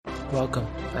Welcome.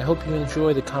 I hope you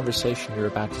enjoy the conversation you're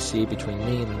about to see between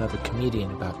me and another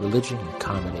comedian about religion and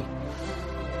comedy.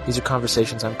 These are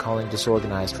conversations I'm calling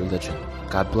disorganized religion.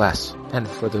 God bless. And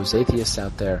for those atheists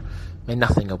out there, may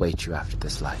nothing await you after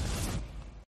this life.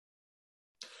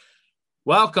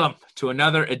 Welcome to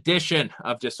another edition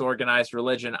of Disorganized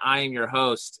Religion. I am your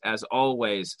host, as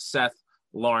always, Seth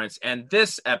Lawrence. And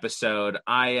this episode,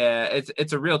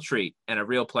 it's a real treat and a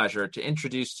real pleasure to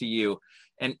introduce to you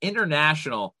an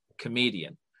international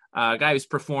comedian, a guy who's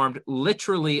performed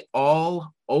literally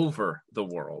all over the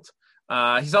world.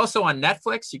 He's also on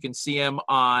Netflix. You can see him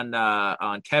on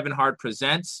Kevin Hart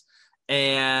Presents,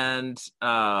 and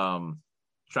trying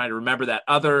to remember that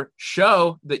other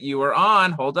show that you were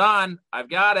on. Hold on, I've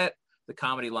got it. The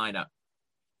Comedy Lineup.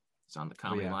 It's on the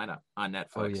Comedy Lineup on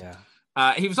Netflix. Oh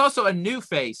yeah. He was also a new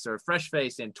face or fresh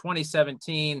face in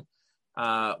 2017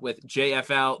 with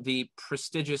JFL, the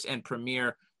prestigious and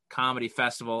premier comedy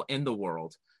festival in the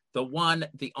world. The one,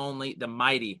 the only, the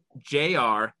mighty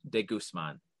J.R. de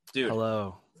Guzman. Dude,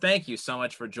 hello. Thank you so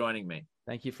much for joining me.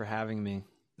 Thank you for having me.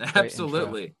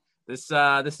 Absolutely. This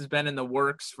has been in the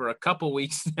works for a couple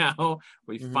weeks now.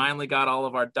 We finally got all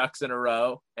of our ducks in a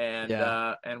row, and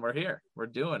we're here. We're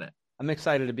doing it. I'm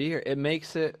excited to be here. It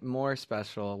makes it more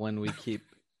special when we keep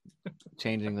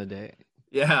changing the date.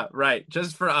 Yeah, right.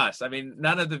 Just for us. I mean,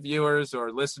 none of the viewers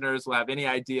or listeners will have any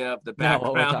idea of the background.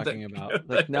 What we're talking about.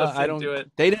 Like, no, I don't.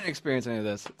 They didn't experience any of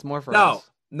this. It's more for us.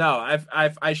 No,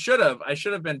 I should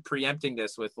have been preempting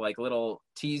this with like little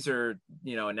teaser,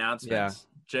 announcements.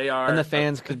 Yeah. JR and the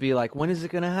fans could be like, when is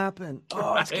it gonna happen?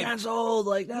 Oh, it's canceled.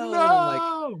 Like,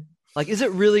 no. Like, is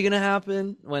it really gonna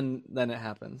happen? Then it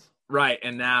happens. Right.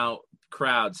 And now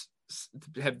crowds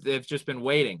they've just been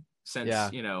waiting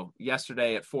since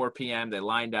yesterday at 4 p.m. They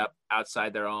lined up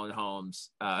outside their own homes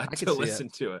to listen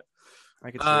to it.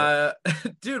 I could see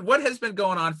it. Dude, what has been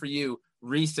going on for you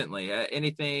recently?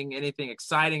 Anything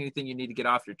exciting? Anything you need to get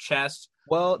off your chest?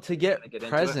 Well, to get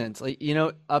present,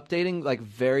 updating, like,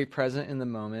 very present in the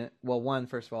moment. Well,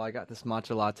 first of all, I got this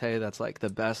matcha latte that's like the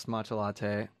best matcha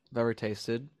latte I've ever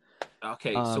tasted.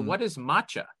 Okay, so what is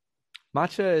matcha?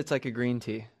 Matcha, it's like a green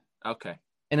tea. Okay.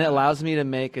 And it allows me to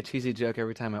make a cheesy joke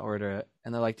every time I order it.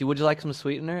 And they're like, would you like some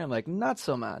sweetener? I'm like, not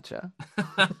so matcha.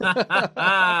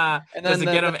 And does it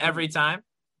get them every time?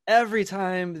 Every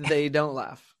time they don't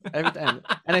laugh. Every time.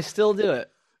 And I still do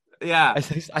it. Yeah.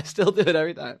 I still do it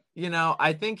every time.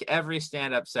 I think every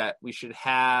stand-up set, we should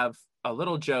have a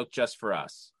little joke just for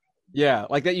us. Yeah,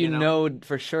 like that know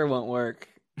for sure won't work,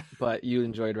 but you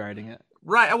enjoyed writing it.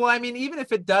 Right. Well, I mean, even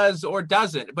if it does or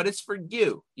doesn't, but it's for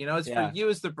you. It's for you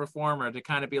as the performer to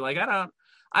kind of be like, I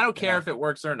don't care if it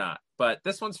works or not, but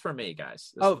this one's for me,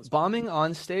 guys. Bombing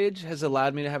on stage has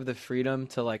allowed me to have the freedom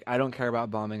to, like, I don't care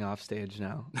about bombing off stage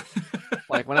now.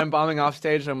 Like, when I'm bombing off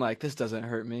stage, I'm like, this doesn't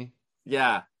hurt me.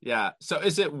 Yeah. Yeah. So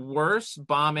is it worse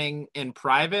bombing in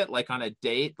private, like on a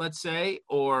date, let's say,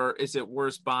 or is it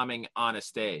worse bombing on a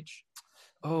stage?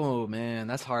 Oh, man,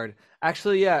 that's hard.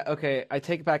 Actually, yeah, okay, I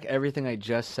take back everything I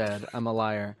just said. I'm a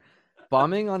liar.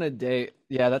 Bombing on a date,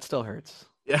 that still hurts.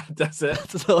 Yeah, does it?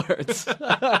 That still hurts.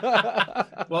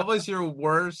 What was your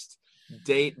worst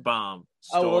date bomb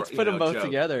story? Oh, let's put them both joke?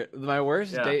 Together. My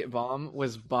worst date bomb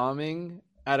was bombing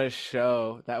at a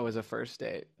show that was a first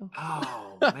date.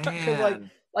 Oh,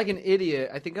 man. like an idiot.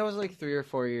 I think I was like 3 or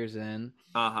 4 years in.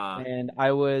 Uh-huh. And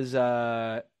I was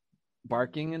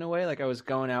barking in a way, like I was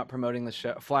going out promoting the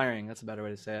show, flyering, that's a better way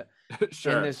to say it.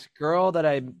 Sure. And this girl that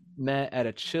I met at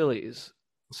a Chili's,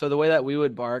 so the way that we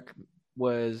would bark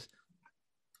was,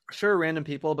 sure, random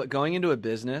people, but going into a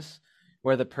business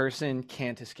where the person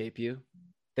can't escape you,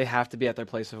 they have to be at their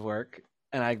place of work,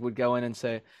 and I would go in and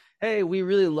say, hey, we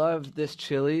really love this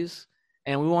Chili's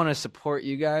and we want to support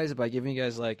you guys by giving you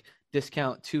guys like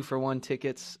discount 2-for-1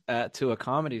 tickets to a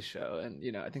comedy show,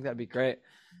 and I think that'd be great.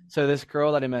 So this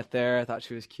girl that I met there, I thought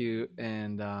she was cute,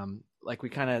 and like we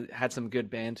kind of had some good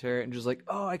banter, and just like,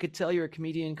 oh, I could tell you're a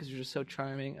comedian because you're just so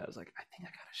charming. I was like, I think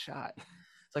I got a shot.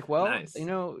 It's like, well, nice.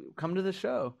 Come to the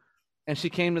show. And she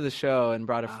came to the show and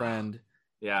brought a friend.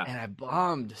 Yeah. And I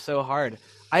bombed so hard.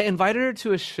 I invited her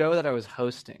to a show that I was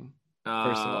hosting.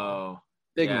 First of all,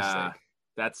 big mistake.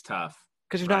 That's tough.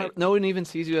 Because no one even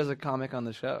sees you as a comic on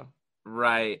the show.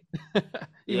 Right.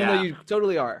 Even though you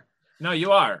totally are. No,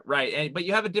 you are, right. But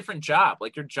you have a different job.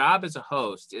 Like, your job as a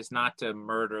host is not to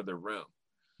murder the room.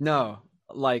 No,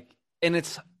 and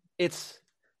it's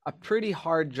a pretty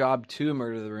hard job to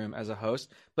murder the room as a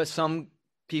host, but some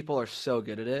people are so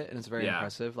good at it, and it's very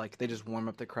impressive. Like, they just warm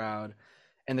up the crowd,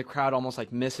 and the crowd almost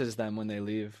like misses them when they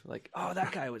leave. Like, oh,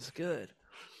 that guy was good.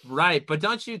 Right, but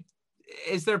don't you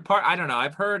is there part, I don't know.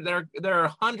 I've heard there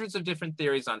are hundreds of different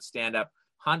theories on stand-up,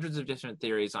 hundreds of different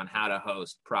theories on how to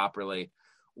host properly.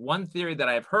 One theory that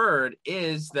I've heard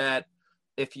is that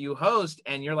if you host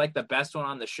and you're like the best one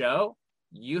on the show,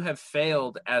 you have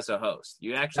failed as a host.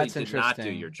 You actually did not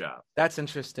do your job. That's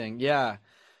interesting. Yeah.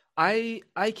 I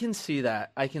can see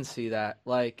that. I can see that.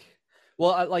 Like,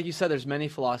 well, like you said, there's many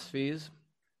philosophies.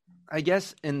 I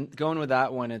guess in going with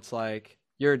that one, it's like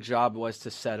your job was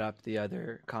to set up the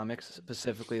other comics,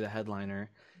 specifically the headliner.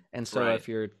 And so Right. if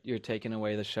you're taking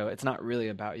away the show, it's not really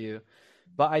about you.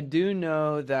 But I do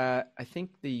know that I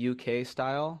think the UK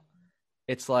style,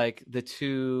 it's like the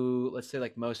two, let's say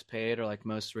like most paid or like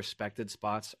most respected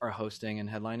spots are hosting and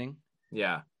headlining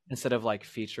Yeah. instead of like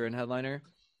feature and headliner.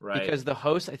 Right. Because the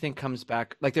host, I think, comes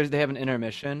back like they have an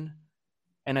intermission,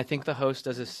 and I think the host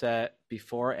does a set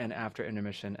before and after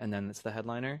intermission, and then it's the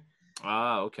headliner.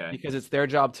 Oh, okay. Because it's their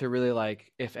job to really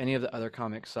like, if any of the other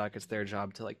comics suck, it's their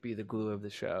job to like be the glue of the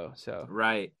show. So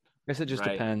Right. I guess it just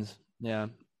Right. depends. Yeah.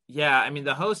 Yeah, I mean,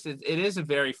 the host, it is a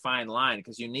very fine line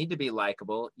because you need to be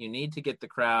likable. You need to get the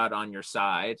crowd on your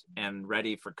side and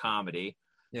ready for comedy.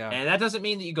 Yeah. And that doesn't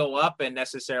mean that you go up and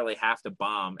necessarily have to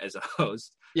bomb as a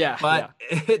host. Yeah. But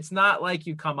it's not like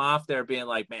you come off there being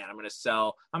like, man, I'm going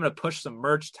to push some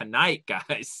merch tonight,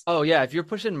 guys. Oh, yeah. If you're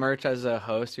pushing merch as a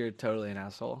host, you're totally an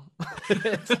asshole.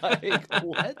 It's like,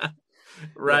 what?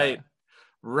 Right. Yeah.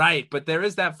 Right. But there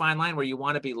is that fine line where you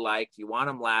want to be liked, you want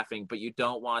them laughing, but you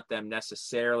don't want them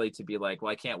necessarily to be like,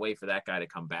 well, I can't wait for that guy to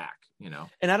come back, you know?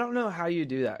 And I don't know how you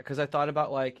do that because I thought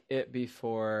about like it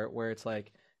before where it's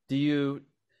like,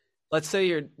 let's say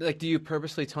you're like, do you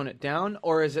purposely tone it down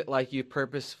or is it like you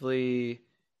purposefully,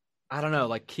 I don't know,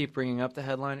 like keep bringing up the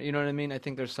headline? You know what I mean? I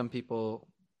think there's some people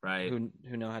Right. who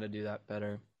know how to do that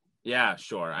better. Yeah,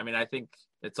 sure. I mean, I think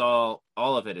it's all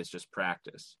of it is just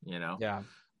practice, you know? Yeah.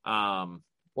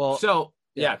 Well, so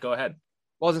yeah, go ahead.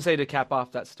 Well, I was gonna say to cap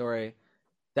off that story,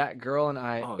 that girl and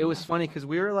I, it was funny because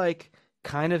we were like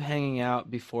kind of hanging out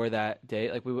before that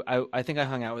date. Like I think I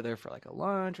hung out with her for like a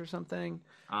lunch or something.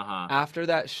 After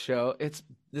that show, this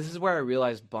is where I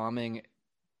realized bombing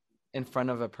in front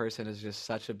of a person is just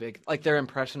such a big, like their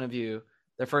impression of you,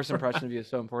 their first impression of you is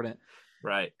so important.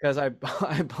 Right. Because I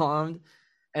bombed,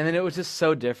 and then it was just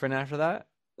so different after that.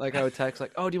 Like I would text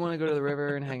like, "Oh, do you want to go to the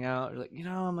river and hang out?" Or like,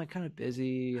 I'm like kind of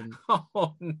busy, and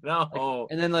oh no. Like,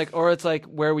 and then like, or it's like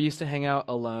where we used to hang out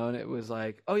alone. It was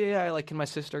like, "Oh yeah, like can my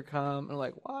sister come?" And I'm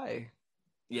like, "Why?"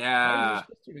 Yeah. Why does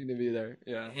your sister need to be there?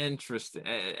 Yeah. Interesting.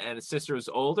 And his sister was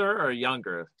older or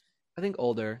younger? I think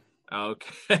older.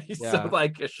 Okay. Yeah. So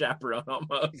like a chaperone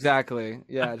almost. Exactly.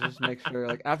 Yeah. Just make sure.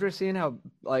 Like after seeing how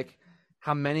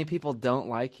many people don't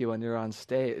like you when you're on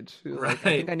stage, like, I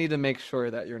think I need to make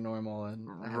sure that you're normal and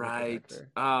right.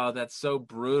 Oh, that's so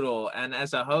brutal. And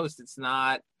as a host, it's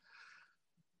not.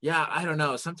 Yeah, I don't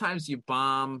know. Sometimes you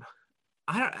bomb.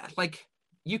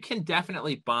 You can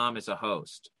definitely bomb as a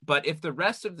host, but if the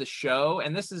rest of the show,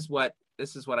 and this is what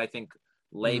I think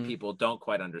lay people don't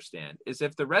quite understand, is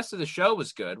if the rest of the show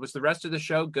was good, was the rest of the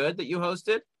show good that you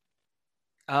hosted?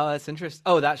 Oh, that's interesting.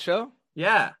 Oh, that show?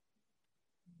 Yeah.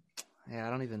 Yeah,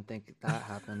 I don't even think that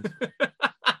happened.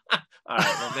 All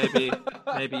right, well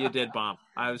maybe you did bomb.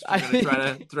 I was going to try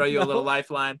to throw you a little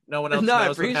lifeline. No one else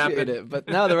knows what happened. I appreciate it, but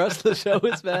no, the rest of the show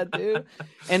was bad too,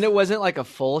 and it wasn't like a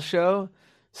full show.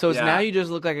 So now you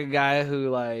just look like a guy who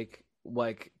like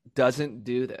doesn't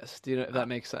do this. Do you know if that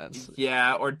makes sense?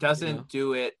 Yeah, or doesn't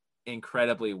do it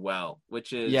incredibly well,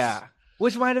 which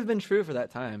might have been true for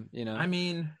that time. I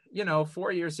mean,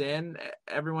 4 years in,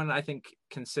 everyone I think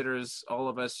considers all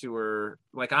of us who are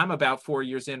like, I'm about 4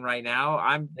 years in right now.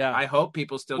 I hope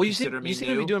people still consider me. You seem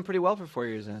to be doing pretty well for 4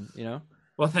 years in.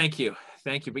 Well, thank you.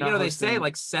 But they say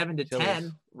like 7 to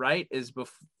 10, right, is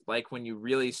like when you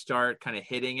really start kind of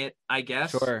hitting it, I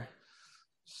guess. Sure.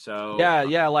 So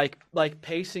yeah, like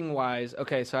pacing wise.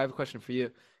 Okay, so I have a question for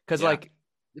you because like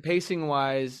pacing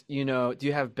wise, do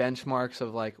you have benchmarks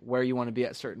of like where you want to be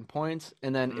at certain points,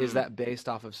 and then is that based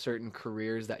off of certain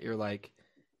careers that you're like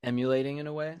emulating in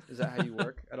a way? Is that how you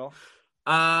work at all?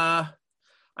 I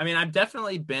mean, I've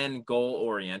definitely been goal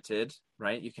oriented,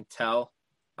 right? You can tell.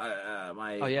 Look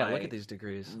at these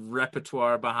degrees.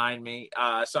 Repertoire behind me.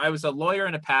 So I was a lawyer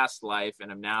in a past life,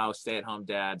 and I'm now stay-at-home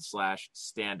dad /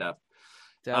 stand-up.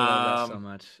 I love that so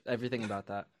much. Everything about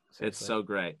that. Seriously. It's so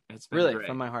great. It's been really great.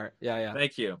 From my heart. Yeah.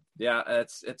 Thank you. Yeah,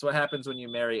 it's what happens when you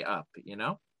marry up.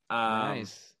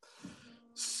 Nice.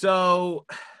 So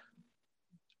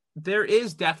there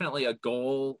is definitely a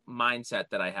goal mindset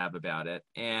that I have about it,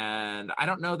 and I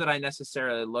don't know that I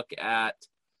necessarily look at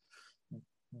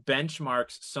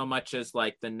benchmarks so much as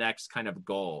like the next kind of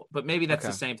goal, but maybe that's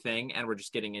Okay. the same thing and we're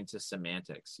just getting into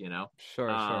semantics, you know?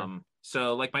 Sure.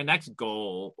 So like my next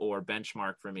goal or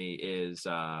benchmark for me is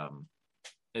a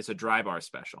dry bar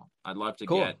special. I'd love to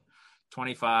Cool. get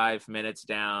 25 minutes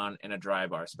down in a dry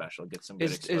bar special, get some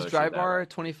good exposure Is Dry that way. Bar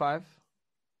 25?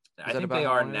 I that think about they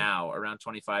how are long it is? now around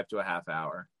 25 to a half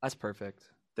hour. That's perfect.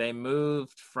 They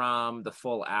moved from the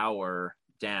full hour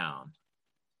down.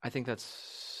 I think that's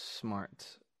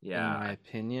smart, in Yeah. my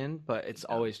opinion, but it's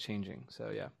Yeah. always changing.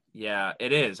 So yeah. Yeah,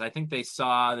 it is. I think they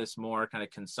saw this more kind of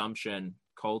consumption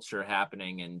culture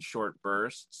happening in short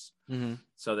bursts. Mm-hmm.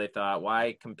 So they thought,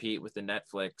 why compete with the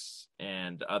Netflix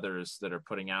and others that are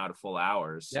putting out full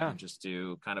hours Yeah. and just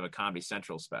do kind of a Comedy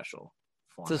Central special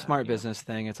format? It's a smart you know? business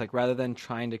thing. It's like rather than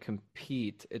trying to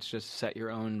compete, it's just set your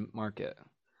own market.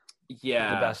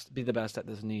 Yeah. Be the best at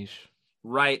this niche.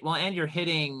 Right. Well, and you're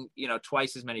hitting,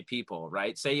 twice as many people,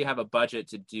 right? Say you have a budget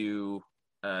to do,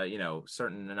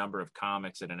 certain number of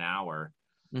comics at an hour.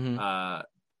 Mm-hmm.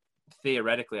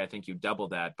 Theoretically, I think you double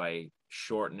that by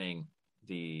shortening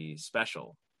the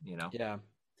special, Yeah,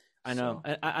 I know.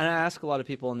 So, And I ask a lot of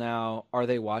people now, are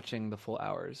they watching the full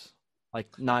hours?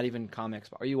 Like not even comics,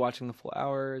 but are you watching the full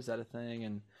hour? Is that a thing?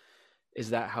 And is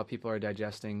that how people are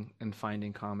digesting and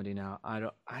finding comedy now?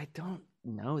 I don't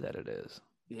know that it is.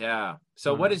 yeah. I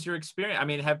So don't what know. is your experience? I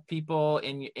mean, have people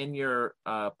in your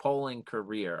polling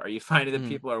career, are you finding that Mhm.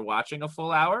 people are watching a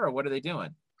full hour or what are they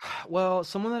doing? Well,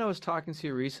 someone that I was talking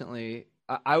to recently,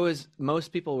 most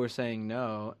people were saying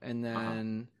no, and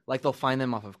then like they'll find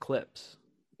them off of clips,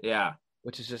 Yeah.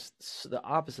 which is just the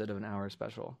opposite of an hour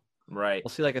special. Right. I'll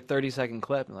see like a 30-second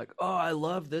clip and like, oh, I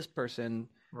love this person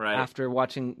Right. after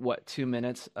watching 2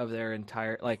 minutes of their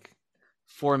entire like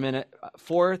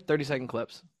 30-second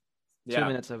clips, Yeah. 2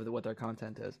 minutes of what their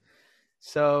content is.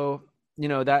 So,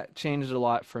 that changed a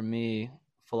lot for me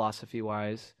philosophy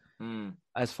wise,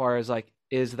 as far as like,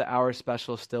 is the hour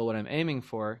special still what I'm aiming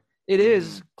for? It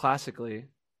is classically,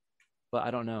 but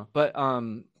I don't know. But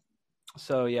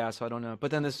so I don't know.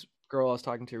 But then this girl I was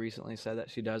talking to recently said that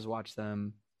she does watch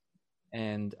them,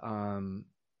 and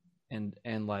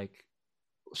like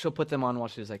she'll put them on while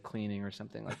she's like cleaning or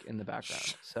something like in the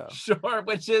background. So Sure,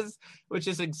 which is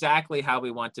exactly how we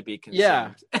want to be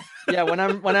consumed. yeah. When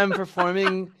I'm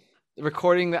performing,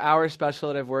 recording the hour special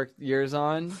that I've worked years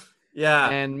on. Yeah.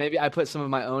 And maybe I put some of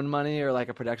my own money, or like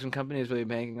a production company is really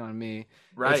banking on me.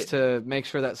 Right. It's to make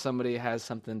sure that somebody has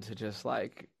something to just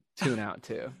like tune out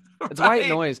to. It's Right. white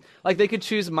noise. Like they could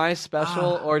choose my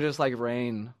special or just like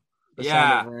Rain. The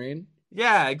Yeah. sound of rain.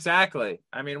 Yeah, exactly.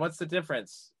 I mean, what's the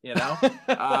difference? Yeah,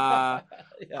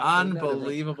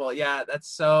 Unbelievable. Yeah, that's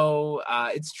so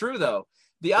it's true though.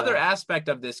 The other aspect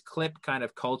of this clip kind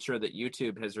of culture that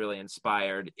YouTube has really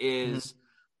inspired is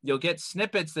you'll get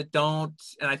snippets that don't,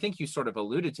 and I think you sort of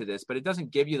alluded to this, but it doesn't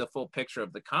give you the full picture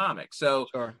of the comic. So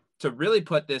Sure. to really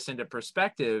put this into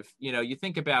perspective, you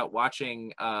think about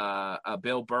watching a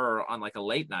Bill Burr on like a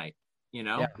late night,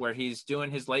 where he's doing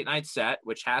his late night set,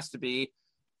 which has to be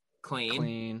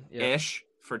clean-ish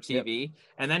for TV. Yep.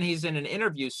 And then he's in an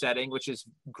interview setting, which is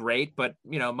great, but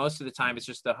most of the time it's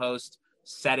just the host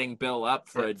setting Bill up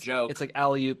for a joke. It's like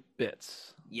alley-oop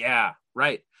bits. Yeah,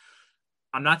 right.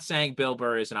 I'm not saying Bill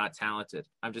Burr is not talented.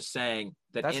 I'm just saying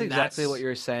that's exactly what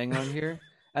you're saying on here.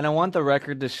 And I want the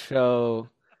record to show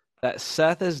that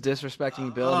Seth is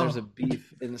disrespecting Bill. There's a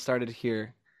beef, and it started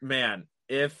here. Man,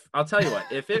 I'll tell you what,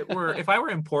 if I were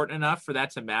important enough for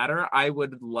that to matter, I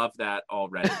would love that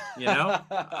already.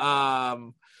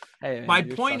 Hey, man, my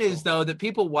point is though that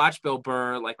people watch Bill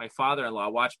Burr, like my father-in-law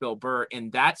watched Bill Burr in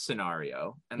that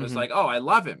scenario and was like, "Oh, I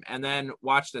love him," and then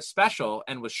watched the special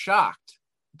and was shocked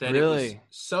that it was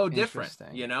so different.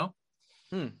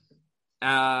 And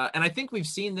I think we've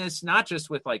seen this not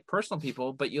just with like personal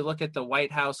people, but you look at the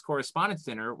White House Correspondents'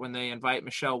 Dinner when they invite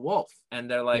Michelle Wolf, and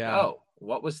they're like, "Oh,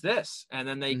 what was this?" And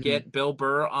then they get Bill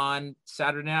Burr on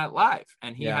Saturday Night Live,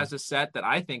 and he has a set that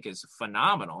I think is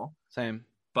phenomenal. Same,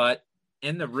 but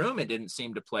in the room, it didn't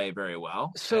seem to play very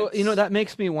well. So, that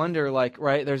makes me wonder, like,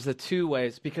 right, there's the two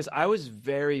ways, because I was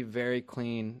very, very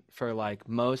clean for like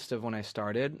most of when I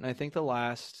started. And I think the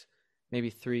last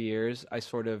maybe 3 years, I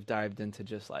sort of dived into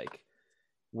just like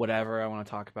whatever I want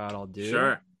to talk about, I'll do.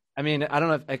 Sure. I mean, I don't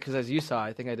know because as you saw,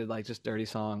 I think I did like just dirty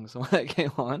songs when that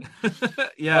came on.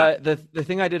 Yeah. But the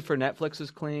thing I did for Netflix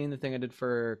was clean. The thing I did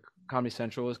for Comedy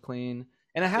Central was clean.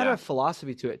 And I had a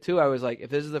philosophy to it too. I was like, if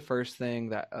this is the first thing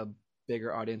that a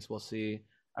bigger audience will see,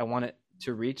 I want it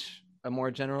to reach a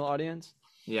more general audience.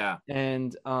 Yeah.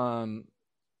 And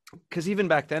because even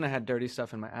back then I had dirty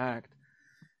stuff in my act,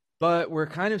 But we're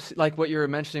kind of like what you were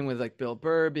mentioning with like Bill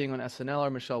Burr being on SNL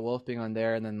or Michelle Wolf being on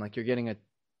there, and then like you're getting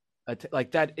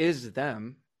like that is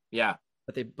them, Yeah.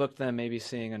 but they booked them maybe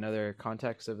seeing another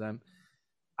context of them.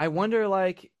 I wonder,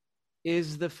 like,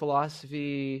 is the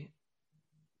philosophy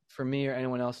for me or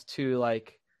anyone else to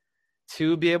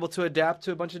be able to adapt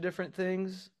to a bunch of different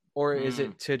things, or is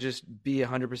it to just be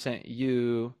 100%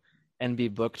 you and be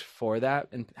booked for that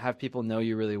and have people know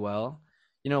you really well?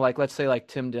 You know, like let's say like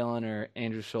Tim Dillon or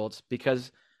Andrew Schultz,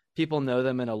 because people know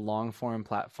them in a long form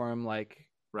platform like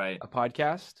Right. a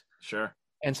podcast. Sure.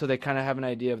 And so they kind of have an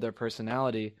idea of their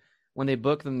personality. When they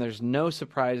book them, there's no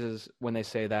surprises when they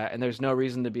say that. And there's no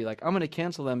reason to be like, I'm going to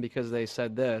cancel them because they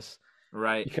said this.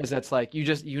 Right. Because that's like,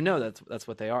 you know, that's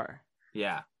what they are.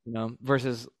 Yeah. You know,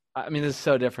 versus, I mean, this is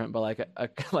so different, but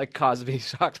like Cosby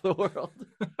shocked the world.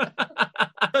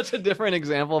 Such a different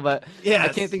example, but yes.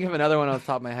 I can't think of another one off the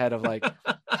top of my head of like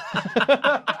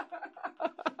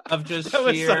of just that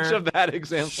was such a bad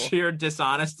example. Sheer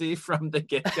dishonesty from the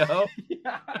get-go.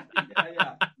 yeah.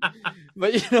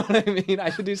 But you know what I mean? I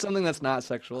should do something that's not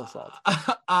sexual assault.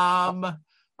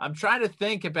 I'm trying to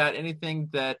think about anything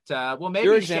that maybe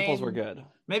your examples were good.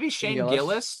 Maybe Shane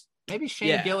Gillis. Maybe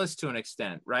Shane Gillis to an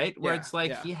extent, right? Where it's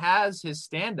like he has his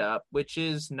stand-up, which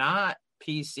is not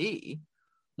PC.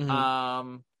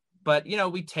 Mm-hmm. But you know,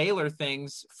 we tailor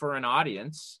things for an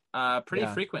audience pretty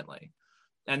frequently.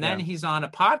 And then he's on a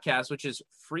podcast, which is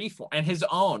free form, and his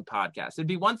own podcast. It'd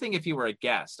be one thing if he were a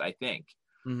guest, I think.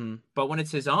 Mm-hmm. But when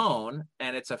it's his own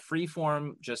and it's a free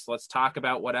form, just let's talk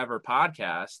about whatever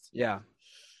podcast. Yeah.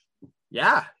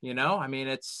 You know, I mean,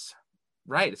 it's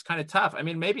right. It's kind of tough. I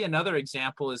mean, maybe another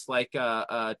example is like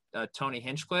Tony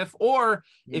Hinchcliffe, or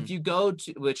if you go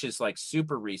to, which is like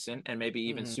super recent and maybe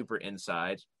even super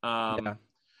inside.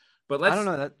 But I don't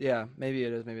know that. Yeah, maybe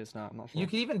it is. Maybe it's not. I'm not sure. You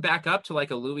can even back up to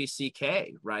like a Louis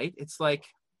C.K., right? It's like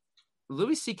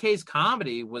Louis C.K.'s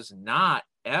comedy was not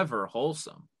ever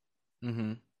wholesome.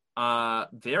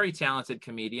 Mm-hmm. Very talented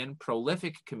comedian,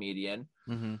 prolific comedian.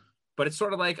 Mm-hmm. But it's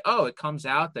sort of like, it comes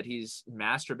out that he's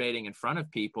masturbating in front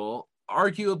of people,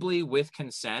 arguably with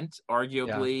consent,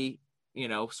 arguably, you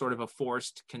know, sort of a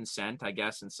forced consent, I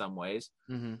guess, in some ways.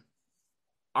 Mm-hmm.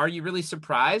 Are you really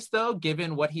surprised, though,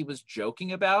 given what he was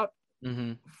joking about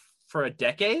for a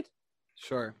decade?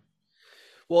 Sure.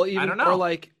 Well, even, I don't know. Or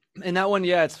like, in that one,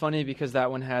 it's funny because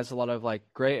that one has a lot of like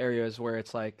gray areas where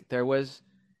it's like there was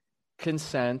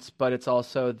consent, but it's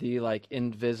also the like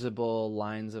invisible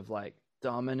lines of like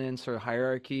dominance or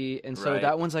hierarchy. And so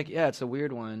that one's like, it's a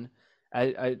weird one.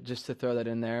 I just to throw that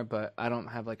in there, but I don't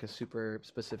have like a super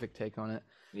specific take on it.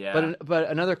 Yeah. But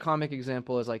another comic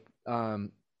example is like,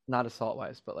 not assault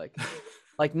wise, but like,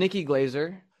 like Nikki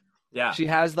Glazer. Yeah. She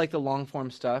has like the long form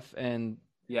stuff and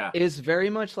is very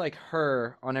much like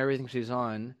her on everything she's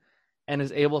on, and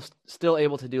is still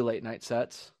able to do late night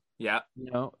sets. Yeah. You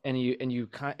know, and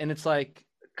it's like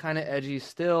kind of edgy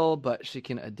still, but she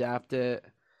can adapt it.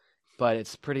 But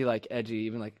it's pretty like edgy,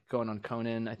 even like going on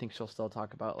Conan. I think she'll still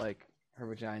talk about like her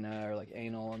vagina or like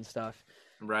anal and stuff.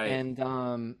 Right.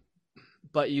 And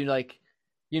but you like,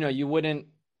 you know,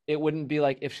 it wouldn't be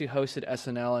like if she hosted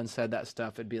SNL and said that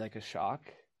stuff, it'd be like a shock.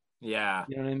 Yeah.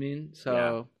 You know what I mean?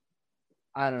 So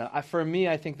I don't know. For me,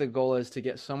 I think the goal is to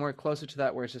get somewhere closer to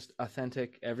that where it's just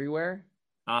authentic everywhere.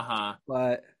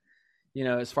 But you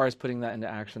know, as far as putting that into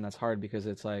action, that's hard because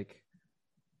it's like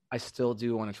I still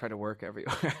do want to try to work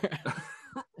everywhere.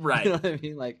 Right. You know what I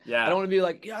mean? Like, I don't want to be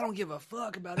like, I don't give a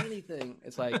fuck about anything.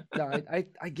 It's like, no,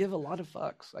 I give a lot of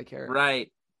fucks. I care.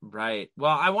 Right.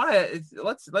 Well, I want to,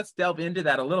 let's delve into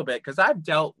that a little bit. Cause I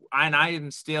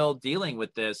am still dealing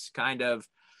with this kind of,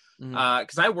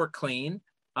 cause I work clean.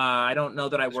 I don't know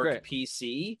that I work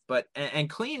PC, but, and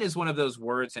clean is one of those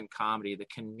words in comedy that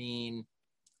can mean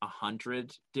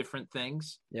 100 different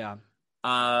things. Yeah.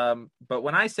 But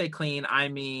when I say clean, I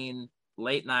mean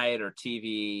late night or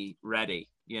TV ready,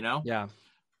 you know? Yeah.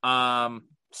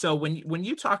 So when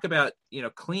you talk about, you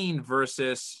know, clean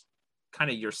versus kind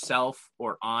of yourself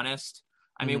or honest,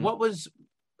 I mean, what was,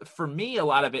 for me, a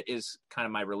lot of it is kind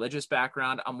of my religious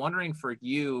background. I'm wondering for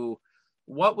you,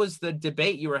 what was the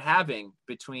debate you were having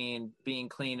between being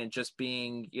clean and just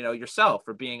being, you know, yourself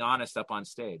or being honest up on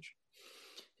stage?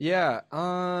 Yeah.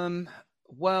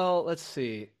 Well, let's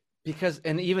see. Because,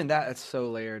 and even that, it's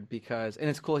so layered because, and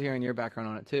it's cool hearing your background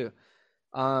on it too.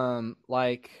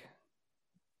 Like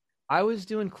I was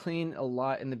doing clean a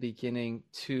lot in the beginning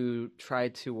to try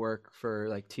to work for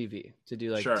like TV, to do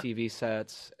like TV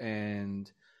sets.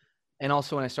 And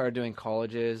also when I started doing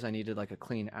colleges, I needed like a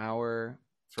clean hour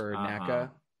for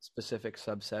NACA, specific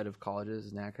subset of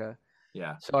colleges, NACA.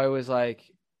 Yeah. So I was like,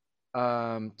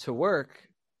 to work.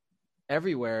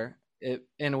 everywhere,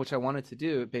 and which I wanted to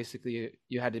do. Basically,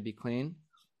 you had to be clean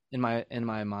in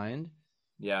my mind.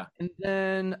 Yeah. And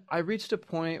then I reached a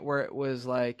point where it was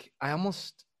like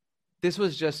this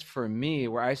was just for me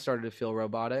where I started to feel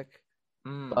robotic.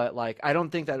 But like I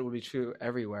don't think that it would be true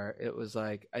everywhere. It was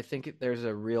like I think there's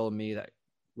a real me that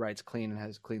writes clean and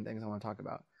has clean things I want to talk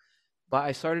about. But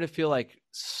I started to feel like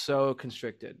so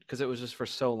constricted because it was just for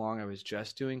so long I was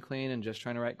just doing clean and just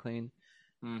trying to write clean.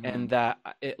 And that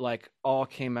it like all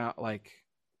came out like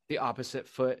the opposite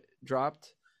foot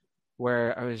dropped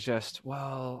where I was just,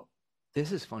 well,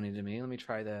 this is funny to me. Let me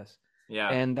try this. Yeah.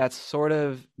 And that's sort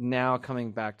of now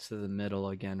coming back to the middle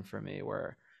again for me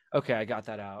where, okay, I got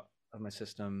that out of my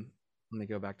system. Let me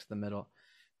go back to the middle.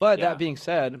 But that being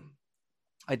said,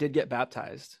 I did get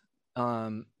baptized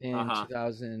in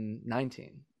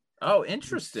 2019. Oh,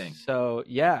 interesting. So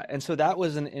yeah, and so that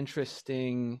was an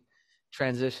interesting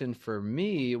transition for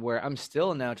me where I'm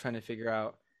still now trying to figure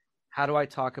out how do I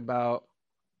talk about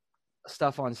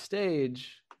stuff on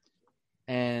stage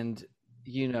and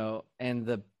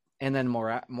and then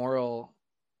morally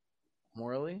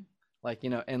like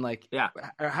and like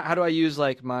how do I use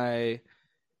like my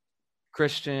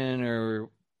Christian or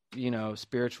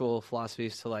spiritual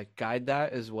philosophies to like guide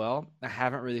that as well. I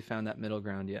haven't really found that middle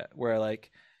ground yet where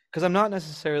like because I'm not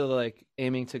necessarily like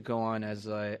aiming to go on as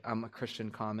I'm a Christian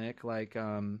comic like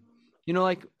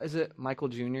like is it Michael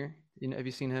Jr. Have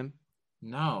you seen him?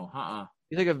 No.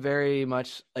 He's like a very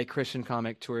much like Christian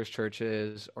comic, tours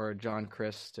churches, or John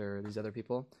Crist or these other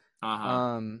people.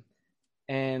 And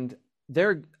I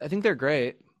think they're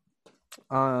great.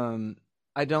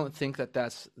 I don't think that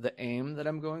that's the aim that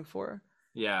I'm going for.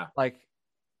 Yeah. Like,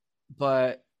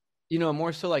 but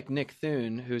more so like Nick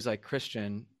Thune, who's like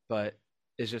Christian, but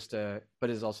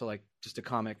is also like just a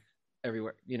comic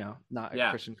everywhere. Not a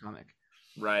Christian comic.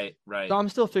 Right. So I'm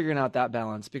still figuring out that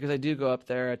balance because I do go up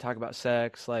there. I talk about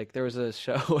sex. Like there was a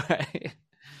show where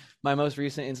my most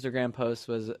recent Instagram post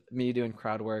was me doing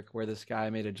crowd work where this guy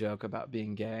made a joke about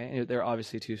being gay. They're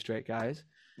obviously two straight guys.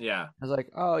 Yeah. I was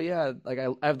like, oh yeah. Like I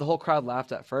have the whole crowd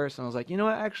laughed at first. And I was like, you know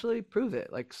what? Actually prove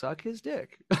it. Like suck his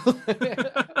dick.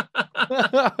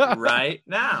 Right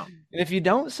now. And if you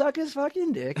don't suck his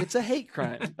fucking dick, it's a hate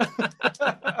crime.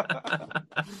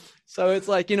 So it's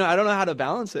like, I don't know how to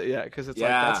balance it yet. Cause it's like,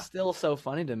 that's still so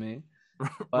funny to me.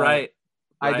 Right.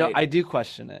 I do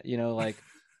question it, like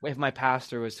if my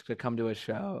pastor was to come to a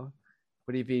show,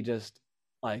 would he be just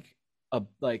like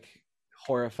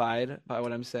horrified by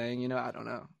what I'm saying? I don't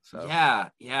know. So yeah.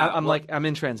 I'm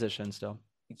in transition still.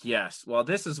 Yes. Well,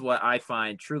 this is what I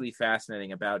find truly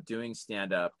fascinating about doing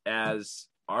stand-up as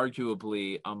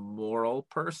arguably a moral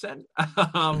person.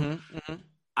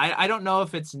 I don't know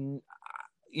if it's,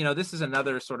 this is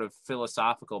another sort of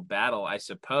philosophical battle, I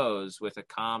suppose, with a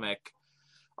comic.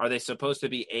 Are they supposed to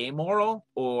be amoral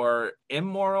or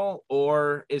immoral,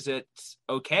 or is it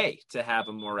okay to have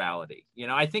a morality?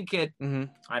 I think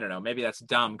I don't know, maybe that's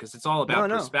dumb because it's all about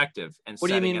perspective. And what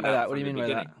do you mean by that? What do you mean by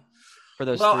that? For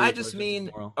those I just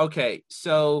mean, okay,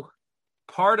 so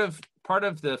part of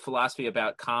the philosophy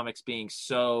about comics being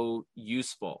so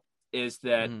useful is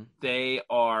that they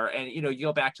are, and you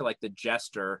go back to like the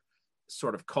jester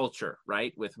sort of culture,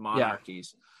 right, with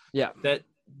monarchies, that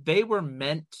they were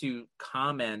meant to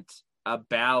comment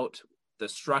about the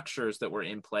structures that were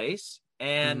in place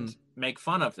and make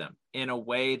fun of them in a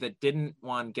way that didn't,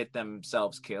 one, get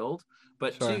themselves killed,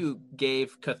 but two,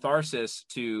 gave catharsis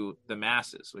to the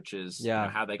masses, which is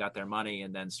how they got their money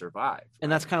and then survived.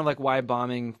 And that's kind of like why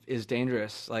bombing is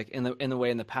dangerous. Like in the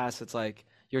way in the past, it's like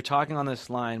you're talking on this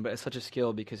line, but it's such a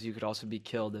skill because you could also be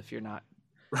killed if you're not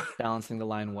balancing the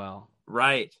line well.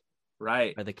 Right.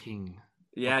 By the king.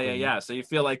 Yeah. So you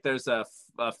feel like there's a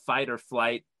fight or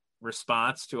flight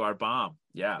response to our bomb.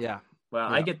 Yeah. Well,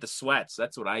 I get the sweats.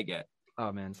 That's what I get.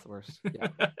 Oh man, it's the worst. Yeah.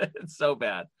 It's so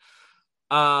bad.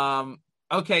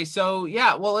 Okay. So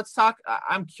well, let's talk.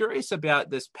 I'm curious about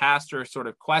this pastor sort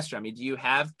of question. I mean, do you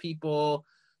have people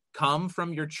come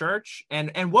from your church?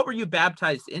 And what were you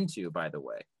baptized into, by the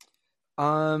way?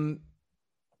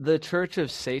 The Church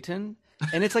of Satan.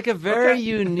 And it's like a very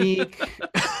unique.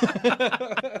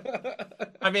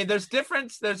 I mean, there's a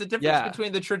difference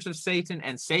between the Church of Satan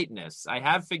and Satanists. I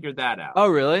have figured that out. Oh,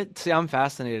 really? See, I'm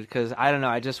fascinated because I don't know.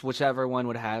 I just, whichever one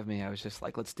would have me, I was just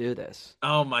like, let's do this.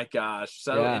 Oh my gosh.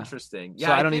 So interesting. Yeah.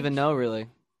 So I don't even know really.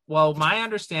 Well, my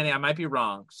understanding, I might be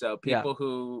wrong. So people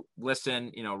who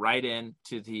listen, write in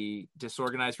to the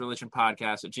Disorganized Religion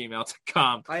Podcast at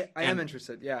gmail.com. I am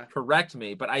interested. Yeah. Correct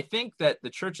me. But I think that the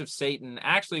Church of Satan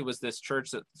actually was this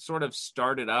church that sort of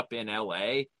started up in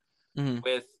LA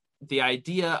with the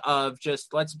idea of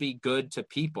just let's be good to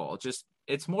people. Just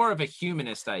It's more of a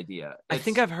humanist idea. I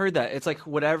think I've heard that. It's like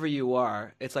whatever you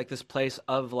are. It's like this place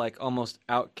of like almost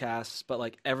outcasts, but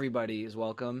like everybody is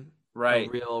welcome. Right.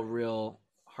 A real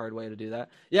hard way to do that.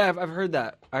 Yeah, I've heard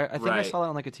that. I think I Right. saw that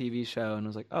on like a TV show and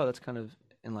was like, oh, that's kind of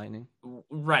enlightening.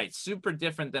 Right. Super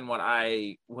different than what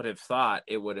I would have thought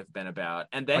it would have been about.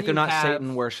 And then Like they're not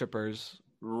Satan worshippers.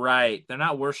 Right. They're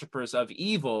not worshipers of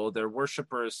evil. They're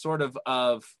worshipers sort of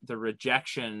the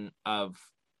rejection of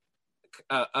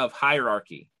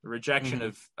hierarchy,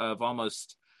 rejection of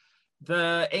almost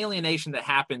the alienation that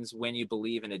happens when you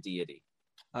believe in a deity.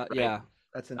 Right? Yeah,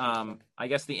 that's interesting. I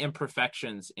guess the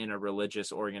imperfections in a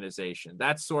religious organization.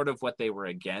 That's sort of what they were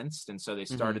against. And so they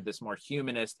started this more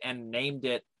humanist and named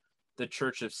it the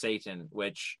Church of Satan,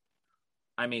 which,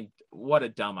 I mean, what a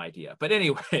dumb idea. But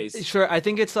anyways. Sure. I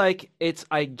think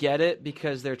I get it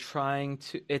because they're trying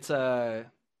to,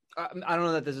 I don't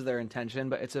know that this is their intention,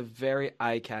 but it's a very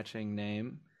eye-catching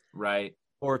name. Right.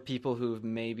 For people who've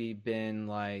maybe been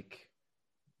like,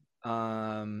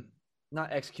 not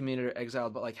excommunicated or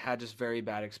exiled, but like had just very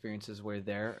bad experiences where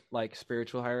they're like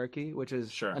spiritual hierarchy, which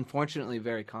is unfortunately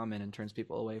very common and turns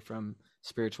people away from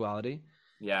spirituality.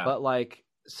 Yeah. But like,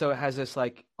 so it has this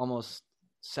like almost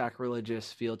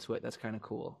sacrilegious feel to it. That's kind of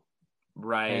cool.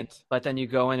 Right. But then you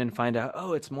go in and find out,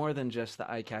 oh, it's more than just the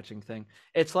eye-catching thing.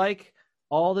 It's like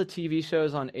all the TV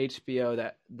shows on HBO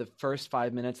that the first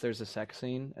 5 minutes there's a sex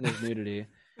scene and there's nudity.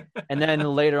 And then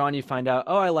later on you find out,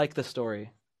 oh, I like the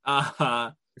story.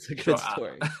 It's a good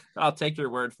story. I'll take your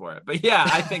word for it. But yeah,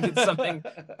 I think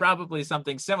it's probably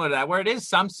something similar to that, where it is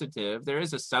substantive. There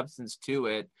is a substance to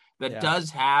it that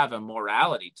does have a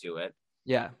morality to it.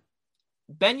 Yeah.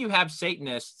 Then you have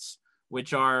Satanists,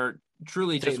 which are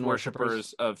truly just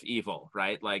worshipers of evil,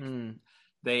 right? Like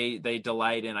they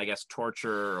delight in, I guess,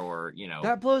 torture or,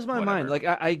 that blows my whatever. mind. Like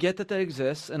I get that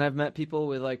exists, and I've met people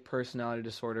with like personality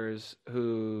disorders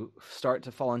who start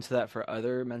to fall into that for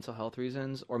other mental health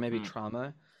reasons or maybe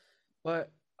trauma.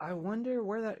 But I wonder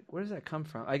where does that come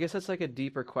from? I guess that's like a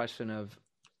deeper question of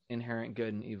inherent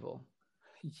good and evil.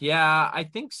 Yeah, I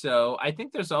think so. I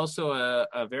think there's also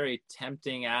a very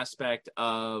tempting aspect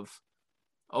of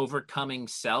overcoming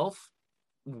self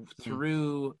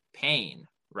through pain,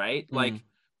 right? Like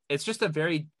it's just a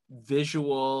very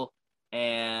visual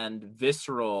and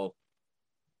visceral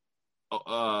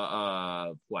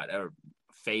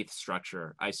faith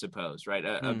structure, I suppose, right?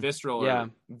 A visceral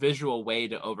or visual way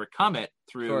to overcome it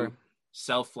through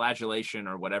self-flagellation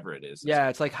or whatever it is. Yeah,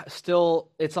 it's like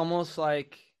it's almost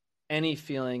like any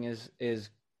feeling is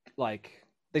like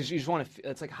you just want to.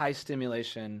 It's like high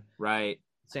stimulation, right?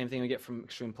 Same thing we get from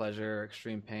extreme pleasure or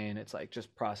extreme pain. It's like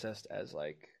just processed as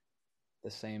like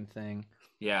the same thing.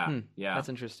 Yeah, yeah, that's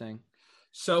interesting.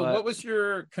 So, what was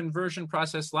your conversion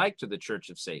process like to the Church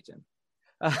of Satan?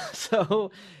 So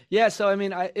I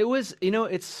mean, it was,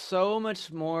 it's so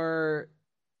much more.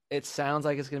 It sounds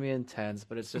like it's going to be intense,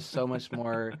 but it's just so much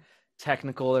more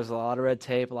technical. There's a lot of red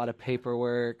tape, a lot of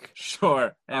paperwork.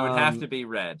 Sure, and it would have to be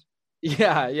red.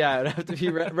 Yeah, it would have to be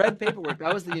red paperwork.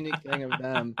 That was the unique thing of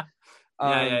them.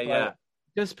 Yeah.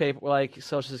 Just paper, like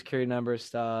social security number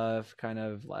stuff, kind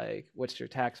of like what's your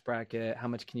tax bracket, how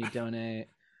much can you donate?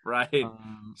 Right.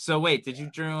 So wait, did you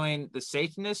join the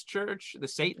Satanist church,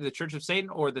 the Church of Satan,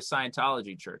 or the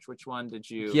Scientology church? Which one did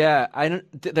you? Yeah,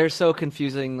 they're so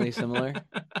confusingly similar.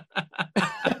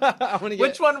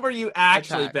 Which one were you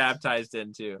actually baptized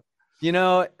into?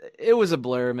 It was a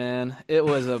blur, man. It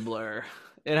was a blur.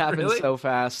 It happened so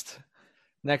fast.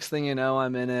 Next thing you know,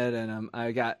 I'm in it, and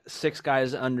I got 6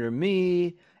 guys under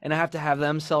me, and I have to have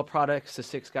them sell products to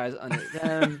 6 guys under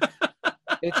them.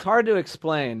 It's hard to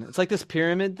explain. It's like this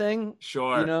pyramid thing.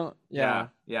 Sure.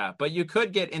 Yeah. But you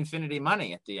could get infinity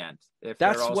money at the end if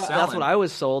that's they're all selling. That's what I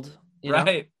was sold.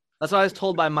 Right. That's what I was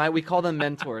told by we call them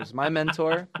mentors. My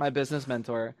mentor, my business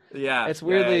mentor. Yeah. It's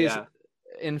weirdly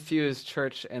infused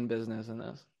church and business in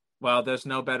this. Well, there's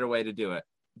no better way to do it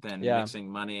than mixing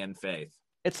money and faith.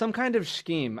 It's some kind of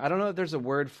scheme. I don't know if there's a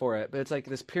word for it, but it's like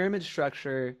this pyramid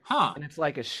structure. And it's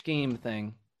like a scheme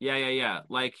thing. Yeah.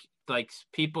 Like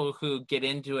people who get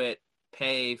into it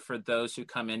pay for those who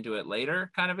come into it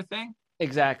later, kind of a thing.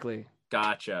 Exactly.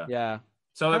 Gotcha. Yeah.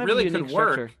 So it really could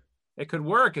work. Structure. It could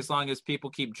work as long as people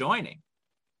keep joining.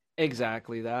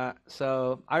 Exactly that.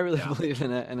 So I really believe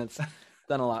in it, and it's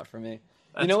done a lot for me.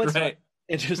 That's what's great.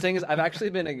 Interesting is I've actually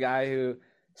been a guy who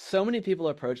so many people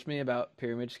approach me about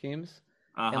pyramid schemes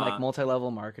and like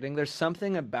multi-level marketing. There's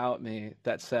something about me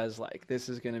that says like this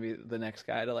is going to be the next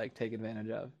guy to like take advantage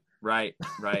of. Right.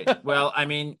 Well, I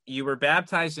mean, you were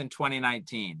baptized in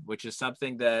 2019, which is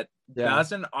something that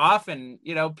doesn't often,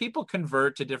 people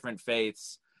convert to different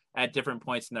faiths at different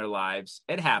points in their lives.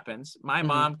 It happens. My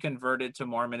mom converted to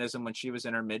Mormonism when she was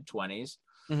in her mid-20s.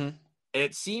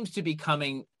 It seems to be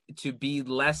coming to be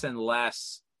less and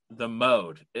less the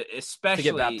mode, especially to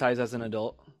get baptized as an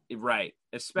adult. Right.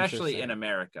 Especially in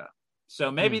America.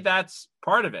 So maybe that's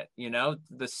part of it,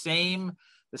 the same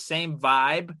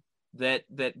vibe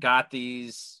that got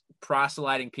these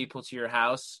proselyting people to your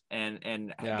house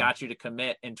and got you to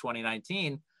commit in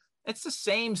 2019. It's the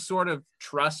same sort of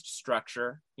trust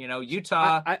structure,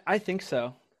 Utah. I think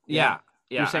so. Yeah.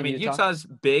 I mean, Utah's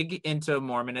big into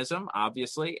Mormonism,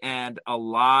 obviously, and a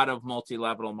lot of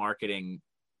multi-level marketing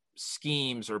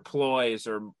schemes or ploys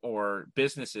or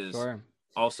businesses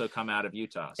also come out of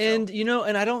Utah. So. And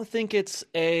and I don't think it's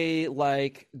a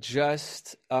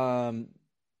just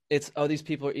it's these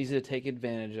people are easy to take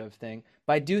advantage of thing,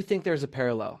 but I do think there's a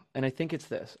parallel, and I think it's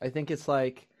this. I think it's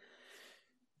like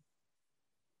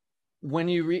when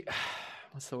you read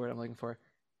what's the word I'm looking for?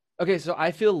 Okay, so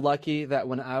I feel lucky that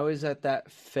when I was at that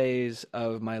phase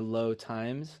of my low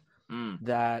times,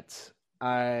 that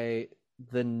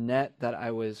the net that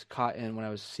I was caught in when I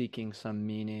was seeking some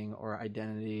meaning or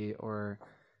identity or,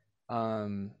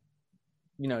 trying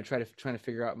to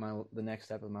figure out the next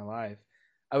step of my life,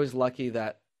 I was lucky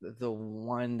that the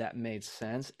one that made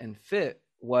sense and fit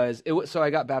was. So I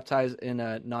got baptized in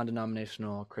a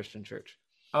non-denominational Christian church.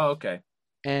 Oh, okay.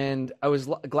 And I was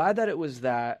glad that it was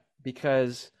that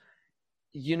because.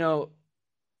 It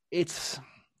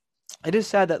is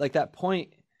sad that that point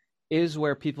is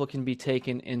where people can be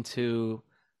taken into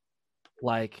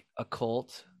a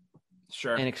cult,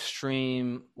 sure, an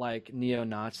extreme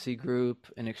neo-Nazi group,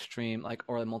 an extreme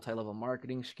or a multi-level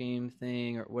marketing scheme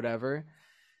thing or whatever.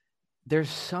 There's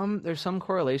some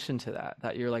correlation to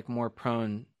that you're more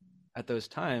prone at those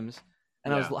times.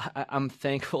 And I'm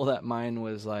thankful that mine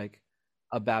was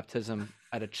a baptism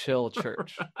at a chill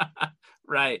church.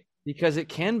 Right. Because it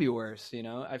can be worse,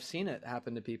 I've seen it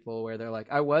happen to people where they're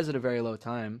I was at a very low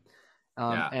time.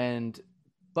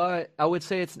 But I would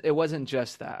say it wasn't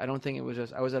just that. I don't think it was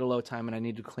just, I was at a low time and I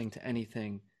need to cling to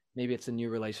anything. Maybe it's a new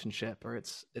relationship or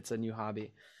it's a new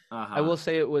hobby. I will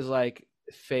say it was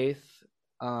faith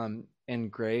and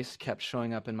grace kept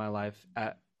showing up in my life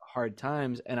at hard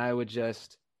times. And I would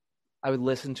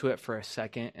listen to it for a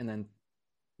second and then,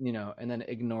 and then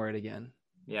ignore it again.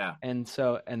 Yeah. And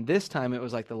this time it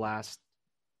was the last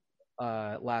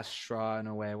straw in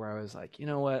a way where I was you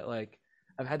know what?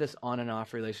 I've had this on and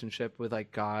off relationship with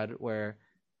God where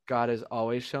God has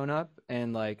always shown up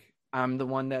and I'm the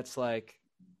one that's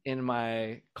in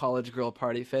my college girl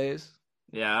party phase.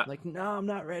 Yeah. No, I'm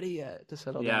not ready yet to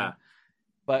settle down.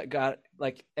 But God,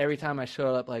 every time I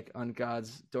showed up on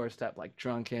God's doorstep,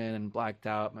 drunken and blacked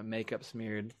out, my makeup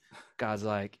smeared, God's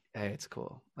hey, it's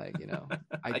cool. I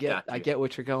get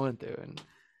what you're going through.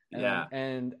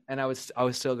 And I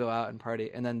would still go out and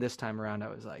party. And then this time around, I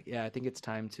was I think it's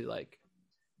time to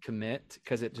commit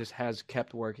because it just has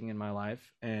kept working in my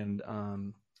life. And,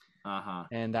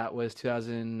 and that was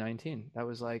 2019. That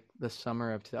was the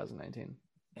summer of 2019.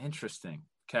 Interesting.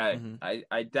 Okay.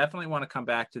 I definitely want to come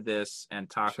back to this and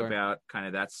talk about kind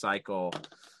of that cycle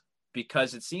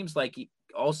because it seems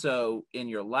also in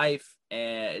your life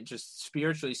and just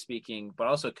spiritually speaking, but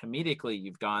also comedically,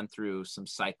 you've gone through some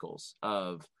cycles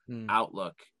of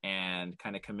outlook and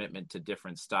kind of commitment to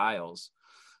different styles.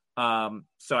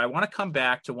 So I want to come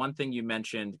back to one thing you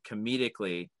mentioned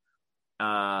comedically,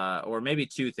 or maybe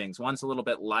two things. One's a little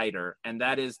bit lighter, and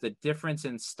that is the difference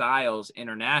in styles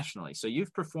internationally. So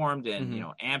you've performed in,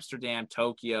 Amsterdam,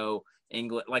 Tokyo,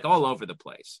 England, all over the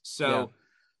place. So,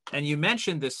 and you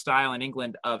mentioned this style in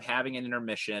England of having an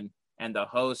intermission and the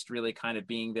host really kind of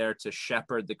being there to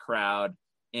shepherd the crowd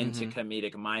into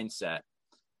comedic mindset.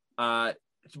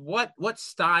 What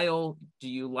style do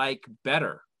you like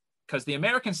better? Because the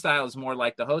American style is more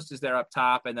the host is there up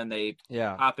top and then they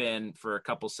pop in for a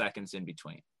couple seconds in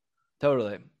between.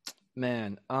 Totally,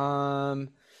 man. I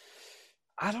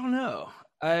don't know.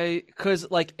 Because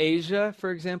Asia,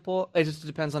 for example, it just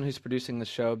depends on who's producing the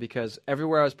show because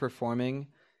everywhere I was performing,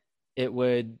 it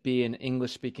would be an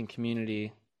English speaking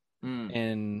community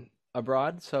in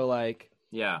abroad. So when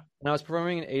I was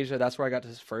performing in Asia, that's where I got to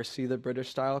first see the British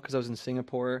style because I was in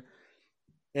Singapore.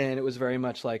 And it was very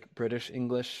much British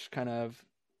English kind of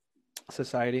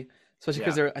society. Especially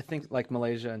because I think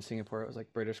Malaysia and Singapore, it was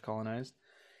British colonized.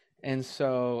 And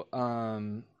so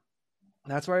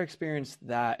that's where I experienced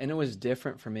that. And it was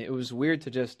different for me. It was weird to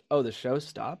just, the show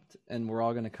stopped and we're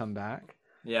all going to come back.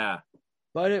 Yeah.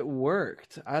 But it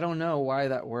worked. I don't know why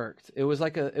that worked. It was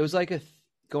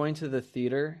going to the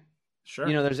theater. Sure.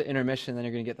 There's an intermission, then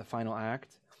you're going to get the final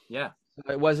act. Yeah.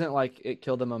 So it wasn't it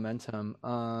killed the momentum.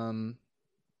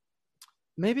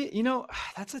 Maybe,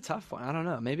 that's a tough one. I don't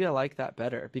know. Maybe I like that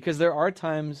better because there are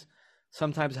times,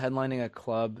 sometimes headlining a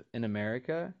club in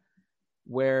America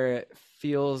where it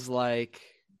feels like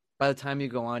by the time you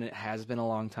go on, it has been a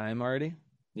long time already.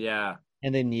 Yeah.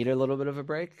 And they need a little bit of a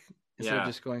break instead of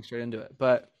just going straight into it.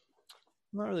 But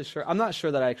I'm not really sure. I'm not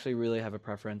sure that I actually really have a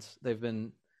preference. They've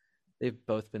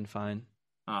both been fine.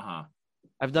 Uh-huh.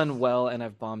 I've done well and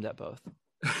I've bombed at both.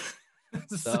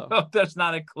 So there's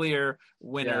not a clear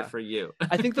winner for you.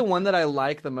 I think the one that I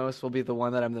like the most will be the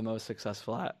one that I'm the most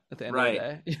successful at the end of the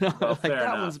day. Well, like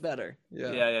that one's better.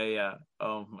 Yeah.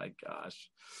 Oh my gosh.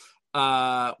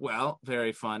 Well,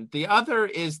 very fun. The other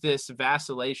is this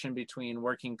vacillation between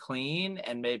working clean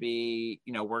and maybe,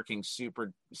 working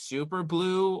super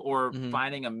blue or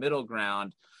finding a middle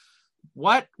ground.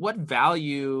 What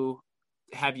value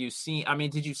have you seen? I mean,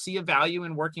 did you see a value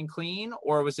in working clean,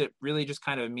 or was it really just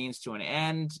kind of a means to an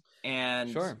end?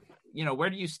 And, sure. Where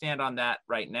do you stand on that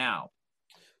right now?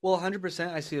 Well,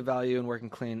 100% I see a value in working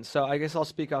clean. So I guess I'll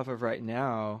speak off of right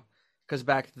now, because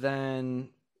back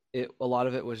then a lot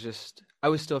of it was just, I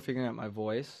was still figuring out my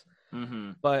voice.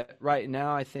 Mm-hmm. But right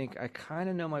now I think I kind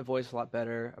of know my voice a lot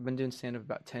better. I've been doing stand-up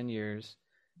about 10 years,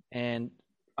 and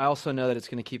I also know that it's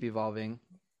going to keep evolving.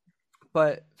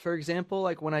 But for example,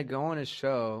 like when I go on a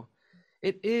show,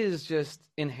 it is just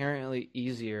inherently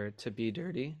easier to be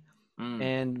dirty.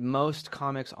 And most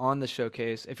comics on the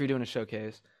showcase, if you're doing a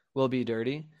showcase, will be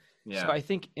dirty. Yeah. So I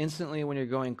think instantly when you're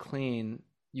going clean,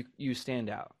 you stand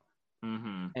out.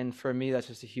 Mm-hmm. And for me, that's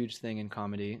just a huge thing in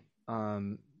comedy.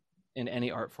 In any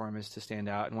art form is to stand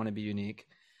out and want to be unique.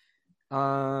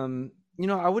 I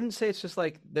wouldn't say it's just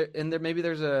like maybe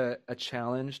there's a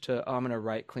challenge to, I'm going to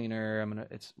write cleaner.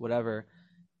 It's whatever.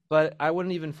 But I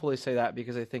wouldn't even fully say that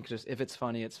because I think just if it's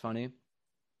funny, it's funny.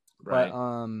 Right.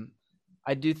 But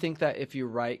I do think that if you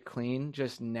write clean,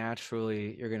 just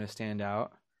naturally you're going to stand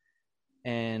out,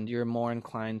 and you're more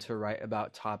inclined to write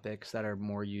about topics that are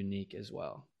more unique as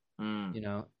well,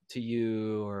 to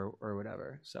you or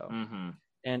whatever. So,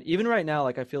 and even right now,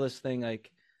 like I feel this thing,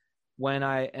 like when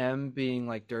I am being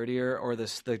like dirtier, or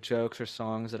the jokes or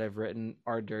songs that I've written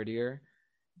are dirtier,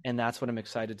 and that's what I'm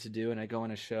excited to do, and I go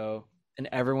on a show and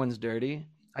everyone's dirty,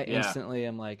 I instantly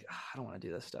am like, I don't want to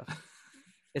do this stuff.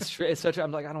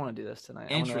 I'm like, I don't want to do this tonight.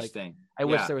 Interesting. I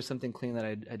wish there was something clean that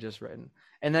I just written.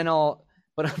 And then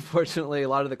but unfortunately a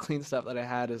lot of the clean stuff that I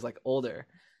had is like older.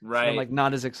 Right. So I'm like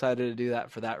not as excited to do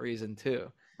that for that reason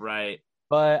too. Right.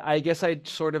 But I guess I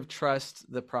sort of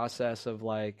trust the process of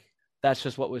like, that's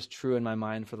just what was true in my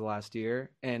mind for the last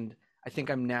year. And I think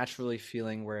I'm naturally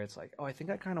feeling where it's like, I think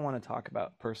I kind of want to talk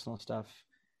about personal stuff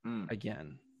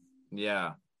again.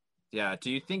 Yeah. Yeah. Do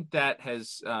you think that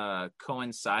has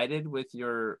coincided with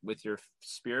your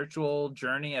spiritual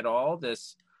journey at all?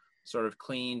 This sort of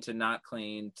clean to not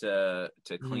clean to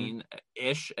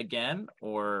clean-ish again,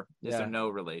 or is there no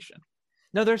relation?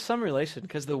 No, there's some relation,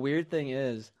 because the weird thing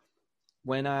is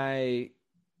when I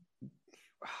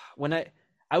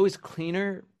was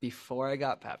cleaner before I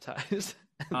got baptized.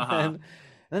 And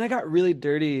then I got really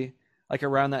dirty like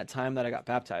around that time that I got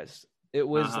baptized. It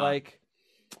was like,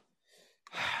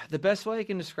 the best way I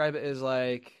can describe it is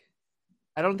like,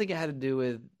 I don't think it had to do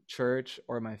with church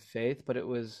or my faith, but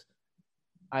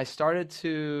I started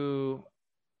to,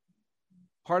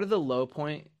 part of the low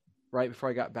point right before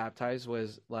I got baptized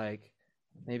was like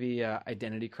maybe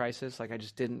identity crisis. Like I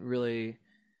just wasn't really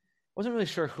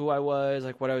sure who I was,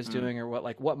 like what I was doing, or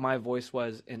what my voice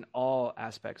was in all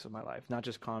aspects of my life, not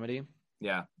just comedy.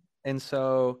 Yeah. And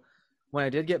so when I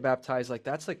did get baptized, like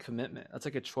that's like commitment. That's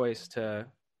like a choice to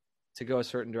go a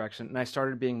certain direction. And I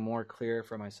started being more clear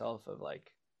for myself of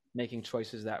like making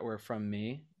choices that were from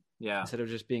me, instead of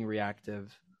just being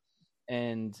reactive.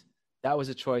 And that was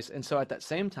a choice. And so at that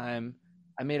same time,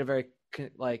 I made a very,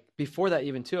 like before that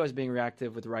even too, I was being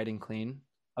reactive with writing clean.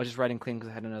 I was just writing clean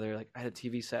because I had I had a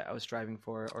TV set I was striving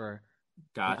for, or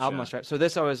an album I was striving. So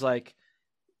this, I was like,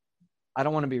 I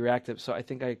don't want to be reactive. So I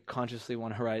think I consciously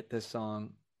want to write this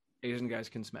song, Asian Guys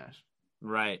Can Smash.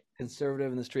 Right.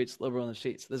 Conservative in the streets, liberal in the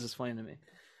sheets. This is funny to me.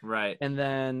 Right. And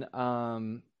then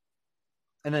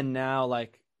now,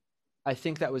 like, I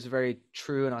think that was very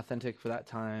true and authentic for that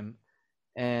time.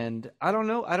 And I don't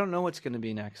know what's going to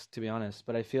be next, to be honest.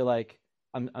 But I feel like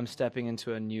I'm stepping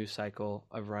into a new cycle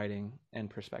of writing and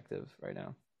perspective right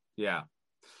now. Yeah.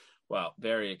 Well,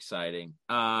 very exciting.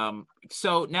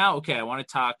 So now, okay, I want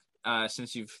to talk,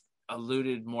 since you've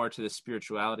alluded more to the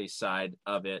spirituality side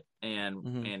of it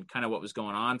and kind of what was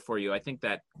going on for you. I think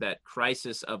that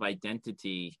crisis of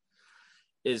identity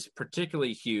is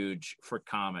particularly huge for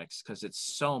comics, because it's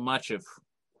so much of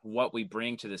what we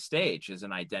bring to the stage is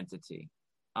an identity.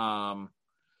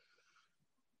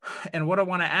 And what I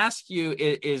want to ask you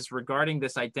is regarding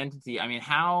this identity. I mean,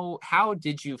 how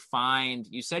did you find,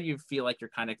 you said you feel like you're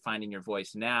kind of finding your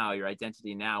voice now, your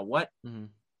identity now. What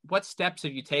steps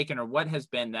have you taken, or what has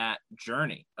been that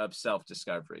journey of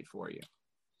self-discovery for you?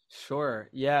 Sure.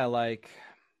 Yeah, like,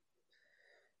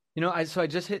 I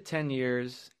just hit 10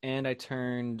 years and I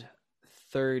turned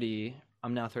 30.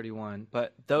 I'm now 31.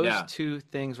 But those two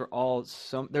things were all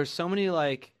there's so many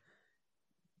like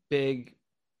big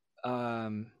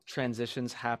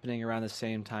transitions happening around the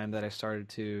same time that I started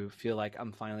to feel like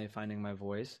I'm finally finding my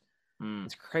voice.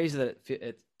 It's crazy that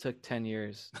it took 10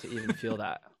 years to even feel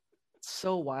that. It's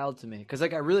so wild to me because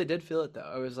like I really did feel it though.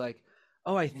 I was like,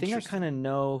 oh, I think I kind of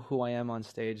know who I am on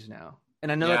stage now,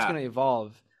 and I know that's going to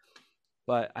evolve,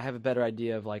 but I have a better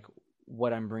idea of like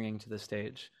what I'm bringing to the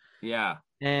stage. Yeah.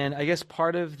 And I guess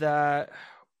part of that,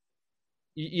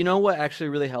 what actually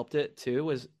really helped it too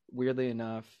was, weirdly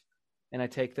enough, and I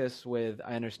take this with,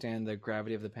 I understand the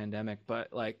gravity of the pandemic, but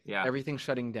like everything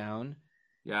shutting down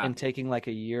and taking like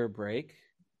a year break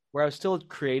where I was still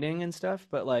creating and stuff,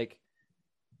 but like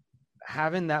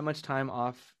having that much time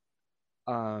off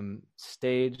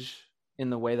stage in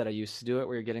the way that I used to do it,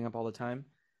 where you're getting up all the time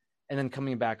and then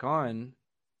coming back on,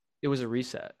 it was a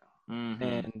reset.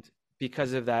 And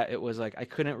because of that, it was like I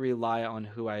couldn't rely on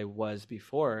who I was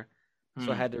before,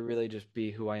 so I had to really just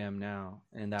be who I am now,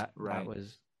 and that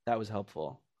was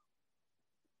helpful.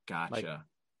 Gotcha.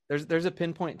 Like, there's a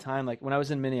pinpoint time, like when I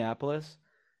was in Minneapolis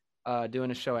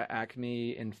doing a show at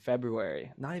Acme in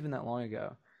February, not even that long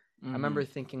ago. I remember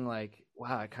thinking like,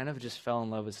 wow, I kind of just fell in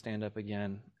love with stand-up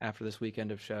again after this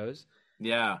weekend of shows.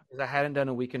 Yeah. Because I hadn't done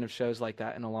a weekend of shows like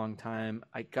that in a long time.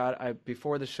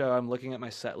 Before the show, I'm looking at my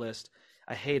set list.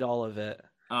 I hate all of it.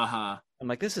 I'm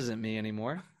like, this isn't me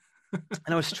anymore.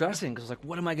 And I was stressing because like,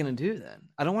 what am I going to do then?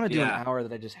 I don't want to do an hour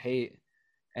that I just hate.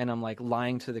 And I'm like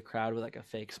lying to the crowd with like a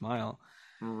fake smile.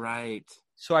 Right.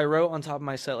 So I wrote on top of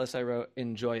my set list, I wrote,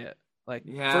 enjoy it. Like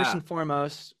first and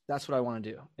foremost, that's what I want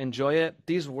to do. Enjoy it.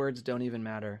 These words don't even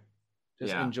matter.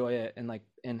 Just enjoy it and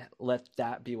let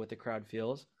that be what the crowd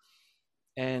feels.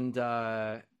 And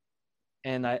I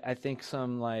think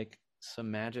some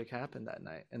magic happened that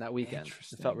night and that weekend.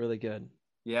 It felt really good.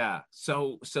 Yeah.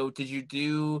 So did you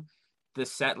do the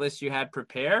set list you had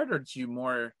prepared, or did you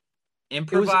more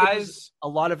improvise? It was a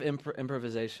lot of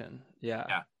improvisation. Yeah.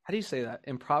 How do you say that?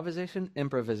 Improvisation?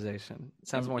 Improvisation. It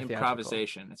sounds more theatrical.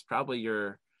 Improvisation. It's probably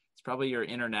your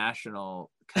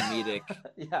international comedic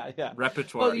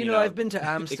repertoire. Well, I've been to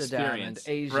Amsterdam and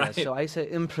Asia, so I say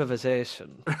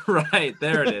improvisation. Right.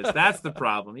 There it is. That's the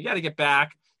problem. You got to get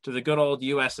back to the good old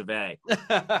US of A,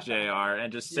 JR,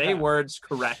 and just say words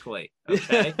correctly.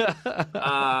 Okay.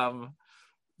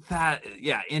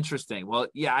 Interesting. Well,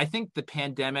 I think the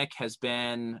pandemic has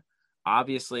been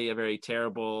obviously a very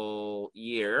terrible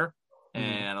year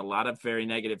and a lot of very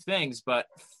negative things, but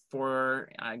for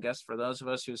those of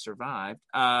us who survived,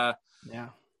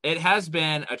 it has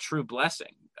been a true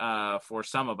blessing for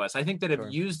some of us. I think that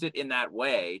have used it in that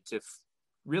way to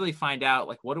really find out,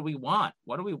 like, what do we want?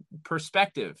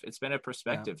 Perspective. It's been a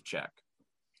perspective check.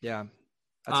 Yeah.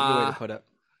 That's a good way to put it.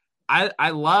 I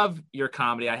love your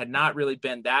comedy. I had not really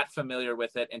been that familiar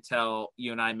with it until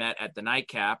you and I met at the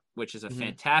Nightcap, which is a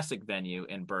fantastic venue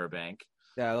in Burbank.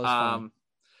 Yeah, that was fun.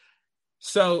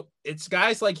 So it's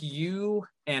guys like you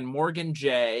and Morgan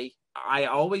J. I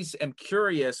always am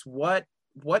curious, do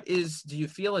you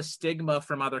feel a stigma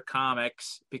from other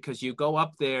comics because you go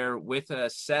up there with a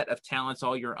set of talents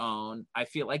all your own? I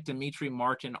feel like Demetri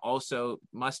Martin also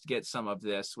must get some of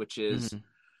this, which is,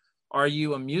 are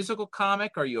you a musical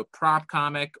comic? Are you a prop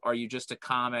comic? Are you just a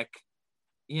comic?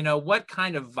 What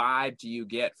kind of vibe do you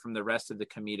get from the rest of the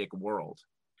comedic world?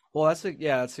 Well, that's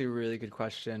a really good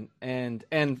question. And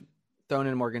thrown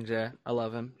in Morgan J. I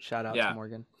love him. Shout out to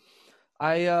Morgan.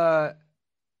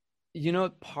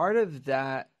 Part of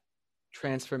that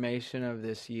transformation of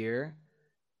this year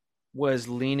was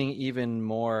leaning even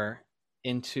more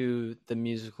into the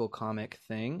musical comic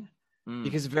thing.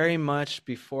 Because very much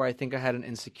before, I think I had an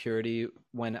insecurity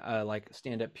when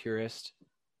stand-up purist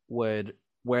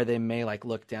where they may like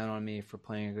look down on me for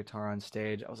playing a guitar on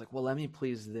stage. I was like, well, let me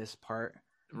please this part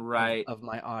of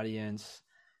my audience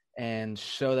and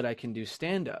show that I can do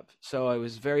stand-up. So I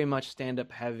was very much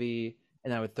stand-up heavy,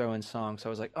 and I would throw in songs. So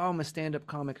I was like, oh, I'm a stand-up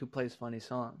comic who plays funny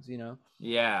songs,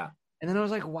 Yeah. And then I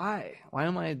was like, why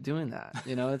am I doing that?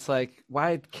 It's like,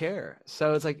 why care?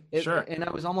 So it's like, and I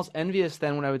was almost envious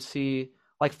then when I would see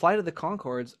like Flight of the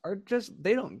Conchords are just,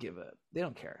 they don't give it. They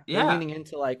don't care. Yeah. They're leaning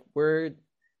into like, we're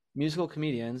musical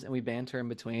comedians and we banter in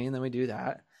between, then we do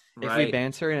that. Right. If we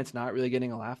banter and it's not really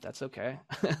getting a laugh, that's okay.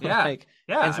 Yeah.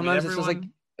 And sometimes it's just like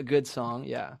a good song.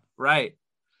 Yeah. Right.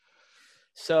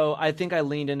 So I think I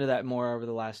leaned into that more over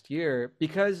the last year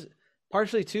because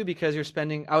partially too, because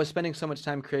I was spending so much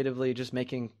time creatively just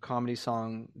making comedy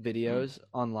song videos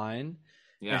online and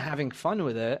Yeah. having fun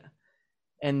with it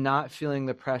and not feeling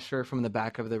the pressure from the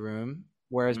back of the room.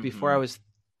 Whereas before I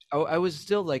was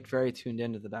still like very tuned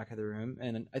into the back of the room.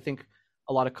 And I think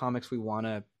a lot of comics, we want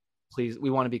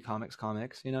to be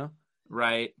comics, you know?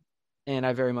 Right. And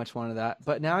I very much wanted that.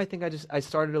 But now I think I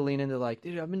started to lean into like,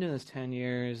 dude, I've been doing this 10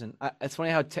 years. And it's funny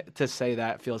how to say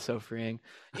that feels so freeing.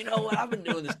 You know what? I've been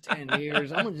doing this 10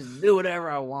 years. I'm going to just do whatever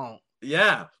I want.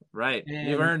 Yeah. Right. And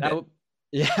You've earned it.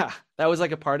 Yeah. That was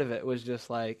like a part of it. It was just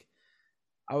like,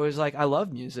 I was like, I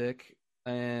love music.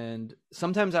 And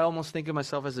sometimes I almost think of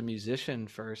myself as a musician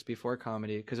first before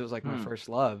comedy because it was like my first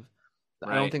love.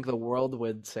 Right. I don't think the world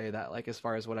would say that, like, as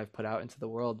far as what I've put out into the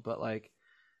world, but like,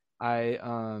 I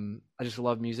just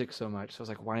love music so much. So I was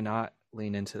like, why not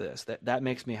lean into this? That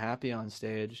makes me happy on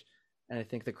stage. And I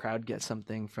think the crowd gets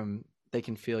something they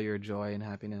can feel your joy and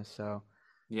happiness. So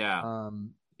Yeah.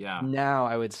 Now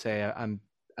I would say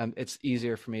it's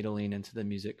easier for me to lean into the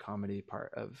music comedy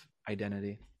part of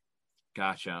identity.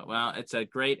 Gotcha. Well, it's a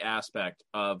great aspect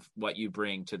of what you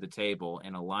bring to the table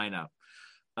in a lineup.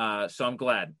 So I'm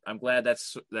glad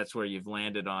that's where you've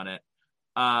landed on it.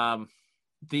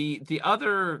 The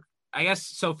other, I guess,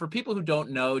 so for people who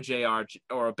don't know JR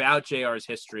or about JR's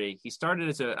history, he started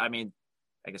as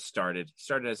started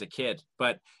as a kid,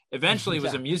 but eventually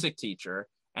was a music teacher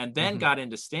and then got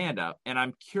into stand-up. And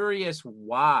I'm curious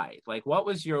why. Like, what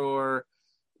was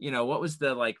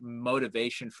the like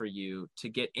motivation for you to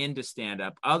get into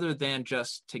stand-up other than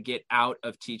just to get out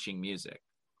of teaching music?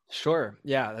 Sure.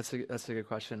 Yeah, that's a good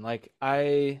question. Like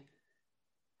I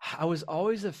was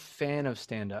always a fan of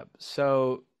stand-up.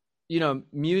 So,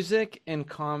 music and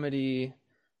comedy,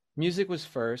 music was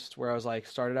first, where I was like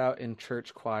started out in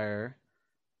church choir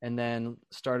and then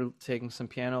started taking some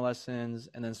piano lessons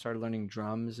and then started learning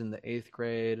drums in the 8th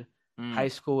grade. High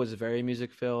school was very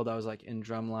music filled. I was like in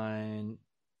drumline,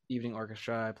 evening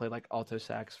orchestra. I played like alto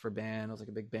sax for band. I was like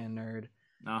a big band nerd.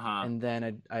 And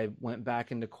then I went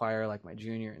back into choir like my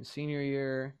junior and senior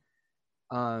year.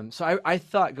 So I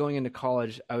thought going into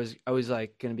college, I was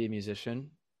like going to be a musician.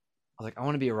 I was like, I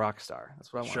want to be a rock star.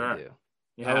 That's what I want to do.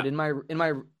 Yeah. I would in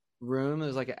my room, it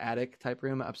was like an attic type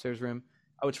room, upstairs room.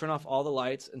 I would turn off all the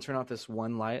lights and turn on this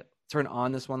one light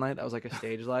that was like a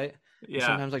stage light. Yeah. And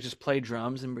sometimes like just play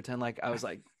drums and pretend like I was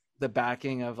like the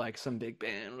backing of like some big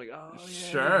band. Like, oh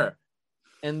yeah. Sure.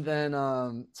 And then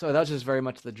so that was just very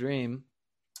much the dream.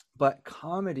 But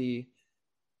comedy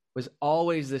was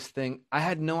always this thing. I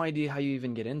had no idea how you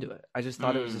even get into it. I just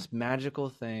thought it was this magical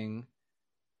thing.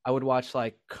 I would watch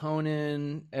like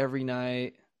Conan every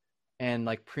night and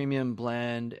like Premium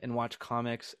Blend and watch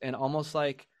comics and almost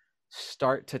like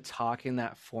start to talk in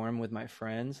that form with my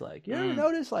friends. Like, you ever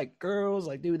notice like girls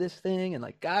like do this thing and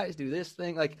like guys do this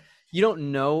thing? Like, you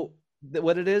don't know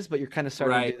what it is, but you're kind of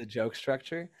starting to do the joke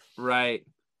structure. Right.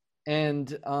 And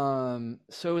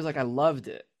so it was like I loved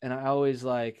it, and I always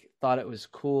like thought it was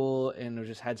cool, and I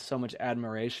just had so much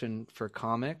admiration for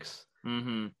comics.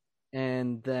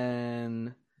 And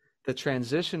then the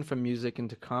transition from music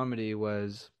into comedy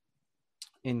was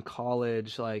in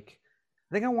college. Like,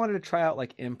 I think I wanted to try out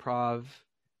like improv,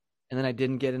 and then I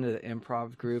didn't get into the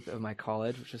improv group of my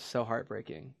college, which is so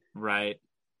heartbreaking. Right.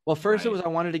 Well, first it was I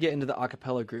wanted to get into the a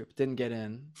cappella group, didn't get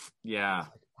in. Yeah.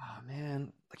 Like, oh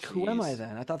man, like who am I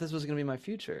then? I thought this was going to be my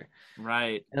future.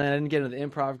 Right. And then I didn't get into the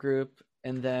improv group.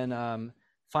 And then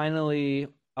finally,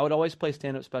 I would always play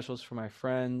stand-up specials for my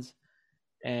friends.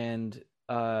 And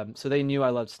so they knew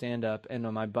I loved stand-up.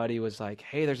 And my buddy was like,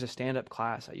 hey, there's a stand-up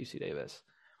class at UC Davis.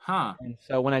 Huh. And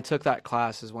so when I took that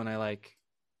class is when I like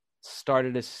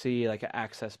started to see like an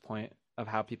access point of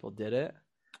how people did it.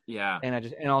 Yeah. And I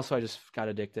just got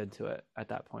addicted to it at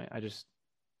that point. I just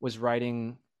was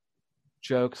writing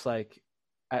jokes like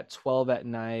at 12 at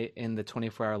night in the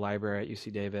 24-hour library at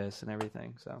UC Davis and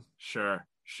everything. So sure.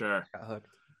 Got hooked.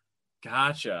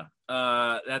 Gotcha.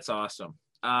 That's awesome.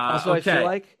 Also, okay. I feel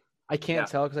like I can't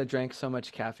tell because I drank so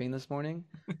much caffeine this morning.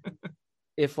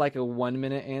 If like a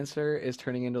 1-minute answer is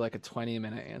turning into like a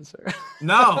 20-minute answer.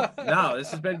 No, this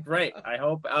has been great. I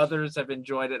hope others have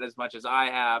enjoyed it as much as I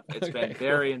have. It's been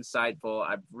very insightful.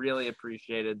 I've really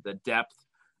appreciated the depth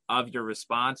of your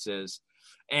responses.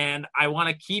 And I want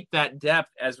to keep that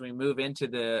depth as we move into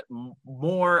the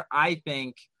more, I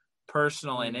think,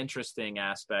 personal and interesting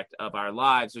aspect of our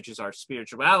lives, which is our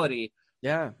spirituality.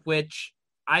 Yeah. Which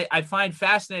I find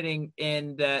fascinating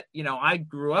in that, I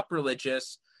grew up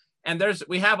religious. And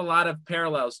we have a lot of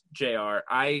parallels, JR.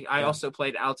 I also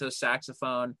played alto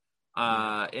saxophone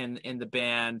in the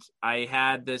band. I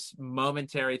had this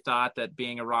momentary thought that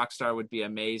being a rock star would be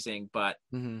amazing, but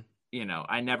you know,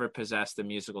 I never possessed the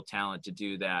musical talent to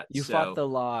do that. You fought the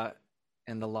law,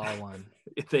 and the law won.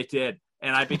 They did,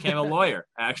 and I became a lawyer.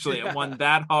 Actually, it won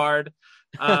that hard.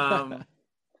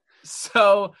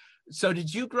 So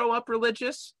did you grow up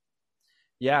religious?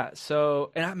 Yeah.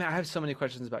 So, and I have so many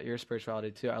questions about your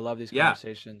spirituality too. I love these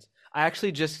conversations. I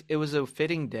actually it was a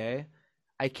fitting day.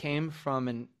 I came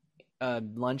from a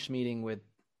lunch meeting with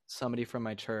somebody from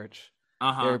my church.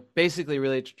 They're basically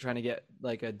really trying to get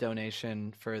like a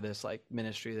donation for this like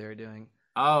ministry they were doing.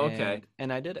 Oh, okay.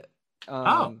 And I did it.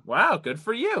 Oh, wow. Good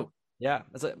for you. Yeah.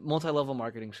 It's a multi-level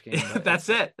marketing scheme. That's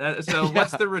it. So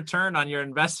what's the return on your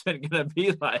investment going to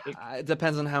be like? It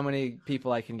depends on how many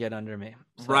people I can get under me.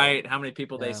 So, right. How many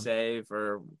people they save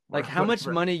or like how much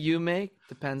money you make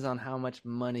depends on how much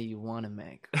money you want to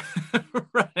make.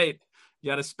 Right.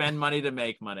 You got to spend money to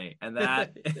make money. And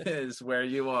that is where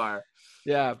you are.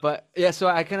 Yeah. But so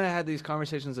I kind of had these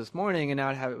conversations this morning, and now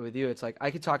I have it with you. It's like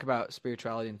I could talk about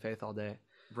spirituality and faith all day.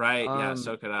 Right. Yeah.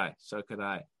 So could I.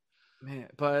 Man,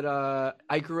 but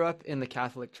I grew up in the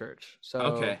Catholic Church.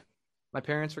 So my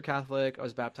parents were Catholic. I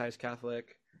was baptized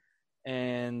Catholic.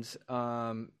 And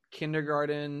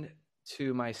kindergarten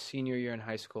to my senior year in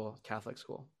high school, Catholic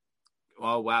school.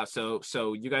 Oh, wow. So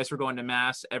you guys were going to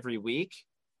mass every week?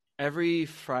 Every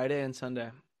Friday and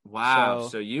Sunday. Wow.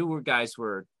 So you guys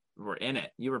were in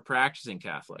it. You were practicing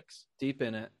Catholics. Deep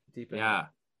in it. Yeah.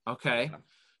 Okay. Yeah.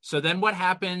 So then what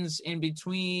happens in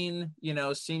between, you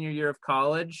know, senior year of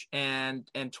college and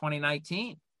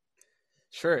 2019?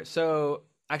 Sure. So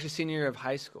actually senior year of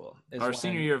high school.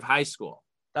 Senior year of high school.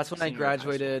 That's when I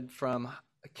graduated from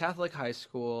a Catholic high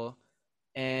school.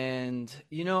 And,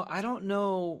 you know, I don't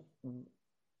know.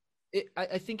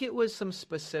 I think it was some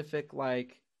specific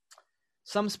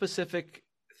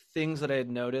things that I had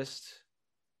noticed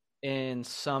in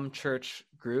some church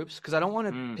groups, because I don't want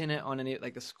to pin it on any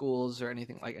like the schools or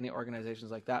anything like any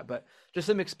organizations like that, but just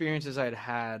some experiences I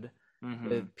had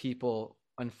with people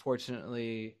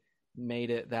unfortunately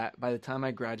made it that by the time I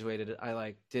graduated, I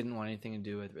like didn't want anything to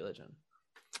do with religion.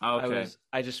 Okay.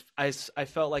 I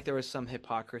felt like there was some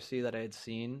hypocrisy that I had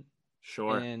seen.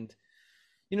 Sure. And,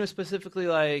 you know, specifically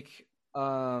like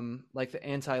the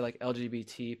anti like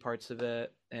LGBT parts of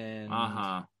it and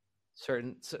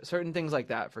certain things like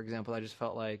that. For example, I just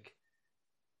felt like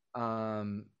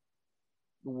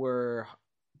were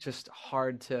just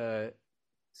hard to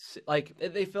like.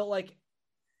 They felt like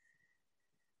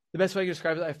the best way I can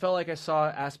describe it. I felt like I saw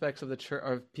aspects of the church,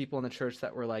 of people in the church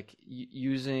that were like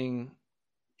using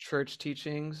church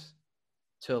teachings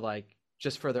to like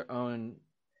just for their own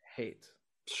hate.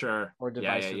 Sure. Or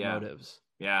divisive motives.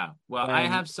 Yeah. Well, I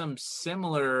have some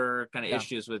similar kind of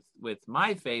issues with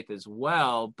my faith as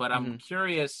well, but I'm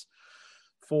curious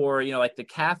for, you know, like the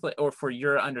Catholic, or for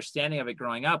your understanding of it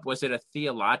growing up, was it a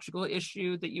theological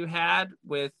issue that you had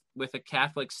with a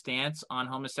Catholic stance on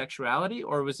homosexuality,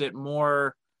 or was it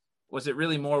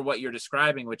really more what you're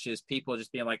describing, which is people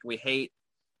just being like, we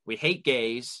hate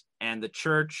gays and the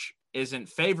church isn't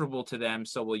favorable to them,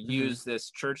 so we'll use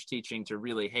this church teaching to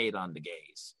really hate on the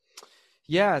gays?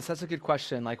 Yes, that's a good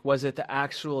question. Like, was it the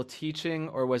actual teaching,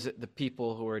 or was it the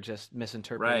people who were just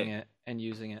misinterpreting it and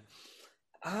using it?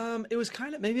 It was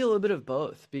kind of maybe a little bit of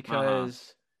both,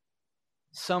 because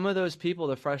some of those people,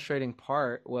 the frustrating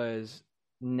part was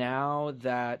now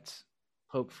that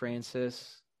Pope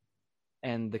Francis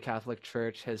and the Catholic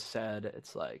Church has said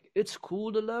it's like, it's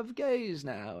cool to love gays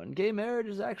now, and gay marriage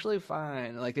is actually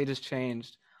fine. Like, they just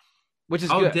changed. Which is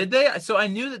good. Oh, did they? So I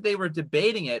knew that they were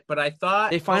debating it, but I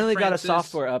thought they finally got a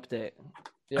software update.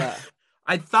 Yeah.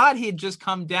 I thought he'd just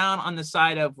come down on the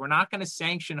side of, we're not going to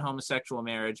sanction homosexual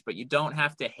marriage, but you don't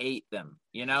have to hate them.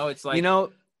 You know, it's like,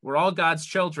 we're all God's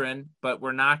children, but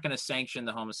we're not going to sanction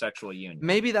the homosexual union.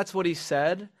 Maybe that's what he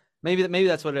said. Maybe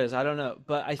that's what it is. I don't know.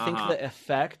 But I think the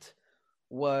effect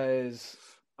was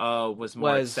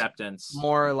more acceptance.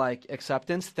 More like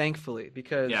acceptance, thankfully,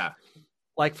 because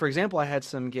like, for example, I had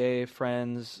some gay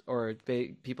friends or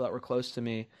people that were close to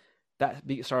me that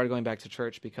started going back to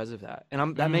church because of that.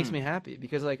 And that makes me happy,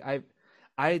 because like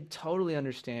I totally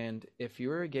understand if you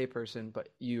were a gay person, but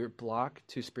your block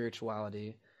to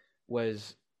spirituality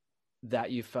was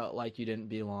that you felt like you didn't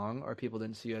belong, or people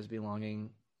didn't see you as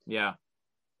belonging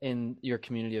in your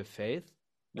community of faith.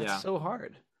 That's so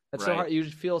hard. That's so hard. You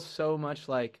feel so much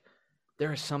like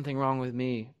there is something wrong with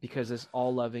me because this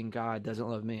all-loving God doesn't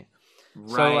love me.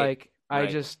 So like I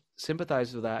just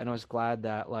sympathized with that, and I was glad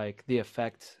that like the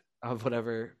effect of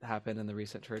whatever happened in the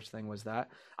recent church thing was that.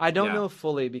 I don't know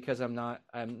fully, because I'm not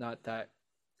that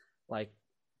like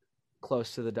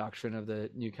close to the doctrine of the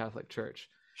New Catholic Church.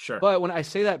 Sure. But when I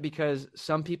say that, because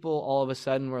some people all of a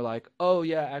sudden were like, oh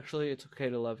yeah, actually it's okay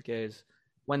to love gays,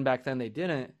 when back then they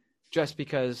didn't, just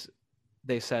because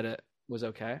they said it was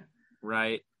okay.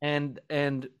 Right. And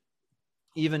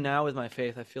even now with my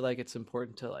faith, I feel like it's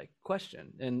important to like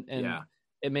question, and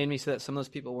it made me say that some of those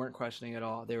people weren't questioning at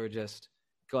all. They were just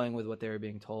going with what they were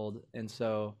being told. And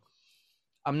so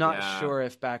I'm not sure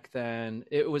if back then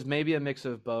it was maybe a mix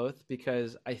of both,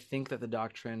 because I think that the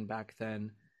doctrine back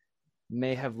then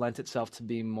may have lent itself to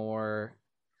be more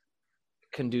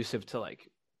conducive to like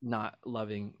not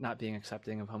being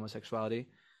accepting of homosexuality.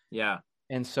 Yeah.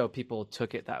 And so people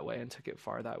took it that way and took it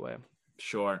far that way.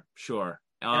 Sure.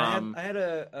 I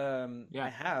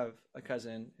have a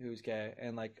cousin who's gay,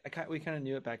 and like we kind of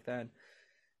knew it back then,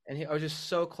 and I was just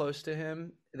so close to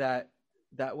him that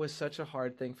was such a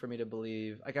hard thing for me to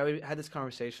believe. Like I had this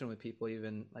conversation with people,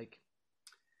 even like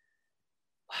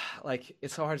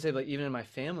it's so hard to say, but even in my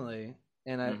family,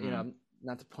 and I, you know,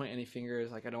 not to point any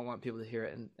fingers, like I don't want people to hear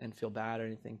it and feel bad or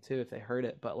anything too if they heard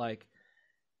it, but like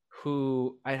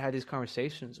who I had these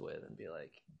conversations with and be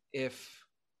like, if,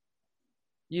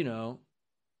 you know,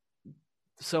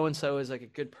 so-and-so is like a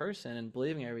good person and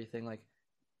believing everything, like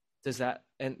does that,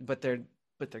 but they're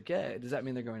gay, does that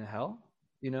mean they're going to hell?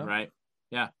 You know? Right.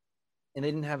 Yeah. And they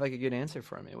didn't have like a good answer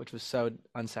for me, which was so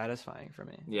unsatisfying for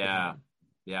me. Yeah.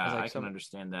 Yeah. Like, I can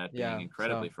understand that being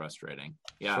incredibly frustrating.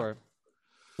 Yeah. Sure.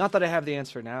 Not that I have the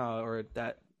answer now, or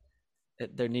that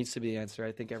there needs to be an answer.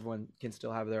 I think everyone can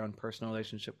still have their own personal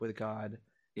relationship with God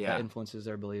that influences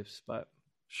their beliefs, but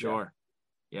sure.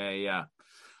 Yeah.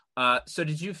 So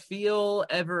did you feel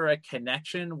ever a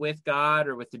connection with God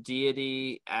or with the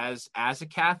deity as a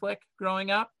Catholic growing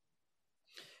up?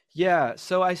 Yeah.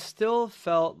 So I still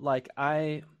felt like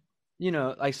I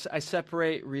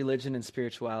separate religion and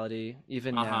spirituality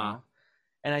even now.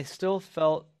 And I still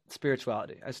felt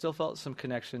spirituality. I still felt some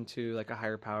connection to like a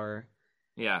higher power.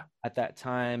 Yeah. At that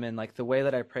time. And like the way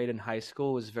that I prayed in high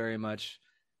school was very much,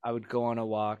 I would go on a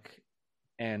walk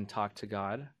and talk to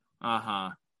God.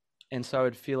 And so I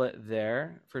would feel it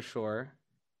there for sure.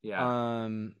 Yeah.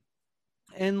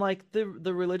 And like the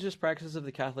religious practices of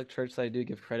the Catholic Church that I do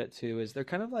give credit to is they're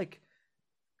kind of like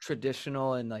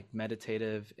traditional and like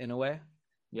meditative in a way.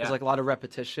 Yeah. There's like a lot of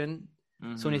repetition.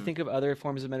 So when you think of other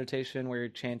forms of meditation where you're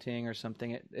chanting or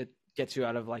something, it gets you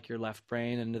out of like your left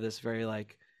brain into this very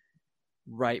like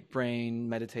right brain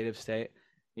meditative state.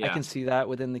 I can see that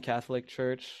within the Catholic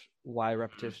Church, why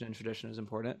repetition and tradition is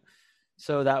important.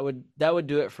 So that would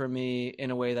do it for me in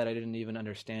a way that I didn't even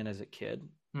understand as a kid.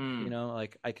 You know,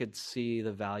 like I could see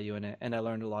the value in it, and I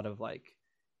learned a lot of like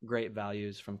great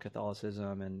values from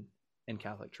Catholicism and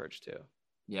Catholic Church too.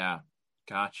 Yeah,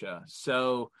 gotcha.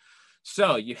 So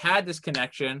you had this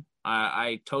connection.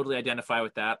 I totally identify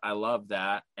with that. I love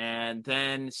that. And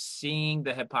then seeing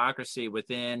the hypocrisy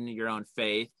within your own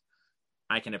faith,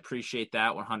 I can appreciate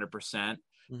that 100%.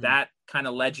 That kind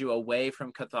of led you away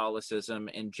from Catholicism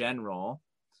in general.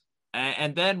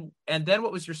 And then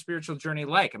what was your spiritual journey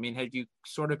like? I mean, had you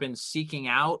sort of been seeking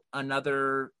out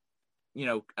another,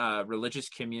 religious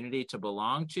community to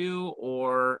belong to,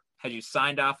 or had you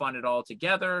signed off on it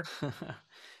altogether?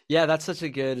 Yeah, that's such a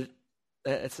good,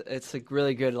 it's a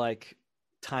really good like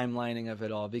timelining of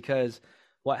it all, because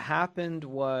what happened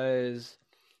was,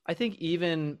 I think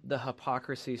even the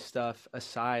hypocrisy stuff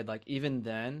aside, like even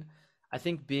then, I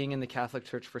think being in the Catholic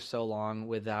Church for so long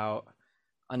without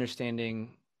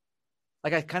understanding,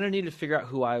 like I kind of needed to figure out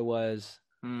who I was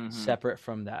separate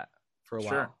from that for a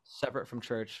while, separate from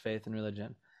church, faith, and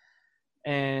religion.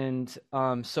 And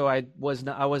so I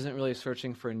wasn't really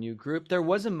searching for a new group. There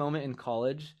was a moment in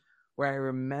college where I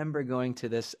remember going to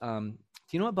this. Do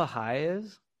you know what Baha'i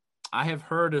is? I have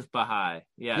heard of Baha'i.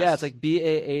 Yes. Yeah, it's like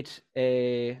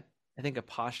BAHA, I think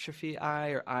apostrophe I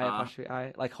or I apostrophe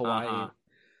I, like Hawaii.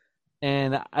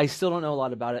 And I still don't know a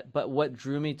lot about it, but what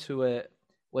drew me to it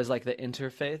was like the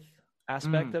interfaith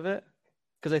aspect of it.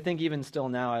 Because I think even still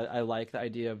now, I like the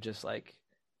idea of just like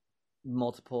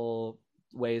multiple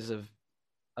ways of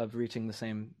reaching the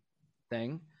same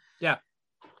thing. Yeah.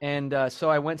 And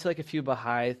so I went to like a few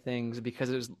Baha'i things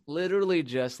because it was literally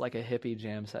just like a hippie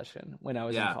jam session when I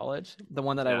was in college. The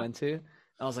one that I went to.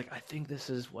 I was like, I think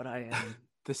this is what I am.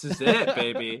 This is it,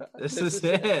 baby. This is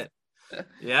it.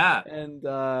 Yeah. And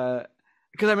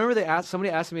because I remember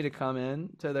somebody asked me to come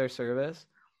in to their service.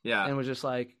 Yeah. And was just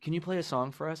like, can you play a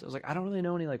song for us? I was like, I don't really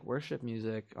know any like worship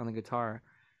music on the guitar.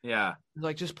 Yeah.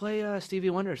 Like, just play a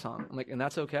Stevie Wonder song. I'm like, and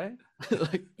that's okay?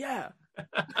 Like, yeah.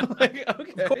 Like,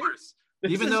 okay. Of course.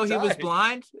 Even though he was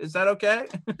blind? Is that okay?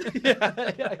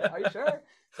 Yeah. Are you sure?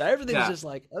 So everything was just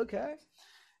like, okay.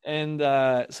 And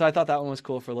so I thought that one was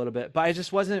cool for a little bit, but I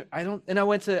just wasn't. I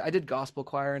did gospel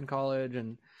choir in college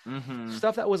and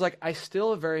stuff that was like I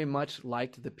still very much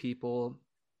liked the people.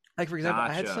 Like for example,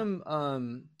 I had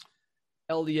some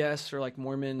LDS or like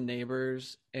Mormon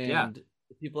neighbors, and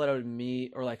the people that I would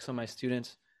meet or like some of my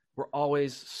students were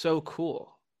always so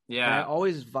cool. Yeah, and I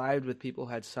always vibed with people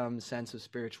who had some sense of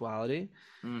spirituality,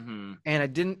 and I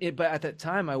didn't. But at that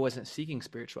time, I wasn't seeking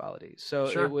spirituality, so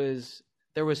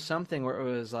there was something where it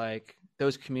was like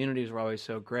those communities were always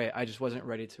so great. I just wasn't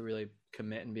ready to really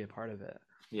commit and be a part of it.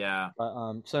 Yeah.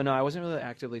 But, so no, I wasn't really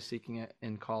actively seeking it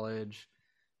in college,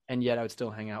 and yet I would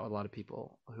still hang out with a lot of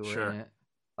people who were in it.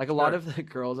 Like a lot of the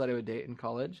girls that I would date in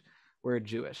college were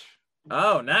Jewish.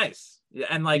 Oh, nice. Yeah,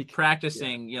 and like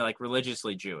practicing, like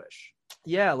religiously Jewish.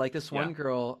 Yeah, like this one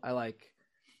girl I like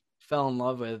fell in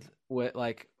love with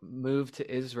like moved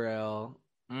to Israel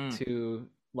to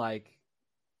like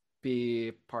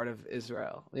be part of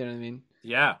Israel. You know what I mean?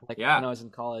 Yeah. Like when I was in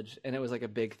college, and it was like a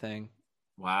big thing.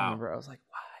 Wow. I remember I was like,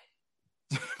 why?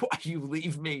 Why you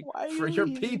leave me for your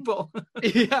people?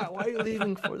 Yeah, why are you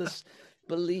leaving for this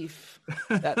belief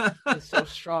that is so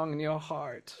strong in your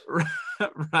heart?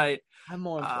 Right. I'm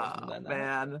more important than that.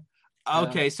 Man.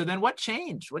 Okay, so then what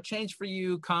changed? What changed for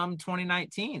you come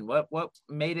 2019? What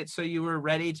made it so you were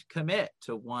ready to commit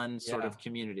to one sort of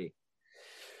community?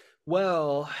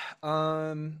 Well,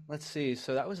 let's see.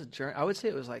 So that was a journey. I would say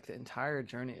it was like the entire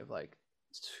journey of like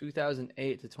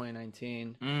 2008 to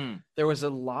 2019. There was a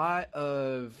lot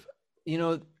of,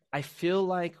 I feel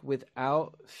like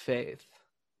without faith,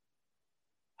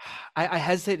 I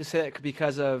hesitate to say that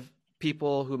because of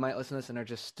people who might listen to this and are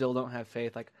just still don't have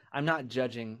faith. Like, I'm not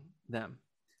judging them.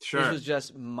 Sure. This was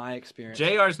just my experience.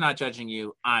 JR's not judging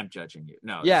you. I'm judging you.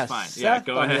 No, it's fine. Seth,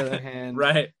 go ahead. On the other hand,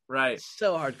 right.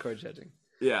 So hardcore judging.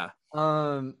 Yeah.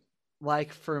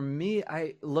 Like for me,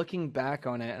 looking back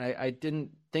on it, and I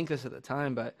didn't think this at the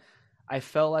time, but I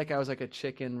felt like I was like a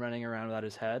chicken running around without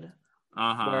his head.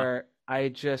 Where I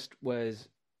just was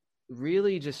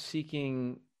really just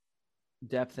seeking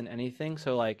depth in anything.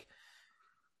 So like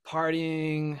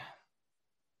partying,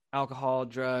 alcohol,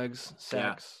 drugs,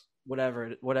 sex,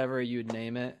 whatever you'd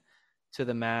name it, to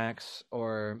the max,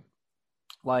 or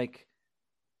like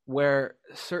where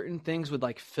certain things would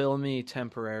like fill me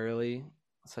temporarily.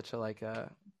 Such a like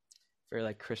a very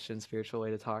like Christian spiritual way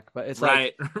to talk, but it's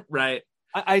right.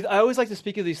 I always like to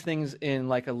speak of these things in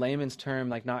like a layman's term,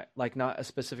 like not a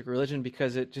specific religion,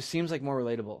 because it just seems like more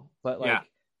relatable. But like,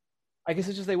 I guess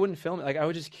it's just they wouldn't fill me. Like I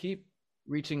would just keep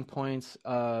reaching points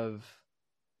of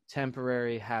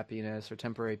temporary happiness or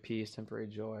temporary peace, temporary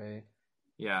joy,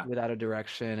 without a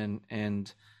direction,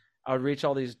 and I would reach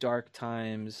all these dark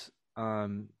times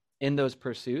in those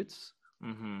pursuits.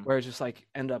 Where it's just like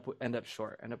end up with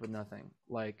nothing,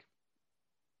 like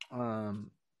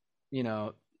and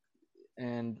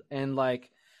like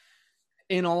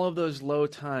in all of those low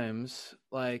times,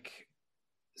 like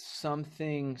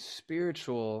something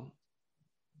spiritual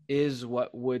is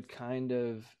what would kind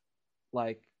of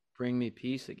like bring me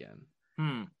peace again.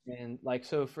 And like,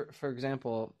 so for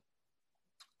example,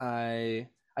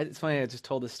 it's funny, I just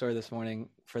told this story this morning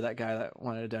for that guy that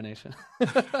wanted a donation.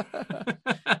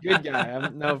 Good guy. I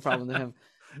have no problem with him.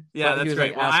 Yeah, that's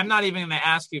great. Like, I'm not even going to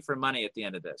ask you for money at the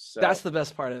end of this. So. That's the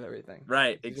best part of everything.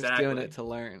 Right, exactly. Just doing it to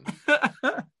learn.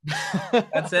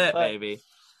 That's it, baby.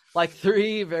 Like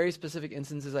 3 very specific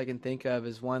instances I can think of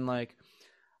is one, like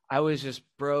I was just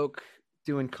broke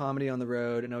doing comedy on the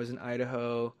road, and I was in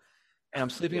Idaho, and I'm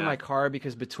sleeping in my car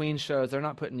because between shows, they're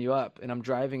not putting you up, and I'm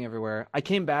driving everywhere. I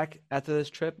came back after this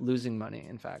trip losing money,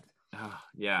 in fact.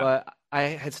 But I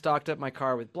had stocked up my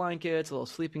car with blankets, a little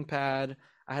sleeping pad.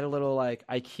 I had a little like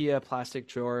IKEA plastic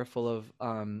drawer full of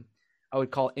I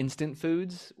would call instant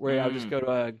foods, where I would just go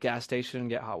to a gas station and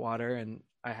get hot water, and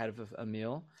I had a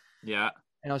meal. Yeah.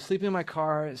 And I was sleeping in my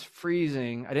car. It's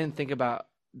freezing. I didn't think about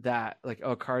that. Like,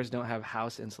 cars don't have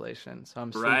house insulation. So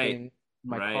I'm sleeping in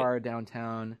my car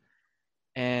downtown,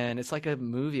 and it's like a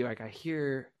movie. Like I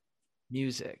hear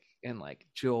music and like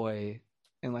joy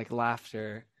and like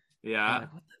laughter. Yeah. I'm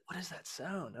like, what is that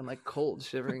sound? I'm like cold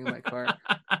shivering in my car.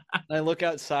 And I look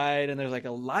outside, and there's like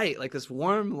a light, like this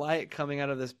warm light coming out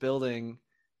of this building.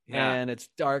 And it's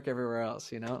dark everywhere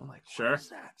else, I'm like, what is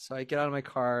that? So I get out of my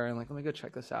car and like, let me go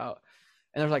check this out.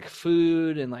 And there's like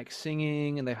food and like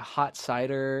singing, and they have hot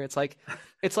cider. It's like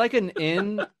an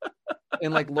inn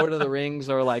in like Lord of the Rings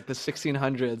or like the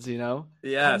 1600s,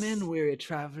 Yes. Come in, weary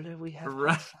traveler. We have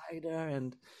hot cider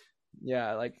and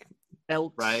like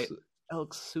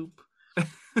elk soup.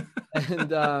 And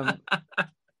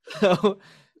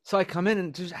so I come in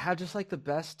and just have just like the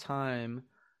best time.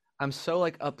 I'm so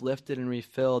like uplifted and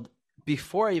refilled,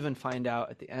 before I even find out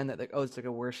at the end that like, oh, it's like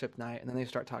a worship night, and then they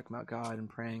start talking about God and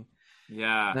praying.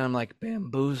 Yeah. And I'm like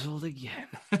bamboozled again.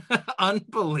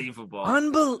 Unbelievable.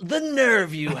 The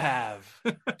nerve you have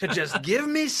to just give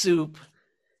me soup,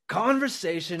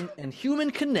 conversation, and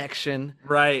human connection.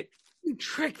 Right. You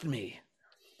tricked me.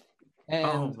 And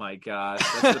oh my gosh.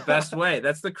 That's the best way.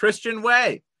 That's the Christian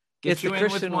way. Get It's you the in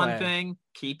with Christian one way. thing,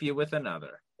 keep you with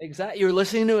another. exactly, you're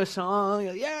listening to a song.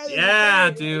 You're like, yeah, this is Yeah,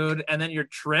 great. dude. And then you're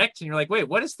tricked and you're like, wait,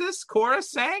 what is this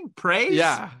chorus saying? Praise?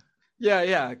 Yeah.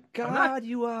 I'm God, not-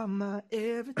 you are my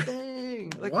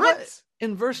everything. Like What?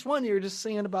 In verse 1, you're just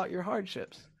singing about your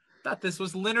hardships. Thought this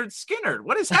was Leonard Skinner.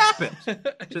 What has happened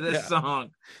to this Yeah.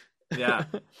 song? Yeah.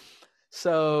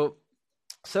 So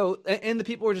and the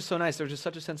people were just so nice. There was just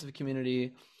such a sense of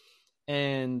community,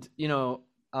 and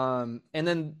and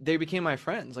then they became my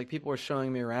friends. Like people were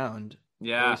showing me around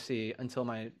Yeah. OC until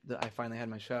I finally had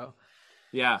my show.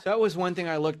 Yeah. So that was one thing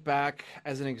I looked back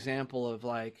as an example of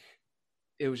like,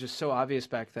 it was just so obvious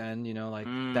back then,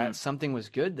 that something was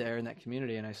good there in that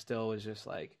community, and I still was just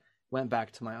like went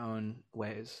back to my own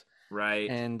ways. Right.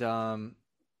 And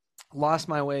lost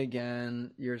my way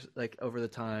again years like over the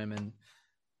time. And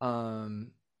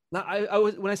not I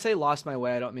was, when I say lost my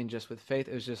way, I don't mean just with faith.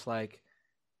 It was just like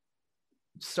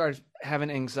started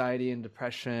having anxiety and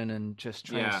depression and just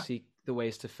trying to seek the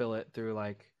ways to fill it through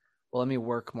like, well, let me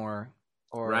work more,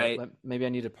 or maybe I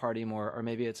need to party more, or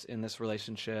maybe it's in this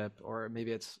relationship, or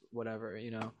maybe it's whatever,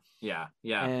 Yeah.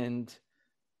 And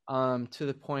to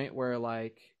the point where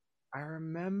like I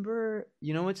remember,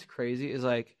 what's crazy is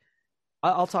like,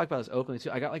 I'll talk about this openly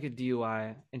too. I got like a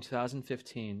DUI in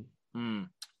 2015, and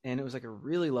it was like a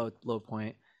really low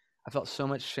point. I felt so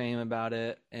much shame about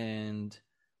it, and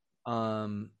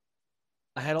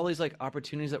I had all these like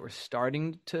opportunities that were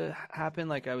starting to happen.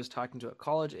 Like I was talking to a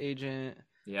college agent.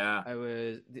 Yeah. I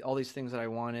was all these things that I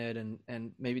wanted,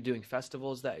 and maybe doing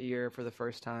festivals that year for the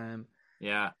first time.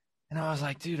 Yeah. And I was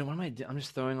like, dude, what am I doing? I'm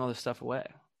just throwing all this stuff away,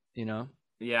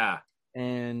 Yeah.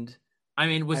 And I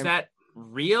mean, was that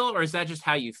real, or is that just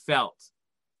how you felt?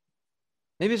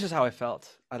 Maybe it's just how I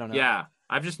felt. I don't know. Yeah.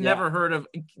 I've just never heard of,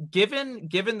 given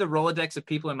the Rolodex of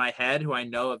people in my head who I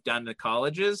know have done the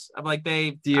colleges, I'm like,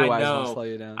 DUIs won't slow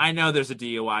you down. I know there's a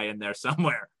DUI in there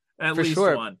somewhere, at For least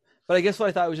sure. one. But I guess what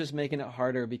I thought was just making it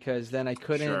harder, because then I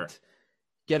couldn't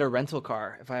get a rental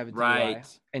car if I have a DUI.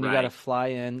 Right. And you got to fly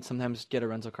in, sometimes get a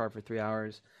rental car for 3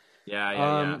 hours.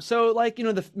 Yeah. So like,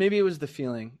 maybe it was the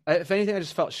feeling. If anything, I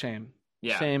just felt shame.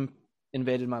 Yeah. Shame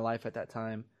invaded my life at that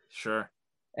time. Sure.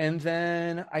 And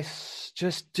then I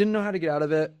just didn't know how to get out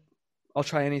of it. I'll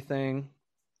try anything.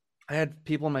 I had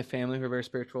people in my family who were very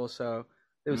spiritual, so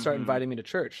they would start inviting me to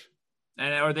church.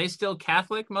 And are they still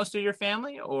Catholic, most of your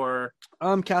family, or?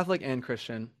 Catholic and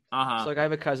Christian. Uh-huh. So like I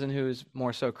have a cousin who's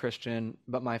more so Christian,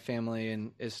 but my family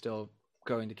is still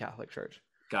going to Catholic church.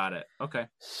 Got it. Okay.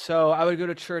 So I would go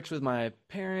to church with my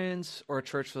parents, or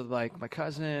church with like my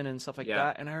cousin and stuff like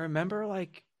that. And I remember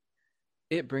like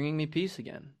it bringing me peace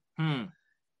again.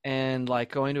 And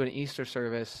like going to an Easter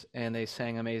service and they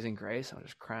sang Amazing Grace, I was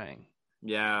just crying.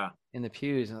 Yeah. In the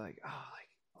pews, and like, oh, like,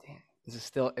 damn,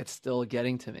 it's still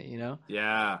getting to me,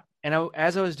 Yeah. And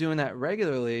as I was doing that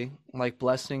regularly, like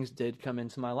blessings did come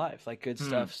into my life. Like good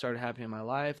stuff started happening in my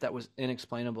life that was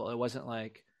inexplainable. It wasn't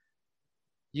like,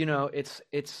 it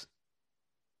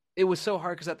was so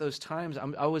hard because at those times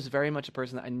I was very much a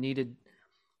person that I needed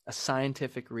a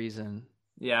scientific reason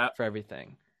for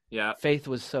everything. Yeah. Faith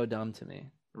was so dumb to me.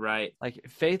 Right. Like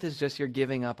faith is just you're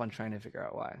giving up on trying to figure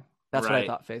out why. That's what I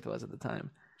thought faith was at the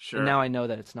time. Sure. And now I know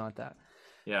that it's not that.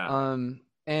 Yeah.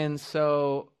 And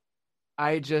so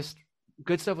I just,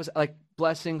 good stuff was like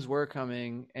blessings were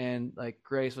coming and like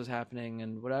grace was happening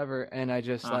and whatever. And I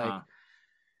just like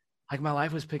my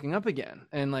life was picking up again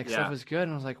and like stuff was good.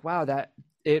 And I was like, wow, that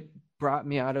it brought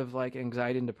me out of like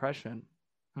anxiety and depression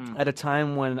at a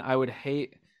time when I would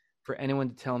hate for anyone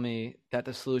to tell me that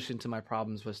the solution to my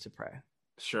problems was to pray.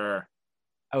 Sure.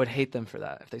 I would hate them for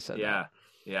that if they said that.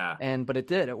 Yeah. But it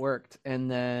did. It worked. And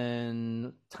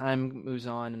then time moves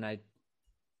on, and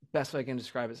best way I can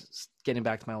describe it is getting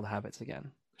back to my old habits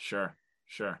again. Sure.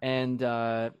 And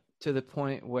to the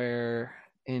point where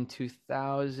in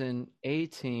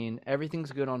 2018,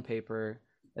 everything's good on paper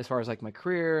as far as like my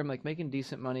career. I'm like making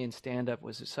decent money, and stand-up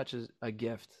was such a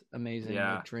gift, amazing,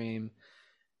 like, dream.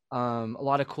 A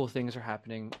lot of cool things are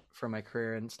happening for my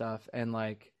career and stuff. And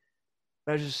like,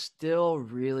 but I was just still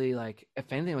really like,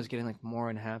 if anything, I was getting like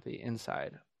more unhappy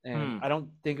inside. And I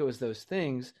don't think it was those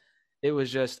things. It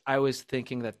was just, I was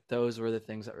thinking that those were the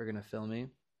things that were going to fill me.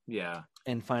 Yeah.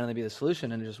 And finally be the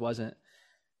solution. And it just wasn't.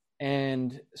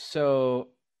 And so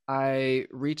I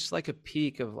reached like a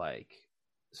peak of like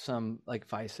some like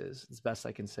vices, as best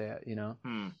I can say it,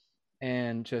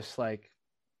 and just like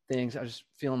things. I was just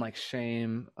feeling like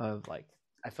shame of like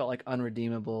I felt like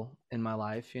unredeemable in my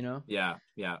life, Yeah.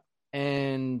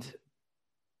 and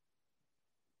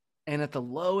at the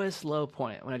lowest low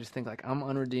point when I just think like I'm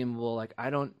unredeemable, like I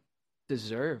don't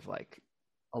deserve like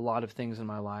a lot of things in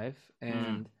my life,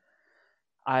 and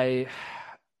I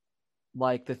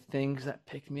like the things that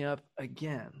picked me up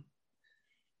again.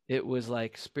 It was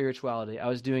like spirituality. I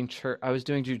was doing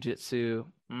jujitsu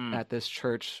at this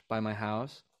church by my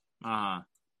house,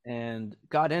 and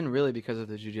got in really because of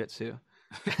the jujitsu.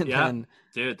 Yeah,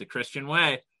 dude, the Christian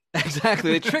way.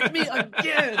 Exactly, they tricked me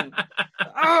again.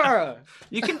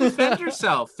 You can defend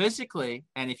yourself physically,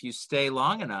 and if you stay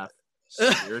long enough,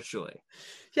 spiritually.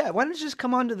 Yeah, why don't you just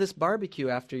come on to this barbecue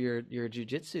after your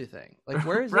jujitsu thing? Like,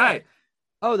 where is right? That?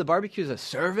 Oh, the barbecue is a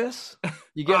service.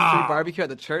 You get free barbecue at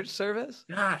the church service.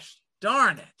 Gosh,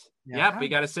 darn it! Yeah. Yep, we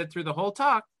got to sit through the whole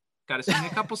talk. Got to sing a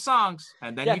couple songs,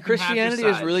 and then you can Christianity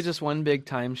have your is really just one big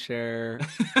timeshare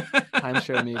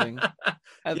meeting.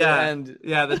 At the end.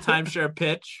 Yeah, the timeshare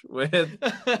pitch with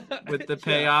the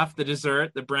payoff, the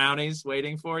dessert, the brownies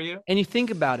waiting for you. And you think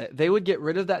about it, they would get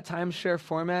rid of that timeshare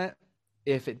format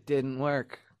if it didn't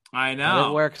work. I know. But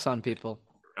it works on people.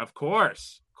 Of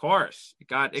course. It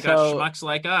got schmucks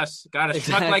like us. Got a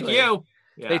schmuck like you.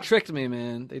 Yeah. They tricked me,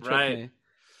 man. They tricked me.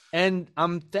 And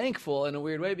I'm thankful in a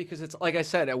weird way because it's like I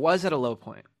said, it was at a low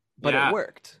point, but it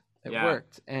worked. It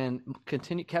worked and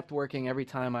kept working every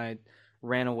time I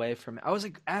ran away from it. I was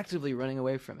like actively running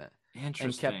away from it. Interesting.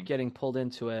 And kept getting pulled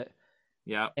into it.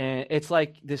 Yeah. And it's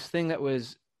like this thing it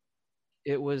was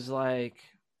like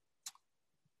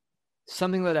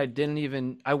something that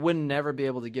I would never be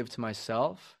able to give to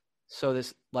myself. So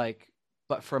this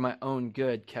but for my own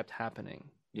good kept happening.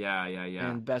 Yeah.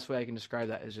 And the best way I can describe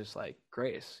that is just like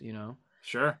grace,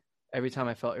 Sure. Every time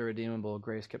I felt irredeemable,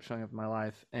 grace kept showing up in my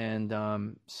life. And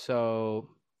so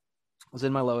I was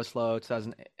in my lowest low,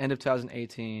 end of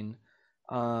 2018.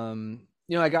 I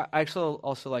actually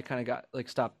also like kind of got like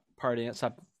stopped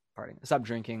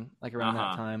drinking like around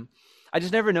that time. I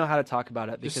just never know how to talk about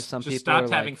it because some people stopped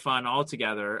having fun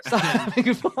altogether. Stop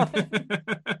having fun.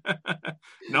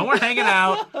 No more hanging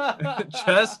out.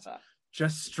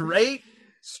 just straight.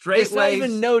 It's not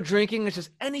even no drinking. It's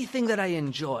just anything that I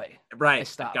enjoy. Right.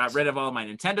 I got rid of all my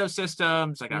Nintendo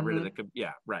systems. I got rid of the.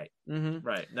 Yeah. Right.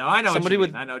 Right. No, I know what you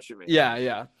mean. I know what you mean.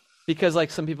 Yeah. Because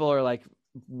like some people are like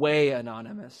way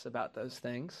anonymous about those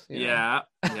things. Yeah.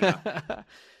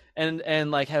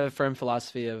 and like have a firm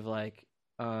philosophy of like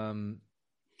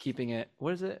keeping it.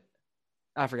 What is it?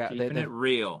 I forgot. Keeping it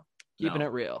real. Keeping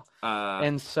it real.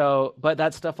 And so, but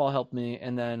that stuff all helped me.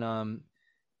 And then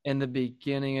in the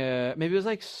beginning of maybe it was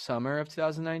like summer of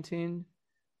 2019,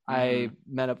 I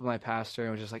met up with my pastor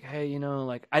and was just like, hey,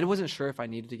 like I wasn't sure if I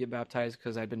needed to get baptized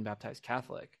because I'd been baptized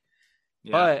Catholic.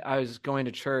 Yeah. But I was going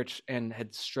to church and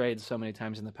had strayed so many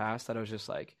times in the past that I was just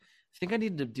like, I think I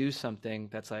need to do something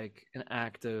that's like an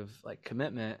act of like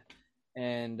commitment.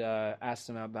 And asked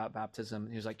him about baptism.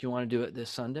 He was like, you want to do it this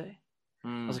Sunday?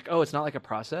 I was like, oh, it's not like a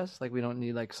process. Like we don't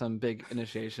need like some big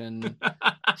initiation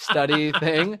study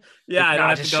thing. Yeah, like, I don't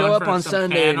have just to show up on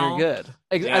Sunday panel. And you're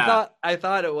good. Yeah. I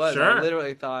thought it was. Sure. I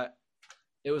literally thought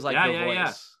it was like The Voice.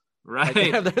 Yeah. Right.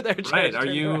 Like, their right.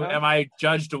 Am I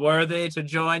judged worthy to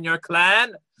join your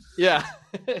clan? Yeah.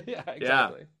 Yeah,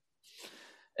 exactly.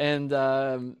 And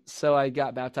so I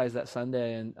got baptized that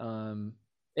Sunday, and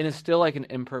it's still like an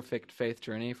imperfect faith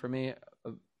journey for me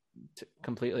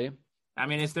completely. I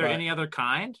mean, is there any other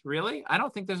kind? Really? I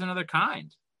don't think there's another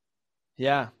kind.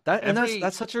 Yeah.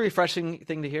 That's such a refreshing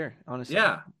thing to hear, honestly.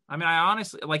 Yeah. I mean, I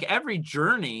honestly, like every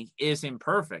journey is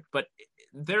imperfect, but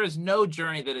there is no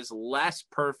journey that is less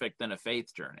perfect than a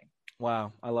faith journey.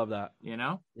 Wow. I love that.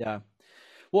 Yeah.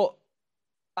 Well,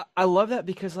 I love that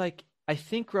because like, I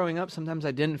think growing up, sometimes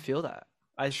I didn't feel that.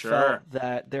 I felt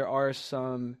that there are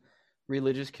some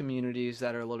religious communities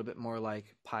that are a little bit more like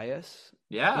pious,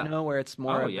 where it's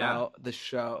more about the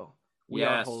show. We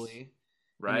are holy,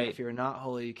 right? And if you're not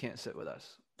holy, you can't sit with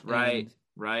us, right? And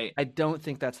right. I don't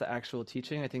think that's the actual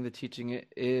teaching. I think the teaching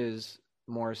is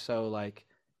more so like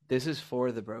this is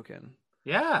for the broken.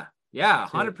 Yeah,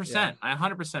 100%. I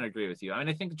 100% agree with you. I mean,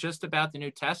 I think just about the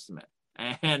New Testament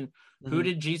and who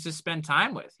did Jesus spend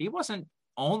time with? He wasn't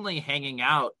only hanging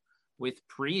out with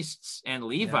priests and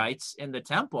Levites in the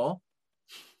temple.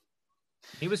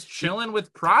 He was chilling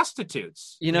with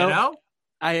prostitutes, you know?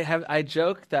 I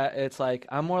joke that it's like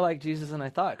I'm more like Jesus than I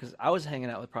thought because I was hanging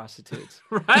out with prostitutes.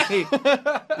 Right.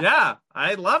 Yeah.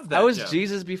 I love that I was joke.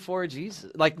 Jesus before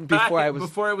Jesus, like before Right, I was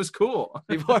before it was cool.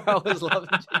 before I was loving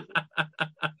Jesus.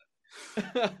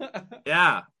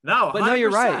 Yeah. No, 100%. But no,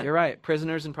 you're right. You're right.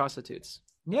 Prisoners and prostitutes.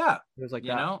 Yeah. It was like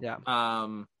You that. know?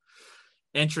 Yeah.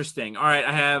 Interesting. All right,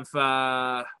 I have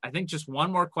I think just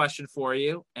one more question for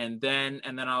you, and then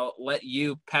I'll let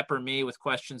you pepper me with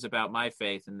questions about my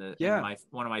faith in my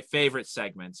one of my favorite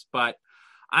segments. But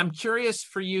I'm curious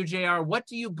for you, JR, what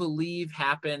do you believe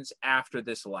happens after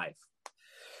this life?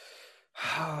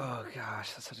 Oh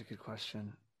gosh, that's such a good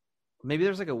question. Maybe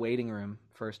there's like a waiting room,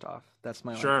 first off. That's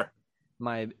my Sure.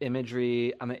 my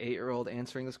imagery. I'm an 8-year-old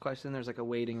answering this question. There's like a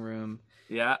waiting room.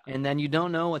 Yeah. And then you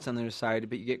don't know what's on the other side,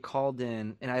 but you get called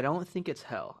in, and I don't think it's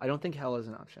hell. I don't think hell is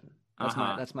an option.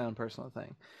 That's my own personal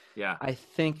thing. Yeah. I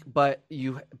think, but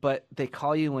they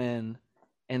call you in,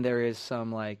 and there is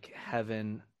some like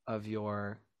heaven of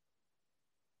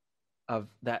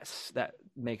that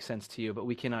makes sense to you, but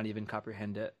we cannot even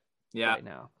comprehend it right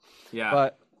now. Yeah.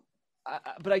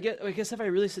 But I guess if I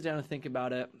really sit down and think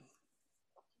about it,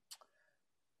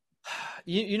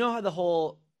 you know how the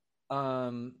whole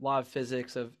law of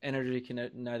physics of energy can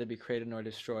neither be created nor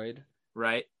destroyed,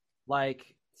 right?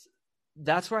 Like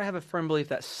that's where I have a firm belief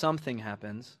that something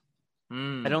happens.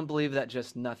 I don't believe that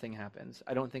just nothing happens.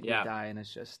 I don't think we die and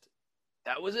it's just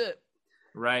that was it,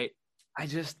 right? I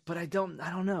don't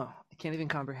know. I can't even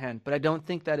comprehend, but I don't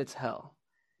think that it's hell.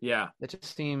 Yeah, it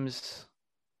just seems,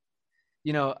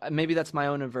 maybe that's my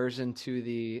own aversion to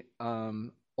the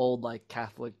old like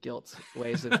Catholic guilt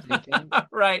ways of thinking.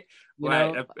 Right.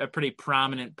 A pretty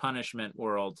prominent punishment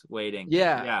world waiting.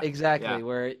 Yeah, exactly.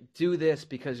 Where do this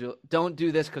because don't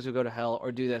do this because you'll go to hell,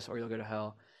 or do this or you'll go to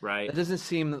hell. Right. It doesn't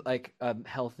seem like a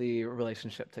healthy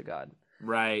relationship to God.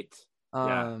 Right.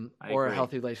 I or agree. A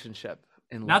healthy relationship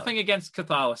in Nothing love. Against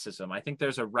Catholicism. I think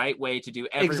there's a right way to do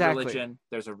every religion.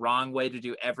 There's a wrong way to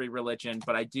do every religion,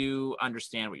 but I do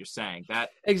understand what you're saying.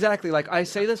 Exactly. Like I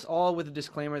say this all with a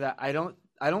disclaimer that I don't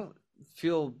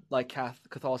feel like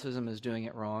Catholicism is doing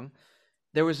it wrong.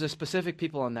 There was a specific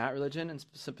people in that religion and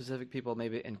specific people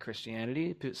maybe in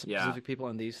Christianity, specific people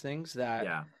in these things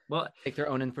that take their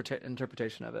own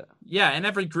interpretation of it. Yeah, and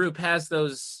every group has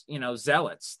those,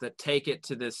 zealots that take it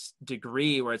to this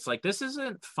degree where it's like, this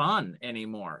isn't fun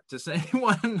anymore. Does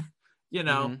anyone,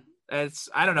 it's,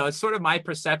 I don't know, it's sort of my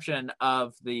perception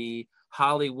of the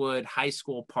Hollywood high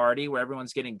school party where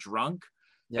everyone's getting drunk.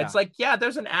 Yeah. It's like,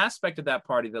 there's an aspect of that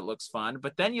party that looks fun,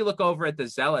 but then you look over at the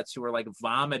zealots who are like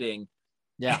vomiting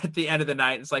at the end of the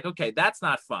night. It's like, okay, that's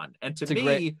not fun. And to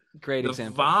me, great the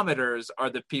example. Vomiters are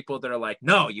the people that are like,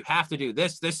 no, you have to do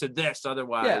this, this, and this.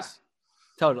 Otherwise.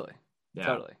 Totally.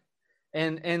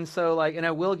 And so like, and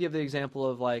I will give the example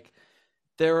of like,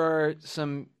 there are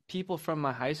some people from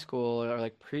my high school or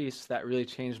like priests that really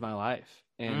changed my life.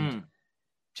 And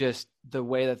just the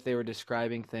way that they were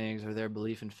describing things or their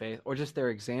belief in faith or just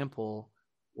their example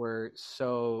were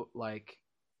so like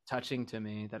touching to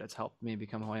me that it's helped me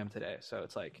become who I am today. So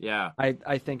it's like,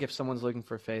 I think if someone's looking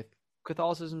for faith,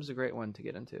 Catholicism is a great one to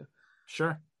get into.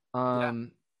 Sure.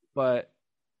 But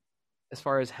as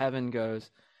far as heaven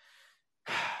goes,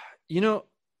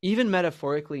 even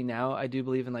metaphorically now, I do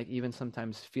believe in like even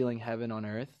sometimes feeling heaven on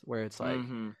earth where it's like,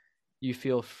 you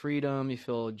feel freedom, you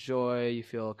feel joy, you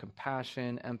feel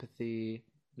compassion, empathy,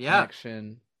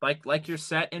 connection. Like you're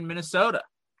set in Minnesota.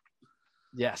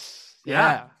 Yes.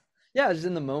 Yeah, just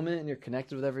in the moment and you're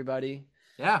connected with everybody.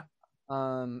 Yeah.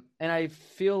 And I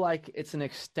feel like it's an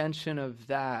extension of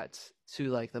that to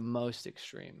like the most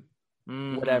extreme,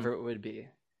 whatever it would be.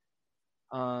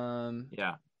 Or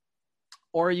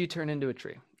you turn into a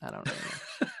tree. I don't really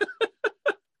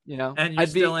know. And you're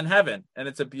still in heaven, and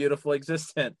it's a beautiful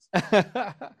existence.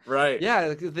 Right.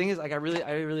 Yeah. The thing is, like, I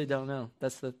really don't know.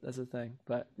 That's the thing.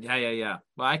 But yeah.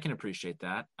 Well, I can appreciate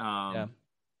that.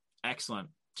 Excellent.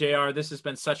 JR, this has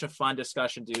been such a fun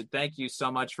discussion, dude. Thank you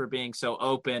so much for being so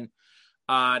open.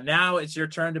 Now it's your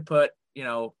turn to put,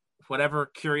 whatever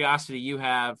curiosity you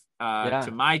have to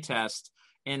my test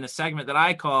in the segment that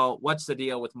I call What's the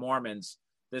Deal with Mormons?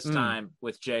 This time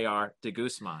with JR de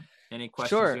Guzman. Any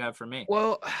questions you have for me?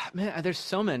 Well, man, there's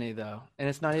so many though. And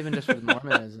it's not even just with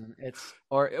Mormonism.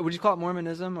 Or would you call it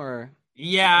Mormonism or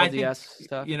I think,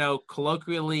 stuff?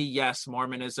 Colloquially, yes,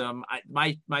 Mormonism.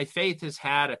 My faith has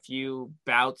had a few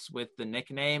bouts with the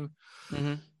nickname.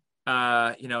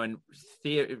 And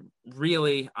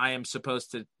really, I am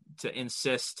supposed to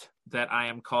insist that I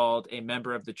am called a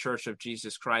member of the Church of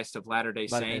Jesus Christ of Latter-day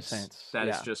Saints. That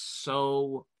is just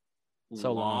so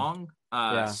long,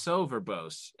 so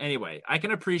verbose. Anyway, I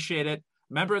can appreciate it.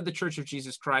 member of the Church of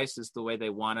Jesus Christ is the way they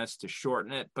want us to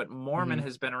shorten it, but Mormon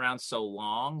has been around so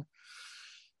long,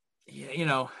 you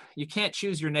know, you can't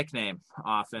choose your nickname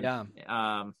often.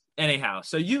 Anyhow,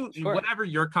 so whatever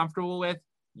you're comfortable with,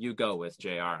 you go with,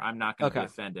 JR. I'm not going to be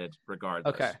offended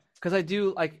regardless. Okay. Because I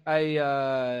do like,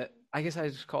 I guess I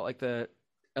just call it like the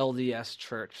LDS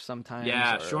church sometimes.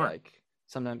 Yeah, sure. Like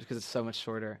sometimes because it's so much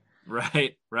shorter.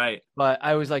 Right. But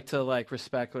I always like to like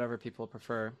respect whatever people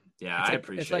prefer. Yeah, I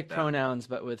appreciate it's like that. pronouns,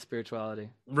 but with spirituality.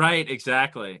 Right,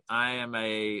 exactly. I am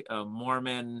a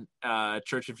Mormon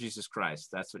Church of Jesus Christ.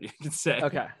 That's what you can say.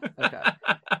 Okay.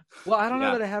 Well, I don't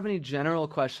know that I have any general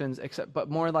questions, but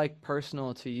more like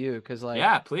personal to you, because like,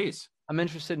 yeah, please. I'm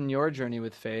interested in your journey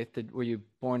with faith. Were you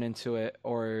born into it,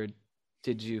 or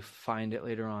did you find it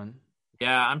later on?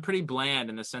 Yeah, I'm pretty bland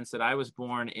in the sense that I was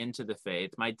born into the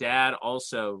faith. My dad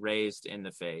also raised in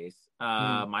the faith.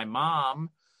 My mom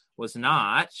was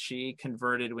not. She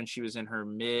converted when she was in her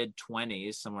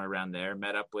mid-20s, somewhere around there.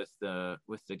 Met up with the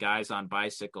guys on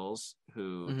bicycles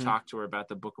who talked to her about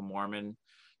the Book of Mormon.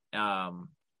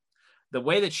 The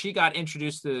way that she got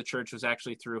introduced to the church was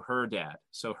actually through her dad.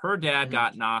 So her dad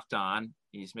got knocked on.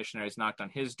 These missionaries knocked on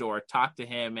his door, talked to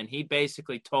him, and he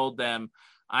basically told them,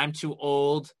 "I'm too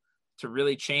old to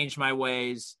really change my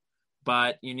ways,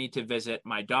 but you need to visit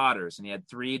my daughters." And he had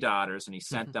 3 daughters, and he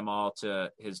sent them all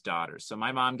to his daughters. So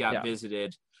my mom got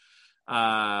visited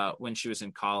when she was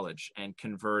in college and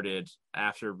converted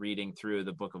after reading through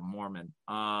the Book of Mormon.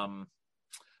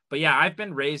 But yeah, I've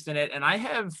been raised in it, and I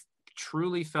have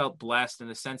truly felt blessed in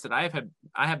the sense that I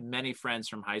have many friends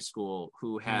from high school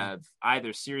who have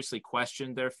either seriously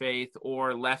questioned their faith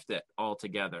or left it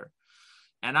altogether.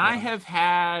 And I have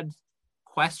had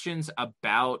questions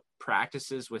about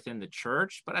practices within the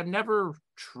church, but I've never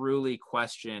truly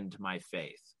questioned my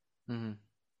faith. And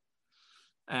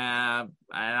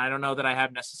I don't know that I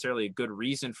have necessarily a good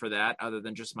reason for that other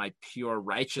than just my pure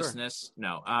righteousness.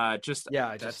 No, I just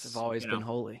have always been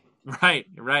holy. Right.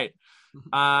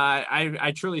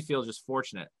 I truly feel just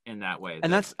fortunate in that way.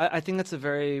 And I think that's a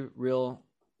very real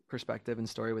perspective and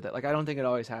story with it. Like, I don't think it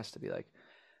always has to be like,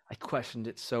 I questioned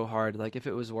it so hard. Like, if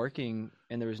it was working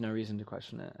and there was no reason to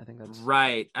question it, I think that's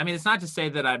right. I mean, it's not to say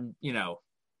that I'm,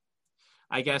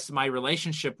 I guess my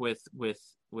relationship with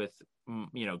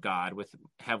God, with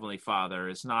Heavenly Father,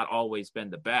 has not always been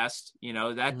the best.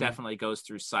 That definitely goes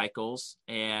through cycles,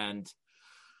 and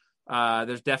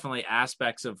there's definitely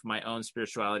aspects of my own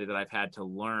spirituality that I've had to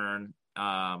learn,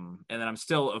 and that I'm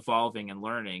still evolving and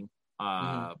learning.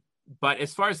 But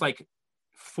as far as like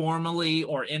formally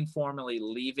or informally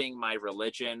leaving my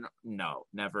religion, no,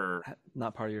 never.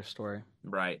 Not part of your story.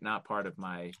 Right, not part of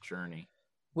my journey.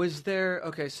 Was there,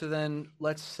 okay, so then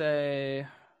let's say,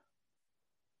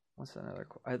 what's another,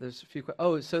 there's a few,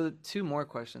 so 2 more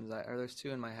questions, there's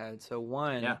 2 in my head. So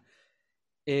one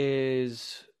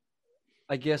is,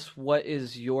 I guess, what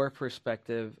is your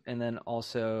perspective, and then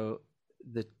also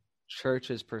the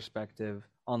church's perspective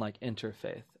on like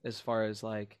interfaith, as far as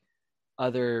like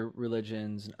other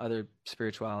religions and other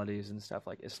spiritualities and stuff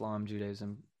like Islam,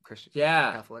 Judaism, Christian,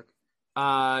 Catholic?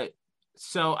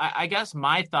 So I guess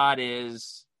my thought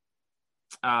is,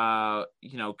 God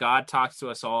talks to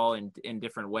us all in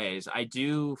different ways. I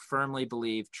do firmly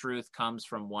believe truth comes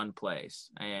from one place,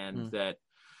 and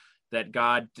that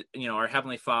God, our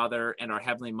Heavenly Father and our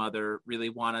Heavenly Mother really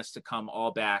want us to come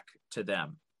all back to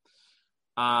them.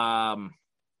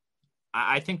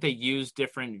 I think they use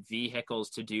different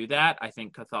vehicles to do that. I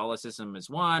think Catholicism is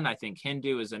one. I think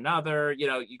Hindu is another.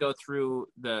 You go through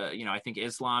I think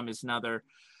Islam is another.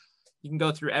 You can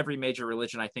go through every major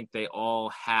religion. I think they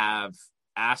all have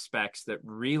aspects that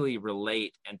really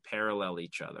relate and parallel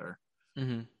each other.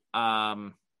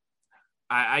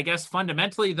 I guess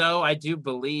fundamentally, though, I do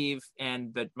believe,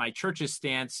 and that my church's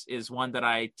stance is one that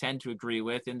I tend to agree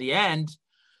with. In the end,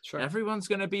 everyone's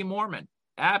going to be Mormon.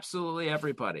 Absolutely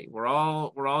everybody. We're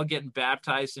all getting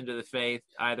baptized into the faith,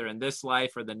 either in this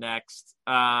life or the next.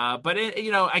 But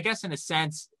I guess in a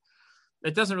sense,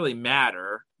 it doesn't really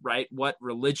matter, right, what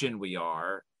religion we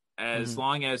are, as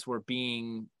long as we're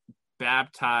being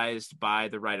baptized by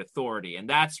the right authority. And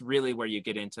that's really where you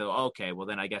get into, okay, well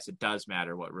then I guess it does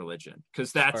matter what religion,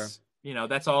 because that's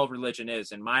that's all religion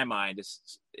is in my mind,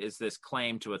 is this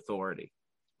claim to authority.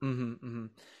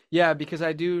 Yeah, because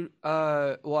I do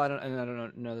I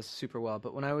don't know this super well,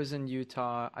 but when I was in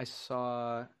Utah, I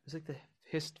saw, it was like the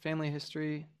family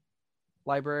history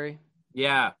library.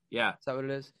 Yeah. Is that what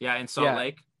it is? Yeah, in Salt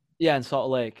Lake. Yeah, in Salt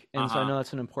Lake. And so I know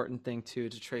that's an important thing too,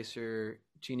 to trace your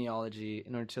genealogy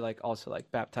in order to like also like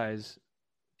baptize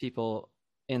people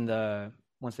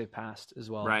once they've passed as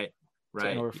well. Right. So in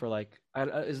Right. order for like,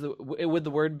 would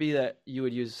the word be that you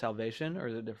would use salvation, or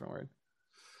is it a different word?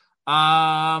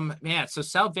 Man, so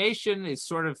salvation is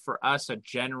sort of for us a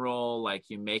general, like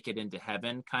you make it into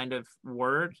heaven kind of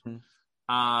word.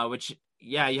 Which,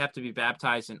 yeah, you have to be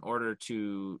baptized in order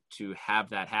to have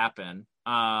that happen.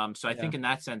 So I think in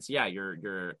that sense, yeah,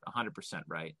 you're 100%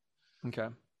 right. Okay.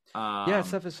 Yeah,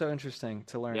 stuff is so interesting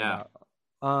to learn about.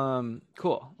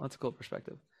 Cool. That's a cool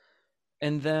perspective.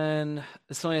 And then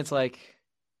it's like,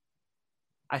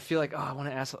 I feel like, I want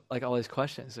to ask like all these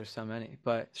questions. There's so many,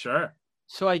 but sure.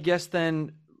 So I guess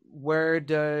then, where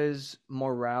does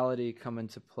morality come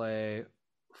into play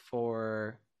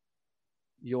for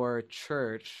your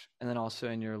church, and then also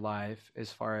in your life,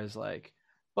 as far as like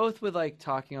both with like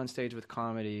talking on stage with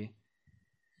comedy,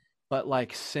 but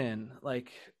like sin,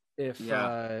 like if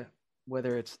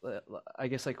whether it's, I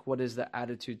guess, like what is the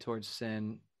attitude towards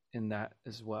sin in that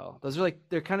as well? Those are like,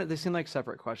 they seem like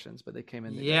separate questions, but they came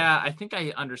in together. Yeah, I think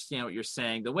I understand what you're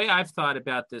saying. The way I've thought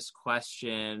about this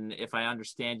question, if I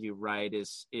understand you right,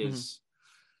 is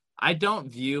I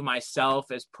don't view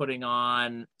myself as putting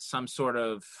on some sort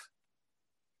of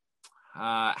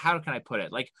how can I put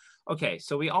it? Like, okay,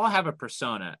 so we all have a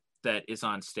persona that is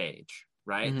on stage,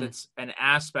 right? That's an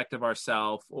aspect of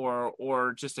ourself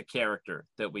or just a character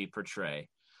that we portray.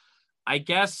 I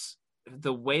guess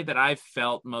the way that I've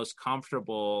felt most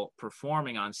comfortable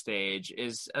performing on stage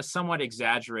is a somewhat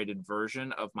exaggerated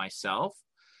version of myself.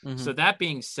 So that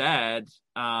being said,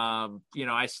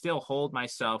 I still hold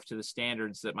myself to the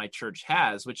standards that my church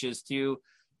has, which is to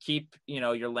keep,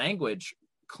 your language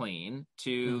clean,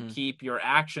 to keep your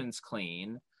actions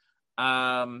clean.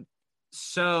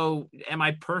 So am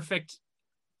I perfect?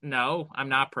 No, I'm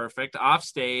not perfect. Off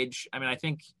stage, I mean, I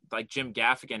think like Jim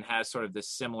Gaffigan has sort of this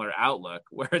similar outlook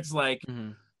where it's like,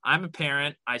 I'm a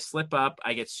parent, I slip up,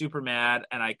 I get super mad,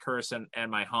 and I curse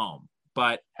and my home.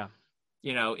 But,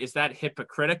 is that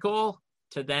hypocritical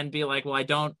to then be like, well, I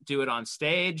don't do it on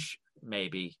stage?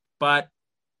 Maybe. But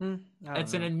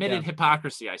it's an admitted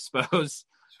hypocrisy, I suppose.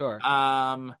 Sure.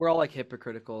 We're all like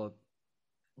hypocritical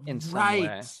in some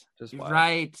way.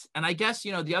 Right. And I guess,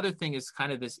 the other thing is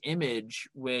kind of this image,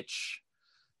 which,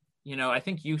 I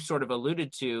think you sort of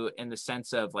alluded to in the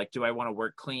sense of like, do I want to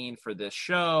work clean for this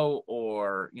show,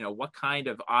 or, what kind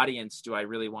of audience do I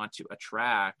really want to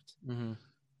attract?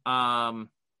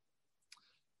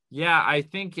 Yeah, I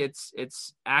think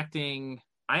it's acting.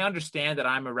 I understand that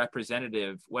I'm a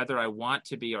representative, whether I want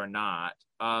to be or not,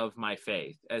 of my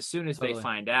faith. As soon as they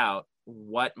find out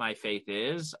what my faith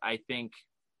is, I think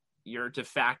you're de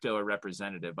facto a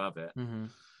representative of it.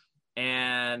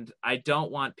 And I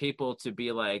don't want people to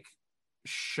be like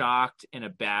shocked in a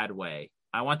bad way.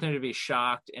 I want them to be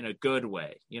shocked in a good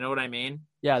way. You know what I mean?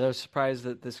 Yeah, they're surprised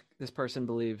that this person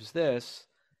believes this,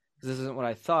 because this isn't what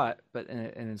I thought,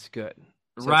 and it's good.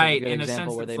 So right. It's a good in example a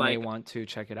sense, where they may want to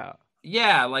check it out.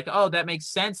 Yeah, like, oh, that makes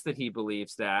sense that he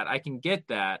believes that. I can get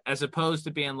that, as opposed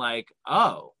to being like,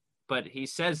 oh, but he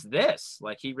says this,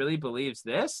 like he really believes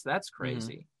this. That's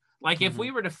crazy. Like if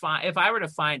I were to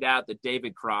find out that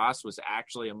David Cross was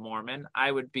actually a Mormon,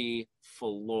 I would be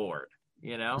floored,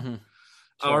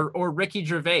 Sure. Or Ricky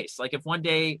Gervais. Like if one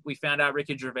day we found out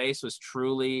Ricky Gervais was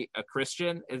truly a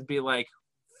Christian, it'd be like,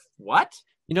 what?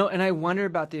 And I wonder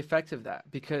about the effect of that,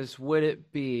 because would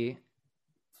it be,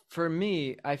 for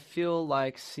me, I feel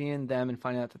like seeing them and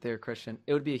finding out that they're Christian,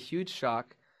 it would be a huge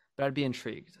shock, but I'd be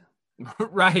intrigued.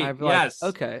 Right. I'd be yes. like,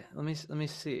 okay, let me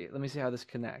see how this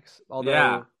connects.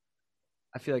 Although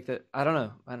I feel like that, I don't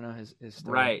know his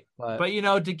story. Right. But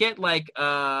to get like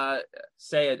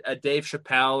say a Dave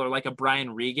Chappelle or like a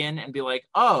Brian Regan and be like,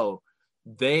 oh,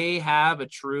 they have a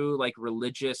true like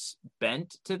religious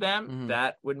bent to them,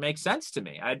 that would make sense to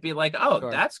me. I'd be like, oh,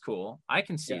 that's cool. I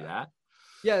can see that.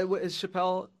 Yeah, is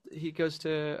Chappelle, he goes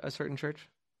to a certain church?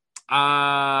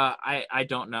 I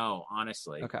don't know,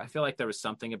 honestly. Okay. I feel like there was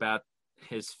something about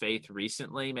his faith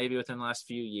recently, maybe within the last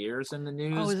few years in the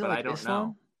news, but I don't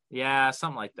know. Yeah,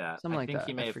 something like that. I think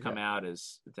he may have come out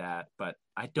as that, but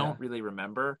I don't really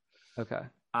remember. Okay.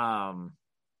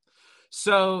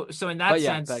 So in that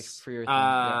sense, back for your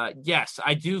thing, yes,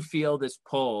 I do feel this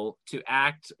pull to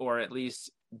act, or at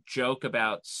least joke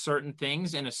about certain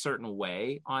things in a certain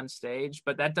way on stage,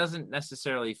 but that doesn't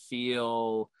necessarily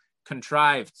feel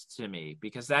contrived to me,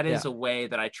 because that is a way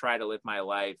that I try to live my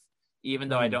life, even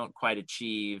though I don't quite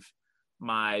achieve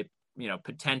my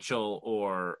potential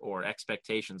or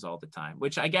expectations all the time,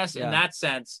 which I guess in that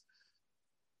sense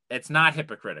it's not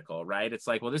hypocritical, right? It's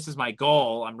like, well, this is my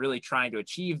goal, I'm really trying to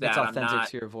achieve that. It's authentic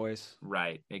to your voice.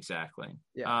 Right, exactly.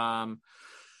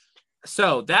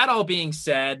 So that all being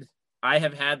said, I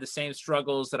have had the same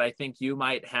struggles that I think you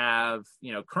might have,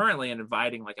 currently in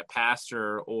inviting like a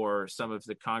pastor or some of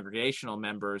the congregational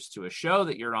members to a show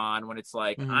that you're on, when it's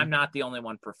like, Mhm. I'm not the only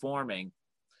one performing.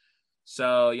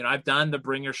 So, I've done the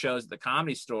bringer shows at the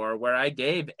Comedy Store where I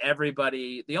gave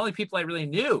everybody, the only people I really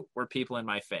knew were people in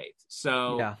my faith.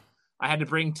 So Yeah. I had to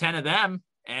bring 10 of them,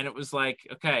 and it was like,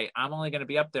 okay, I'm only going to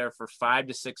be up there for 5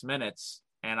 to 6 minutes.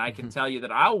 And I can Mhm. tell you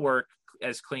that I'll work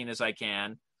as clean as I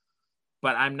can,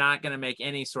 but I'm not going to make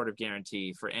any sort of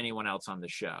guarantee for anyone else on the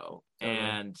show. Totally.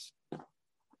 And,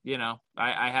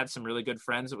 I had some really good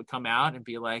friends that would come out and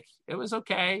be like, it was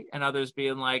okay. And others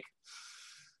being like,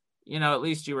 at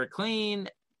least you were clean,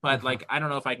 but like, I don't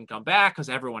know if I can come back because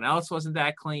everyone else wasn't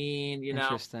that clean,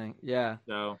 Interesting. Yeah.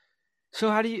 So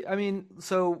how do you,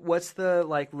 so what's the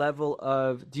like level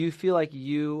of, do you feel like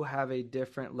you have a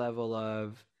different level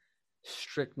of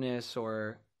strictness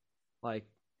or like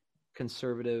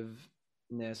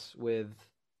conservativeness with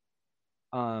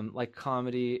like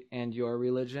comedy and your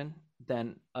religion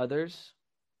than others?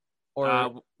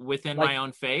 Or within like, my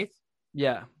own faith?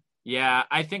 Yeah. Yeah,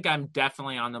 I think I'm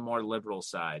definitely on the more liberal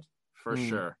side for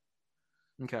sure.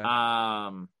 Okay.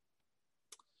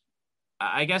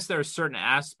 I guess there are certain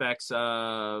aspects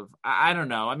of, I don't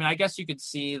know. I mean, I guess you could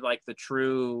see like the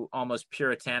true, almost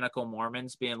puritanical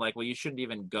Mormons being like, well, you shouldn't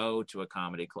even go to a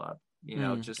comedy club.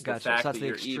 Just Gotcha. the fact So that's that the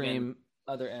you're extreme even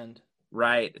other end.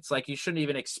 right. It's like you shouldn't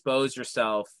even expose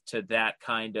yourself to that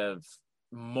kind of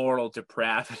moral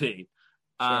depravity.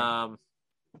 Sure.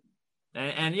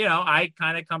 And I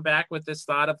kind of come back with this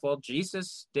thought of, well,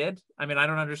 Jesus did. I mean, I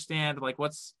don't understand like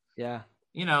what's Yeah.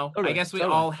 I Totally, guess we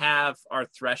totally. all have our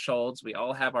thresholds. We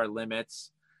all have our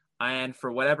limits. And for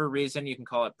whatever reason, you can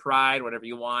call it pride, whatever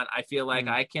you want. I feel like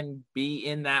I can be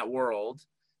in that world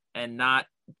and not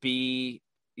be,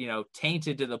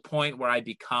 tainted to the point where I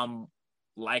become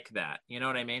like that. You know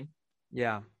what I mean?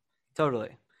 Yeah,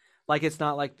 totally. Like, it's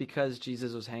not like because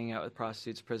Jesus was hanging out with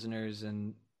prostitutes, prisoners,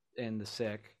 and the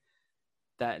sick,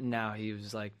 that now he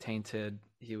was like tainted.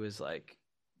 He was like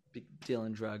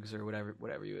dealing drugs or whatever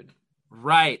you would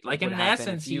Right. Like would in happen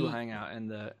essence, if you hang out in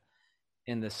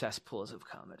the cesspools of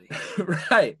comedy.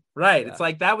 Right. Yeah. It's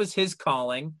like that was his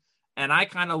calling. And I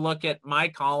kind of look at my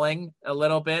calling a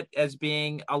little bit as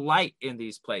being a light in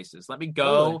these places. Let me go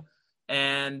Totally.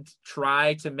 and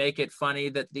try to make it funny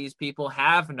that these people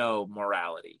have no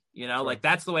morality. Sure. Like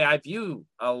that's the way I view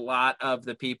a lot of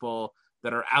the people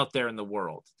that are out there in the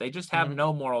world. They just have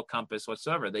no moral compass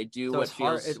whatsoever. They do So what it's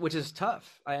hard, feels which is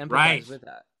tough. I empathize right. with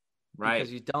that. Right.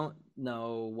 Because you don't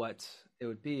know what it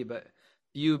would be, but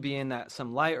you being that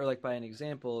some light or like by an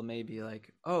example, maybe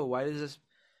like, oh, why does is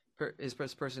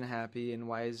this person happy, and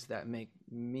why does that make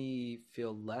me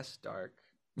feel less dark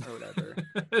or whatever?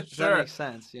 Sure. That makes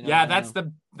sense. Yeah,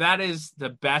 that is the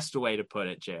best way to put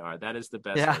it, JR. That is the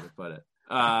best way to put it.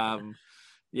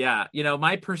 Yeah,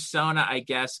 my persona, I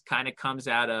guess, kind of comes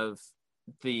out of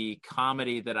the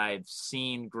comedy that I've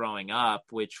seen growing up,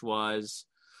 which was,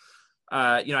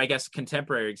 I guess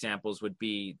contemporary examples would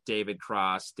be David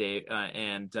Cross,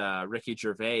 and Ricky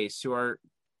Gervais, who are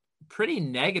pretty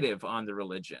negative on the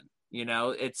religion.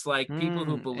 It's like people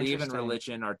who believe in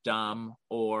religion are dumb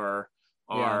or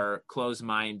are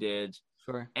closed-minded.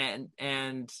 Sure.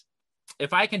 And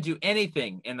if I can do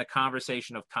anything in the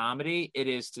conversation of comedy, it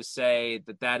is to say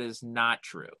that is not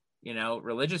true.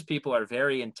 Religious people are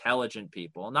very intelligent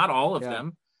people, not all of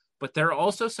them, but there are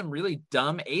also some really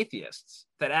dumb atheists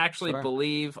that actually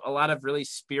believe a lot of really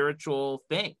spiritual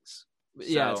things.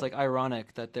 Yeah, it's like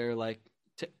ironic that they're like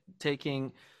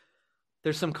taking.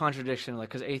 There's some contradiction, like,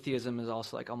 because atheism is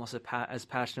also like almost as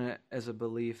passionate as a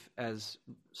belief as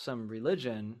some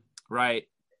religion. Right.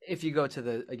 If you go to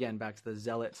back to the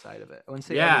zealot side of it, I wouldn't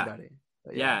say everybody.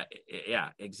 But yeah,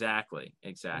 exactly.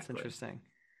 That's interesting.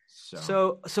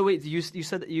 So wait, you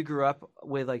said that you grew up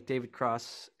with like David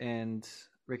Cross and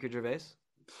Ricky Gervais?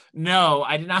 No,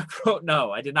 I did not grow up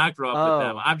with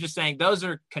them. I'm just saying those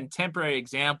are contemporary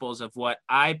examples of what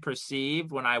I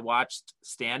perceived when I watched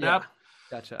stand-up.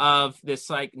 Gotcha. Of this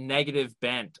like negative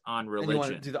bent on religion. And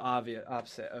you want to do the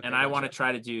opposite. Okay, and I want to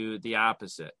try to do the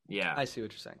opposite. Yeah. I see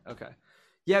what you're saying. Okay.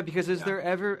 Yeah, because has there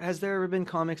ever been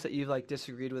comics that you've like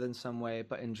disagreed with in some way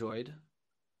but enjoyed?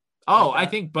 Oh, like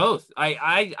I think both.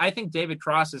 I think David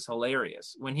Cross is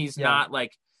hilarious when he's not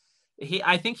like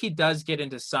I think he does get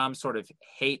into some sort of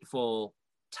hateful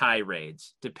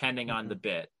tirades depending on the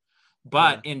bit.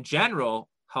 But in general,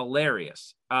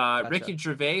 hilarious. Gotcha. Ricky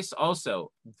Gervais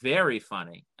also very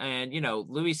funny. And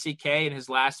Louis C.K. in his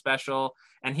last special,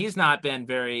 and he's not been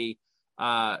very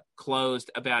closed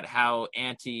about how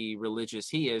anti-religious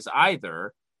he is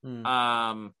either.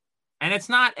 And it's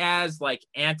not as like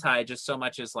anti just so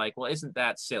much as like, well, isn't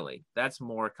that silly? That's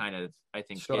more kind of, I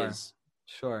think, his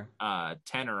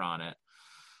tenor on it.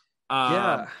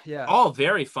 Yeah. All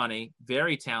very funny,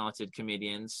 very talented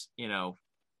comedians,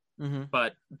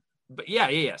 but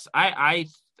yes, I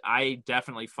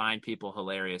definitely find people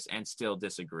hilarious and still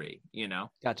disagree,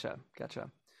 Gotcha.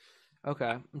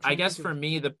 Okay. I guess for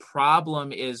me, the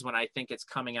problem is when I think it's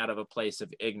coming out of a place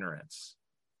of ignorance.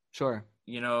 Sure.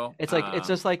 It's like, it's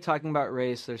just like talking about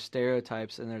race. There's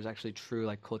stereotypes and there's actually true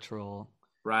like cultural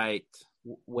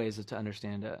ways to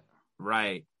understand it.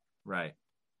 Right.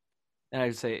 And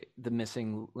I'd say the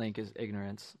missing link is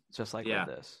ignorance, just like with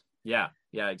this. Yeah,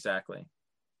 exactly.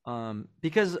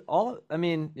 Because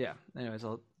anyways,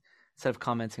 instead of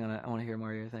commenting on it, I want to hear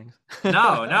more of your things.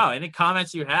 No, any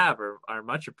comments you have are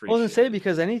much appreciated. I was gonna say,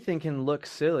 because anything can look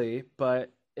silly,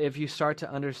 but if you start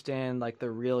to understand like the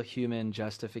real human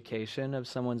justification of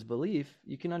someone's belief,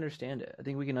 you can understand it. I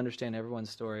think we can understand everyone's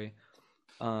story.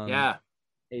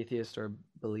 Atheist or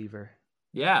believer.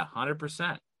 Yeah,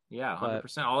 100%. Yeah,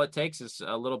 100%. All it takes is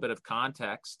a little bit of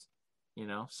context,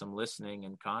 some listening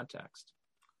and context.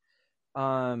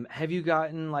 Have you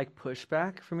gotten like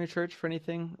pushback from your church for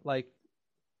anything, like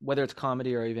whether it's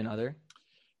comedy or even other?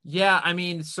 Yeah, I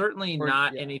mean, certainly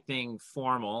not anything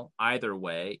formal either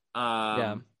way.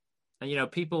 And,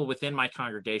 people within my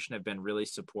congregation have been really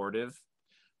supportive.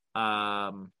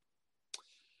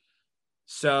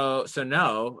 So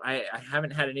no, I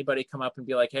haven't had anybody come up and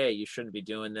be like, hey, you shouldn't be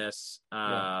doing this.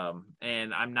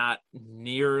 And I'm not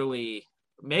nearly,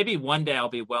 maybe one day I'll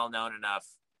be well known enough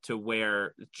to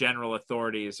where general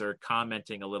authorities are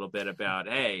commenting a little bit about,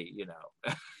 hey,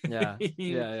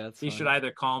 he should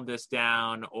either calm this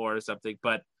down or something.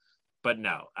 But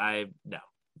no, it's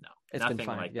nothing been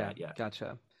fine. like that yet.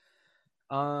 Gotcha.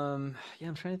 I'm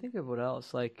trying to think of what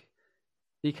else, like,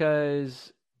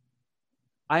 because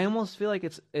I almost feel like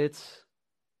it's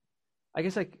I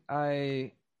guess like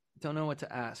I don't know what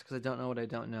to ask because I don't know what I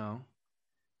don't know.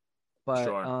 But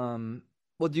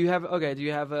well, do you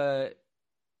have a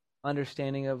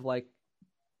understanding of like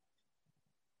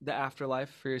the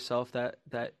afterlife for yourself that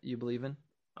you believe in?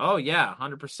 Oh yeah,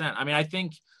 100%. I mean, I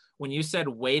think when you said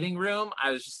waiting room,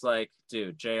 I was just like,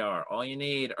 dude, JR, all you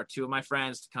need are two of my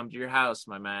friends to come to your house,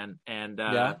 my man. And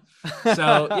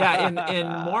so yeah, in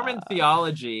Mormon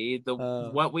theology,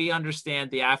 what we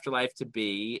understand the afterlife to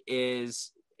be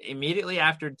is immediately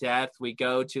after death, we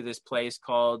go to this place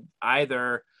called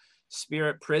either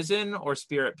spirit prison or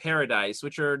spirit paradise,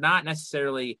 which are not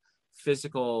necessarily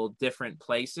physical different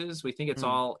places. We think it's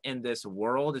all in this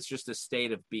world. It's just a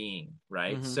state of being,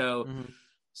 right?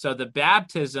 So the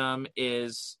baptism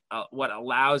is what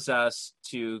allows us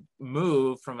to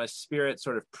move from a spirit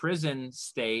sort of prison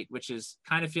state, which is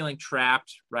kind of feeling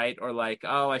trapped, right? Or like,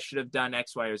 oh, I should have done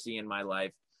X, Y, or Z in my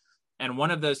life. And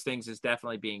one of those things is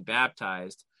definitely being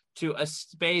baptized, to a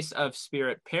space of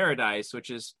spirit paradise, which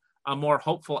is a more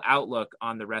hopeful outlook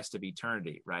on the rest of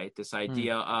eternity, right? This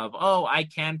idea of, oh, I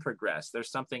can progress.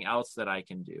 There's something else that I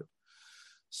can do.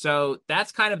 So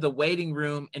that's kind of the waiting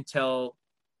room until,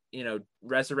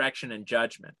 resurrection and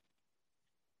judgment.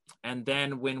 And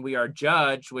then when we are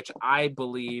judged, which I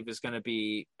believe is going to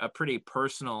be a pretty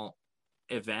personal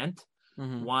event,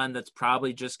 one that's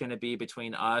probably just going to be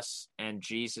between us and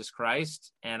Jesus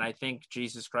Christ. And I think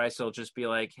Jesus Christ will just be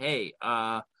like, hey,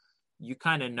 you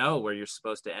kind of know where you're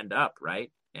supposed to end up,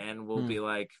 right? And we'll be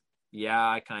like, yeah,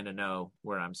 I kind of know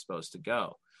where I'm supposed to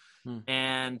go.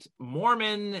 And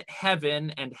Mormon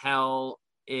heaven and hell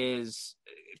is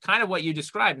kind of what you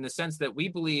described, in the sense that we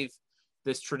believe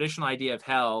this traditional idea of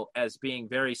hell as being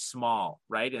very small,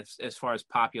 right? As far as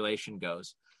population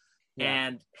goes,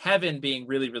 and heaven being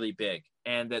really, really big,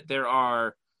 and that there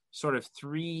are sort of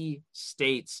three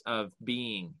states of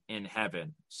being in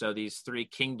heaven. So these three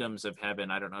kingdoms of heaven,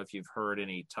 I don't know if you've heard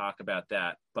any talk about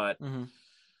that, but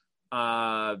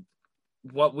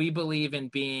what we believe in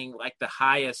being like the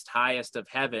highest of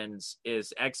heavens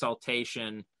is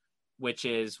exaltation, which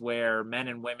is where men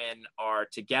and women are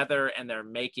together and they're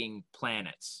making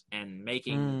planets and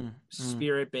making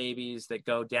spirit babies that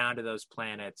go down to those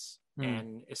planets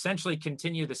and essentially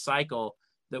continue the cycle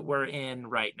that we're in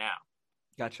right now.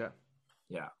 Gotcha.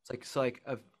 Yeah. It's like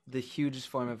the hugest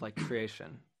form of like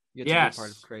creation. You get to be a part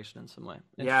of creation in some way.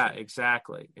 Yeah,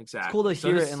 exactly. It's cool to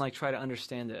hear it and like try to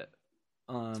understand it.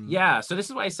 So this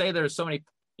is why I say there's so many,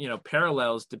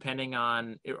 parallels depending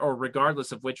on, or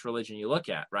regardless of which religion you look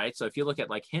at, right? So if you look at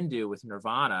like Hindu with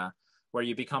nirvana, where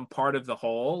you become part of the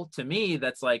whole, to me,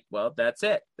 that's like, well, that's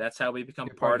it. That's how we become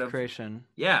part of creation.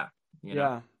 Yeah.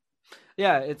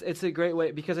 Yeah, it's a great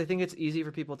way, because I think it's easy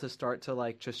for people to start to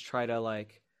like just try to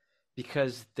like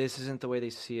because this isn't the way they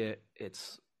see it,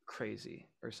 it's crazy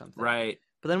or something. Right.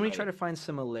 But then we Right. try to find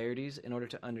similarities in order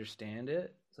to understand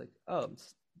it. It's like, oh,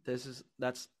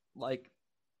 that's like,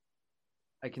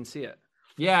 I can see it.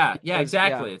 Yeah, Because,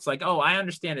 exactly. It's like, oh, I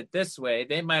understand it this way.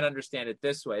 They might understand it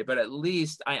this way, but at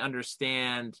least I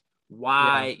understand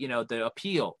why, the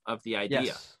appeal of the idea.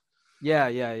 Yes. Yeah.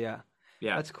 Yeah.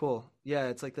 That's cool. Yeah,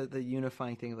 it's like the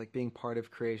unifying thing, like being part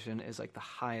of creation is like the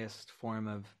highest form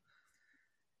of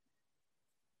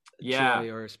joy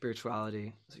or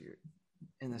spirituality. So you're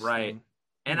in this right. thing.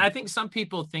 And I think some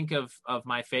people think of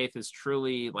my faith as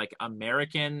truly like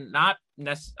American, a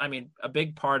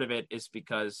big part of it is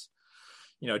because,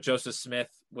 Joseph Smith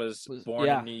was born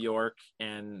in New York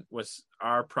and was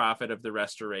our prophet of the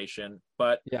Restoration.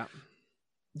 But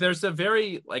there's a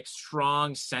very like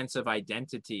strong sense of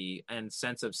identity and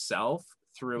sense of self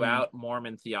throughout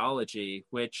Mormon theology,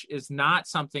 which is not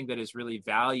something that is really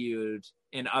valued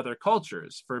in other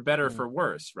cultures, for better or for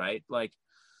worse, right? Like,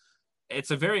 it's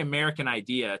a very American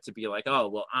idea to be like, oh,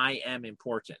 well, I am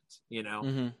important,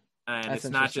 and that's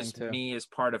it's not just me as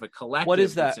part of a collective. What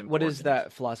is that? What is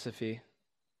that philosophy?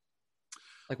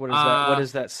 Like, what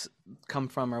does that come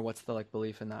from, or what's the like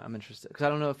belief in that? I'm interested because I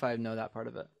don't know if I know that part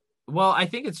of it. Well, I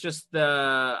think it's just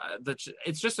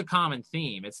it's just a common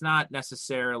theme. It's not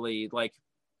necessarily like,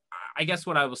 I guess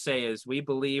what I will say is we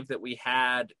believe that we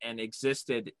had and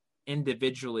existed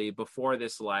individually before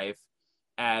this life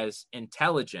as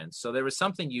intelligence. So there was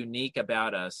something unique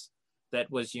about us that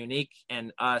was unique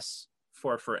in us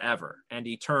for forever and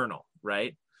eternal,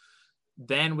 right?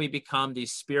 Then we become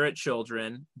these spirit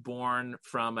children born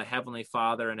from a heavenly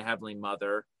father and a heavenly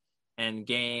mother and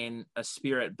gain a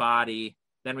spirit body.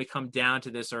 Then we come down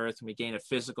to this earth and we gain a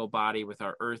physical body with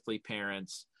our earthly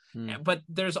parents. But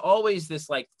there's always this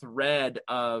like thread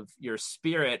of your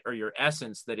spirit or your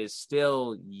essence that is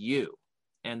still you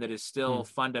and that is still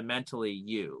fundamentally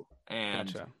you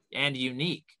and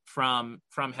unique from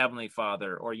Heavenly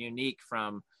Father, or unique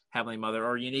from Heavenly Mother,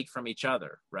 or unique from each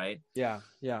other, right? Yeah.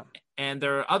 And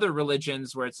there are other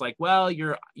religions where it's like, well,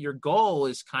 your goal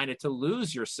is kind of to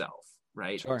lose yourself,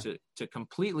 right? Sure. To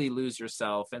completely lose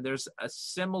yourself. And there's a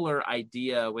similar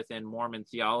idea within Mormon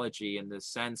theology in the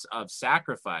sense of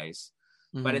sacrifice,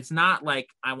 but it's not like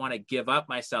I want to give up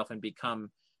myself and become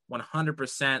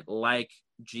 100% like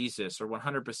Jesus or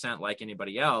 100% like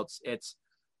anybody else. It's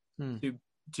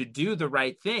to do the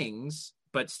right things,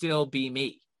 but still be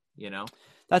me,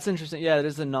 That's interesting. Yeah, it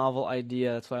is a novel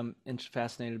idea. That's why I'm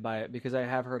fascinated by it, because I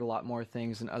have heard a lot more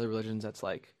things in other religions that's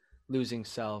like losing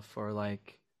self or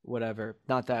like whatever.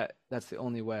 Not that that's the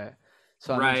only way.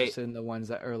 So I'm interested in the ones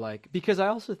that are like, because I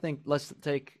also think, let's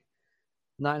take,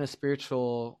 not in a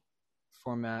spiritual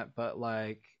format, but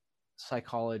like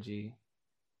psychology.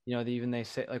 They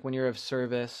say like when you're of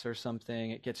service or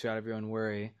something, it gets you out of your own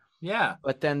worry. Yeah.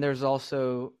 But then there's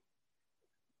also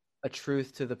a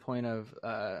truth to the point of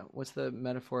what's the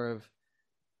metaphor of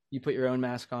you put your own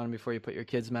mask on before you put your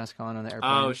kid's mask on the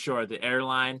airplane. Oh, sure, the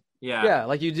airline. Yeah,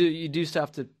 like you do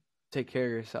stuff to take care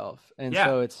of yourself, and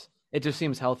so it just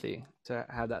seems healthy to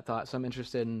have that thought. So I'm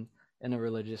interested in a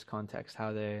religious context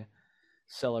how they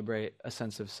celebrate a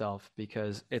sense of self,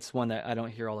 because it's one that I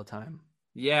don't hear all the time.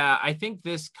 Yeah, I think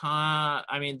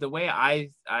the way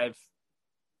I've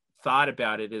thought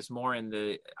about it is more in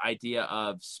the idea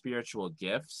of spiritual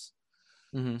gifts.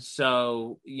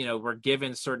 So, we're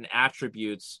given certain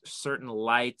attributes, certain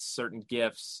lights, certain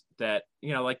gifts that,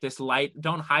 like this light,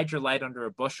 don't hide your light under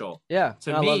a bushel. Yeah.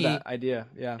 To I me, love that idea.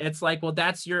 Yeah. It's like, well,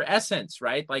 that's your essence,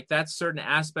 right? Like that's certain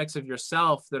aspects of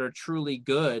yourself that are truly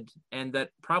good and that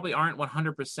probably aren't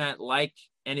 100% like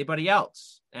anybody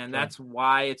else. And that's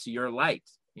why it's your light.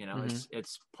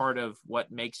 It's part of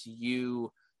what makes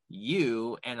you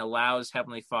and allows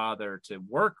Heavenly Father to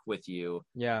work with you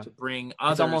to bring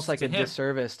others. It's almost like to a him.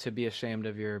 Disservice to be ashamed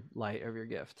of your light, of your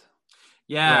gift.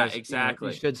 Whereas, exactly.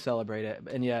 You should celebrate it.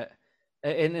 And yet,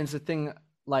 and it's a thing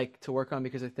like to work on,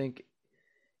 because I think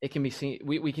it can be seen,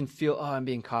 we can feel, oh, I'm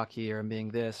being cocky or I'm being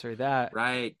this or that.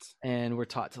 Right. And we're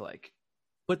taught to like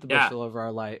put the bushel over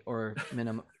our light or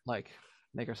like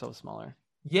make ourselves smaller.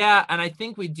 Yeah, and I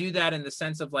think we do that in the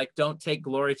sense of like, don't take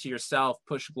glory to yourself,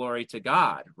 push glory to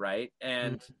God, right?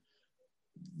 And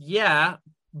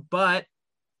but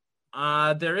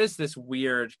there is this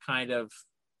weird kind of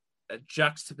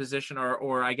juxtaposition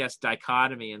or I guess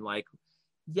dichotomy in like,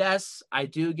 yes, I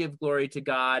do give glory to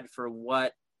God for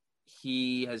what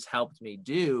he has helped me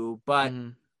do, but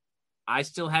I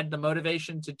still had the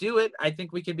motivation to do it. I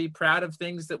think we can be proud of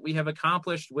things that we have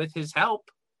accomplished with his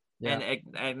help. And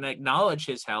acknowledge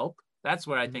his help. That's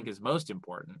what I think is most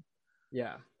important.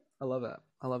 Yeah, I love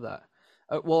that.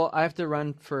 Well, I have to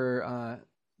run for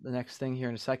the next thing here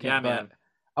in a second. Yeah, but man.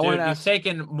 I Dude, wanted to you've ask.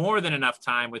 taken more than enough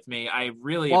time with me. I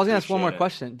really Well, I was gonna ask one more appreciate it.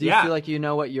 question. Do you Yeah. feel like you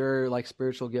know what your like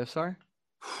spiritual gifts are?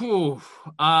 Whew.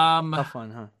 Tough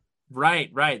one, huh? Right.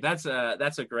 That's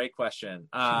a great question.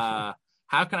 How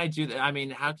can I do that? I mean,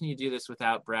 how can you do this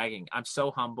without bragging? I'm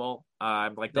so humble.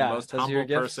 I'm like the most those are your humble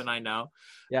gifts? person I know.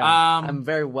 Yeah, I'm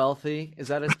very wealthy. Is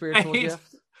that a spiritual Right?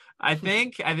 gift? I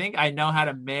think I know how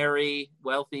to marry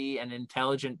wealthy and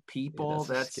intelligent Yeah, people.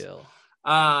 that's a skill.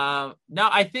 No,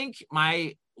 I think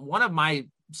one of my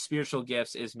spiritual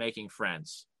gifts is making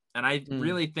friends. And I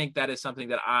really think that is something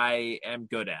that I am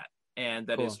good at, and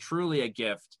that is truly a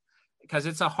gift, because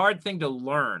it's a hard thing to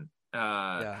learn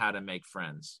how to make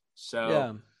friends. So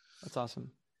yeah, that's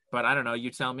awesome. But I don't know. You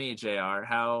tell me, JR,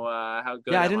 how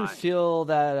good Yeah, I am didn't feel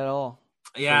that at all.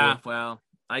 Yeah, well,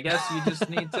 I guess you just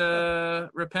need to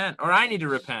repent, or I need to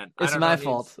repent. It's my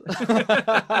fault.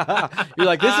 You're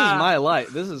like, this is my life.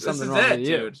 This is something wrong with you,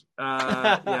 dude.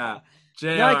 Yeah. JR.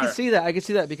 No, I can see that. I can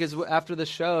see that because after the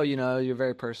show, you're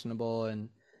very personable, and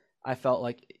I felt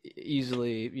like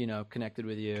easily, connected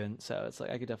with you, and so it's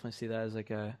like I could definitely see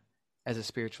that as a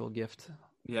spiritual gift.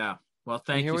 Yeah. Well,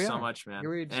 thank you so much, man.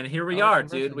 And here we are,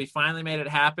 dude. We finally made it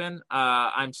happen.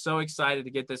 I'm so excited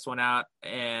to get this one out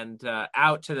and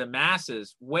out to the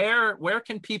masses. Where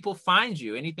can people find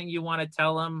you? Anything you want to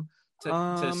tell them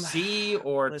to see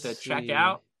or to check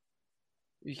out?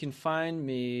 You can find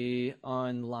me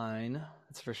online.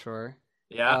 That's for sure.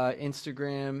 Yeah.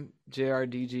 Instagram,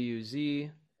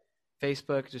 JRDGUZ.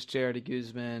 Facebook, just JRD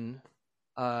Guzman.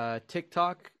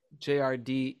 TikTok,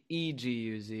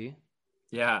 JRDEGUZ.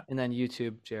 Yeah. And then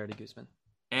YouTube, JRD Guzman.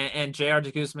 And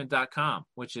jrdguzman.com,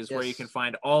 which is where you can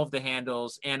find all of the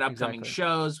handles and upcoming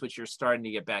shows, which you're starting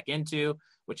to get back into,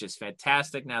 which is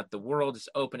fantastic now that the world is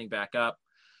opening back up.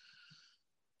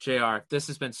 JR, this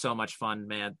has been so much fun,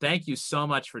 man. Thank you so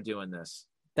much for doing this.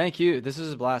 Thank you. This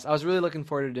is a blast. I was really looking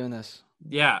forward to doing this.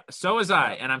 Yeah, so was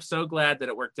I. And I'm so glad that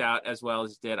it worked out as well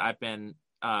as it did. I've been,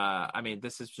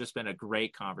 this has just been a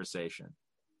great conversation.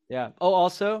 Yeah. Oh,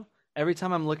 also, every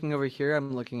time I'm looking over here,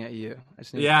 I'm looking at you. I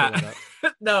just need to pull that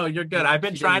up. No, you're good. I've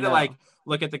been trying to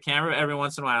look at the camera every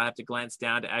once in a while. I have to glance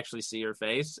down to actually see your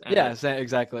face. And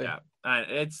exactly. Yeah,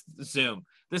 it's Zoom.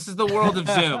 This is the world of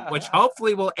Zoom, which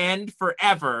hopefully will end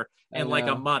forever in like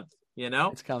a month.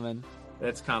 It's coming.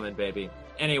 It's coming, baby.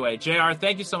 Anyway, JR,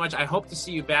 thank you so much. I hope to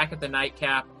see you back at the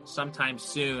Nightcap sometime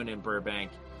soon in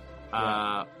Burbank.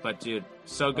 Yeah. But dude,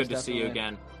 so good to see you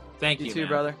again. Thank you, You too, man.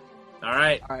 brother. All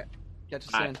right. Catch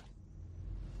you soon.